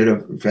 he did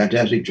a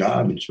fantastic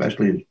job,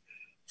 especially in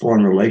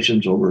foreign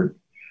relations over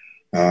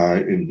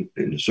in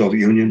the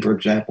Soviet Union, for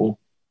example.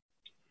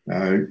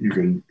 You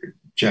can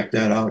check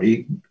that out.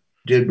 He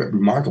did a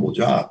remarkable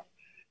job.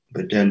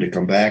 But then to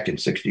come back in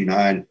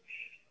 1969,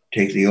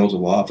 take the oath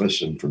of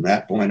office, and from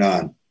that point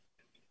on,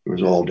 it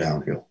was all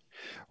downhill.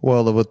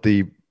 Well, with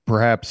the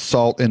perhaps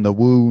salt in the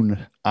wound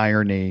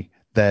irony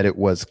that it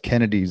was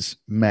Kennedy's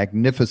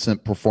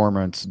magnificent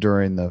performance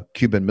during the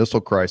Cuban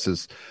Missile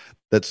Crisis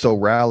that so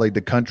rallied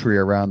the country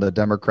around the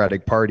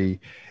Democratic Party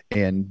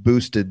and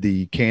boosted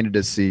the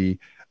candidacy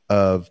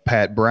of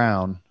Pat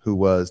Brown, who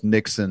was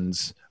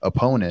Nixon's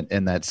opponent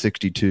in that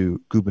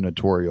 1962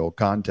 gubernatorial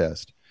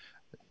contest.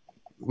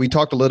 We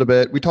talked a lot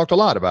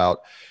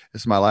about,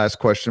 this is my last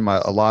question,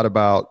 a lot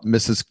about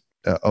Mrs.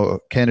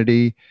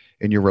 Kennedy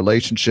and your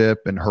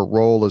relationship and her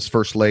role as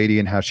First Lady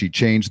and how she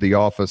changed the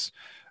office.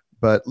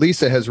 But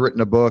Lisa has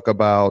written a book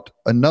about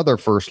another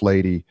First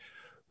Lady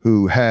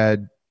who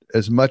had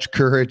as much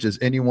courage as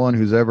anyone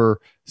who's ever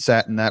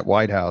sat in that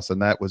White House,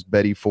 and that was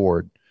Betty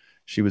Ford.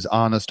 She was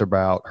honest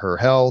about her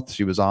health.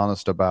 She was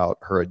honest about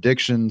her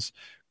addictions.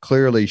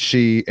 Clearly,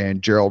 she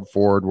and Gerald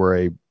Ford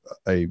were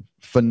a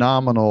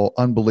phenomenal,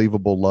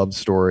 unbelievable love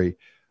story.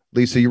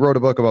 Lisa, you wrote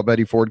a book about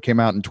Betty Ford, came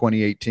out in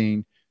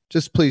 2018.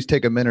 Just please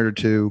take a minute or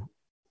two.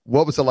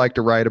 What was it like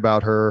to write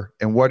about her,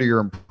 and what are your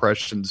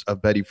impressions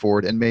of Betty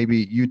Ford? And maybe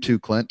you too,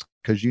 Clint,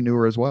 because you knew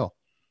her as well.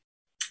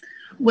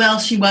 Well,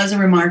 she was a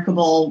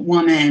remarkable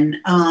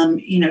woman.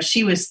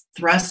 She was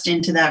thrust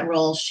into that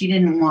role. She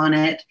didn't want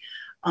it.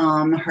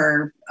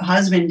 Her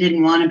husband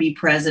didn't want to be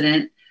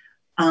president.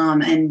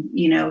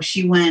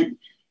 She went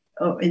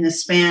in the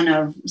span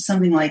of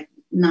something like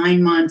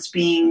 9 months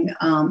being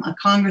a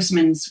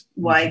congressman's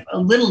wife, a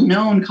little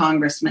known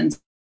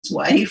congressman's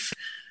wife,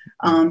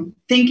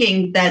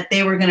 thinking that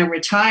they were going to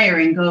retire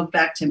and go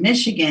back to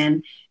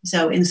Michigan.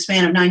 So in the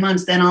span of 9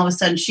 months, then all of a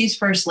sudden she's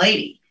First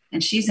Lady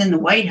and she's in the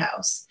White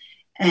House.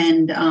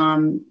 And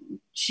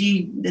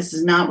this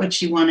is not what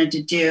she wanted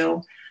to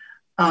do.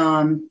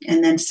 And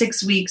then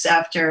 6 weeks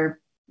after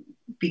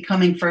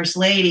becoming First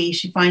Lady,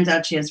 she finds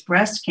out she has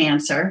breast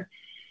cancer,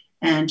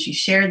 and she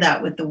shared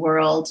that with the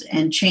world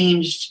and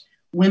changed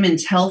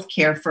women's health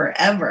care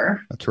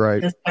forever. That's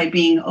right. Just by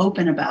being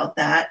open about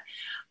that.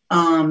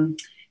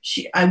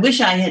 I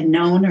wish I had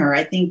known her.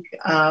 I think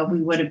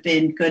we would have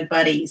been good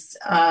buddies.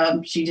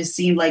 She just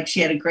seemed like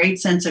she had a great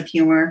sense of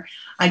humor.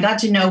 I got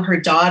to know her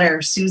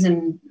daughter,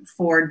 Susan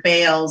Ford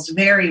Bales,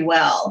 very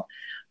well.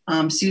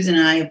 Susan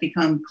and I have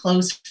become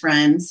close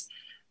friends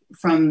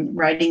from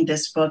writing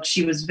this book.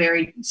 Susan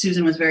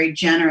was very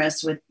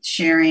generous with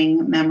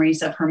sharing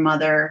memories of her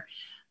mother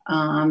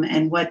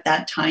and what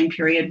that time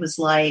period was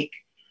like.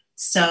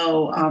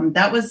 So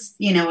that was,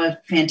 a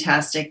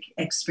fantastic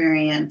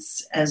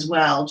experience as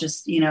well.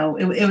 Just,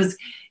 it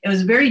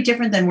was very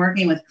different than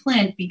working with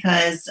Clint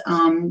because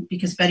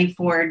Betty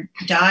Ford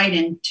died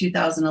in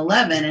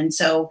 2011. And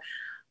so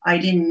I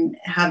didn't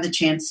have the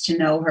chance to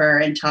know her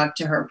and talk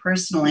to her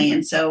personally.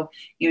 And so,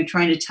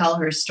 trying to tell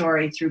her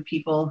story through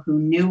people who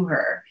knew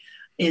her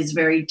is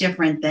very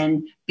different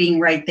than being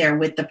right there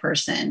with the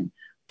person.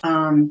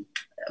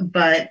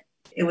 But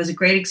it was a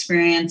great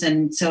experience.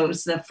 And so it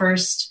was the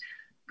first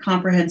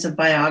comprehensive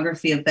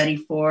biography of Betty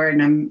Ford,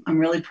 and I'm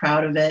really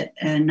proud of it.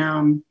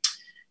 And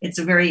it's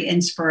a very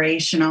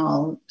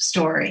inspirational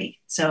story.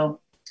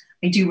 So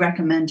I do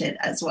recommend it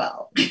as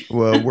well.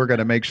 Well, we're going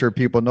to make sure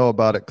people know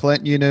about it.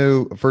 Clint, you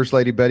knew First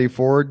Lady Betty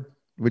Ford.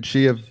 Would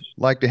she have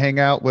liked to hang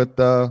out with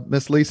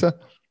Miss Lisa?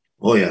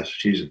 Oh, yes.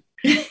 She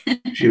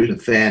was a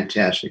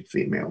fantastic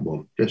female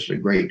woman, just a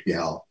great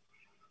gal.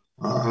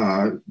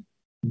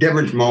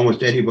 Different from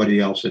almost anybody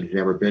else that had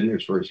ever been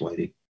as First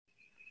Lady.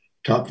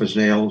 Tough as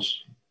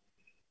nails.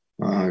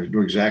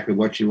 Knew exactly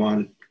what she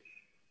wanted.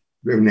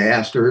 When they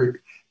asked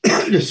her,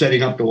 just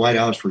setting up the White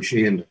House for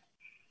she and the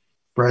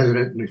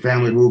president and the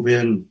family to move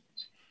in,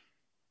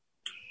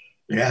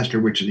 they asked her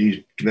which of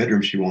these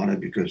bedrooms she wanted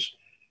because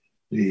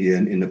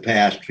in the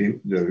past,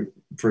 the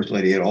First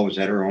Lady had always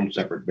had her own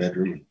separate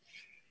bedroom.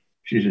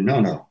 She said,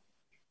 no,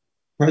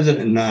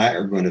 President and I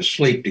are going to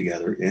sleep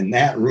together in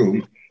that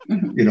room,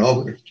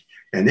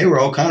 and they were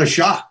all kind of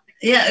shocked.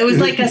 Yeah, it was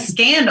like a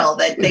scandal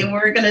that they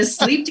were going to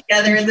sleep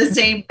together in the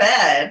same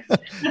bed.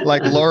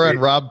 Like Laura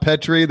and Rob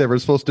Petrie, they were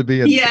supposed to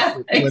be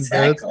in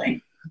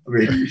exactly. I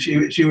mean,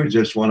 she was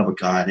just one of a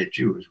kind, and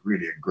she was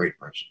really a great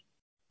person.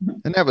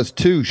 And that was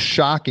two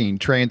shocking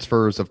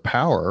transfers of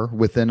power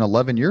within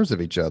 11 years of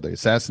each other.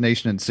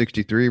 Assassination in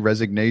 1963,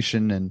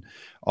 resignation in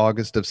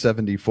August of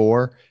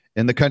 1974.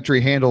 And the country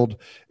handled,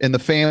 and the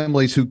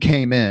families who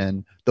came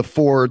in, the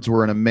Fords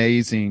were an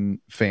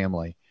amazing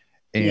family.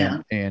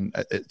 And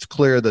it's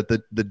clear that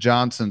the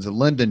Johnsons,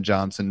 Lyndon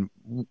Johnson,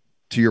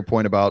 to your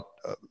point about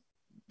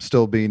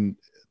still being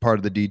part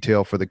of the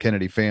detail for the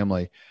Kennedy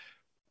family,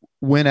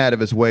 went out of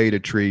his way to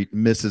treat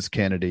Mrs.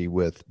 Kennedy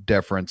with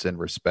deference and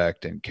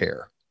respect and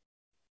care.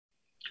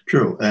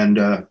 True.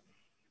 And,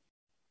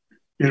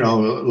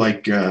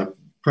 like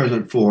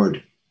President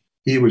Ford,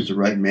 he was the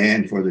right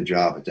man for the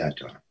job at that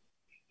time.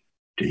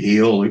 to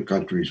heal the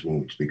country's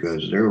wounds,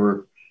 because there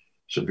were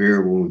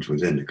severe wounds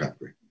within the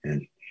country,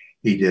 and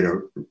he did a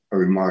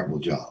remarkable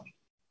job.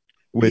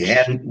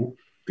 If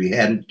he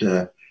hadn't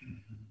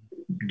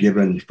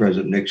given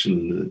President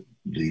Nixon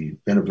the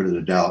benefit of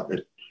the doubt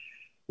that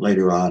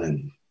later on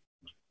and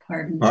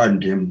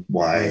pardoned him,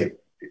 why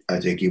I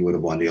think he would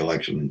have won the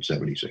election in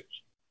 76.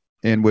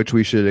 In which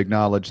we should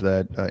acknowledge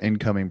that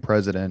incoming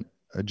president,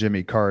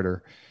 Jimmy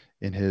Carter,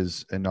 in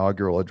his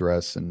inaugural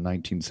address in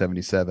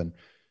 1977,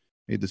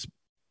 made this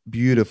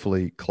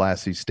beautifully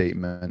classy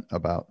statement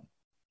about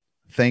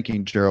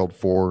thanking Gerald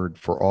Ford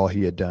for all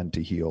he had done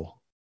to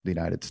heal the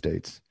United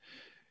States.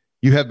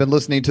 You have been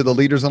listening to the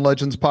Leaders and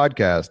Legends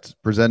podcast,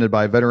 presented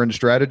by Veteran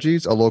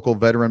Strategies, a local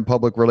veteran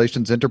public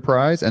relations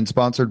enterprise, and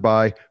sponsored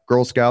by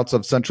Girl Scouts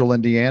of Central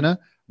Indiana,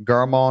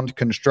 Garmond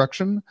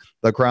Construction,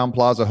 the Crown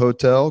Plaza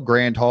Hotel,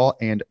 Grand Hall,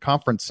 and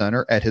Conference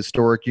Center at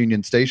Historic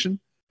Union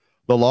Station,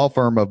 the law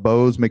firm of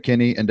Bose,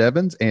 McKinney, and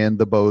Evans, and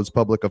the Bose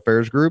Public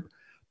Affairs Group,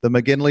 the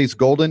McGinley's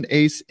Golden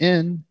Ace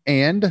Inn,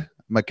 and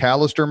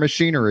McAllister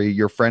Machinery,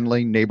 your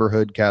friendly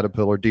neighborhood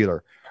Caterpillar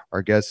dealer.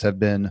 Our guests have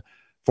been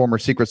former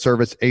Secret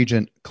Service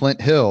agent Clint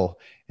Hill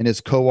and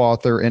his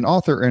co-author and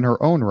author in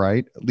her own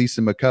right,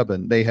 Lisa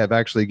McCubbin. They have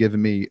actually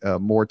given me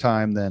more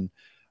time than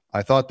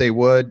I thought they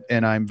would,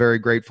 and I'm very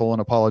grateful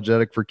and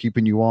apologetic for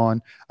keeping you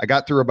on. I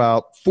got through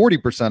about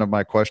 40% of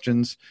my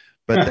questions,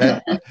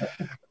 but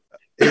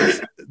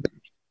there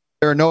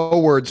are no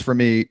words for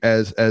me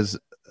as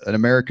an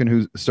American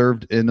who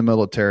served in the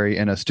military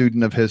and a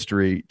student of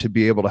history to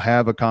be able to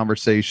have a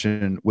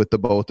conversation with the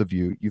both of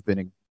you. You've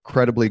been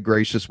incredibly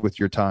gracious with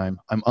your time.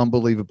 I'm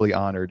unbelievably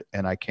honored,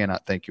 and I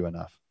cannot thank you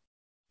enough.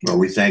 Well,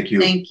 we thank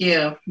you. Thank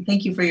you.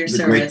 Thank you for your the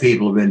service. Great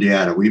people of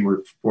Indiana. We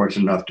were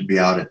fortunate enough to be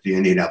out at the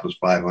Indianapolis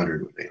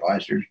 500 with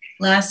last year.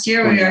 Last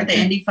year, we were at the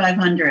Indy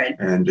 500.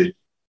 And the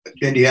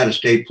Indiana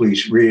State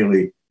Police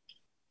really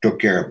took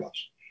care of us.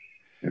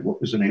 And what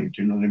was the name?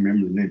 Do you know?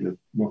 Remember the name?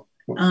 What?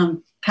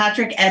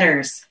 Patrick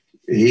Edders.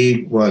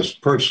 He was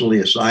personally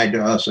assigned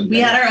to us. And we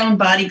had our own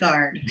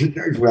bodyguard.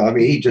 Well, I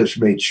mean, he just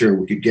made sure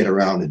we could get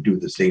around and do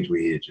the things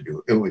we needed to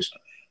do. It was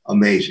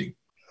amazing.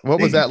 What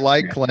was that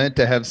like, Clint,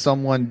 to have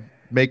someone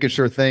making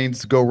sure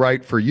things go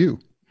right for you?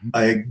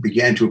 I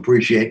began to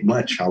appreciate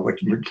much how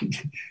much.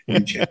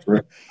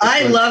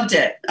 I loved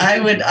it. I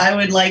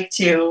would like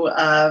to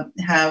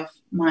have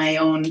my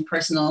own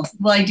personal.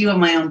 Well, I do have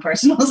my own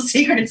personal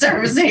Secret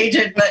Service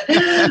agent, but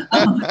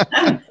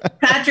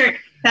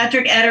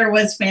Patrick Eder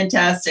was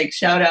fantastic.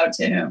 Shout out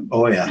to him.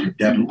 Oh yeah,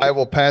 definitely. I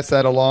will pass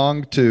that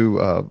along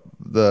to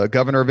the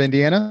governor of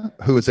Indiana,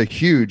 who is a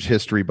huge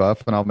history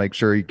buff, and I'll make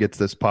sure he gets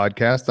this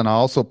podcast. And I'll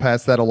also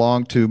pass that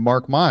along to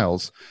Mark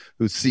Miles,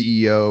 who's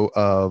CEO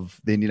of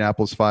the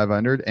Indianapolis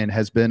 500 and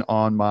has been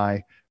on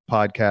my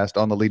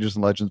podcast, on the Leaders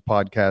and Legends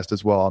podcast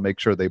as well. I'll make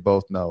sure they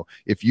both know.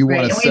 If you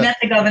want to, we met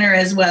the governor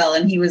as well,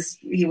 and he was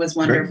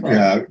wonderful.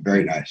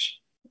 Very nice.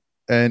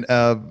 And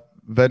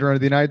veteran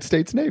of the United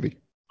States Navy.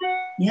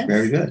 Yes.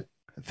 Very good.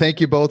 Thank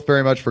you both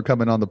very much for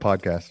coming on the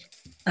podcast.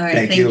 All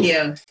right. Thank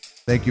you.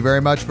 Thank you very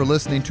much for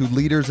listening to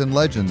Leaders and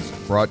Legends,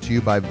 brought to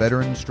you by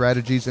Veteran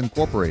Strategies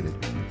Incorporated.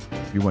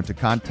 If you want to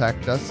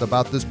contact us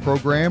about this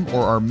program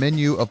or our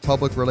menu of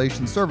public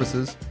relations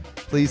services,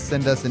 please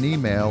send us an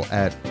email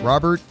at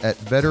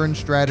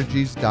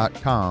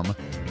robert@veteranstrategies.com.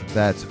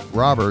 That's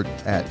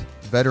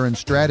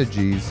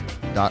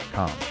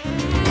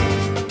robert@veteranstrategies.com.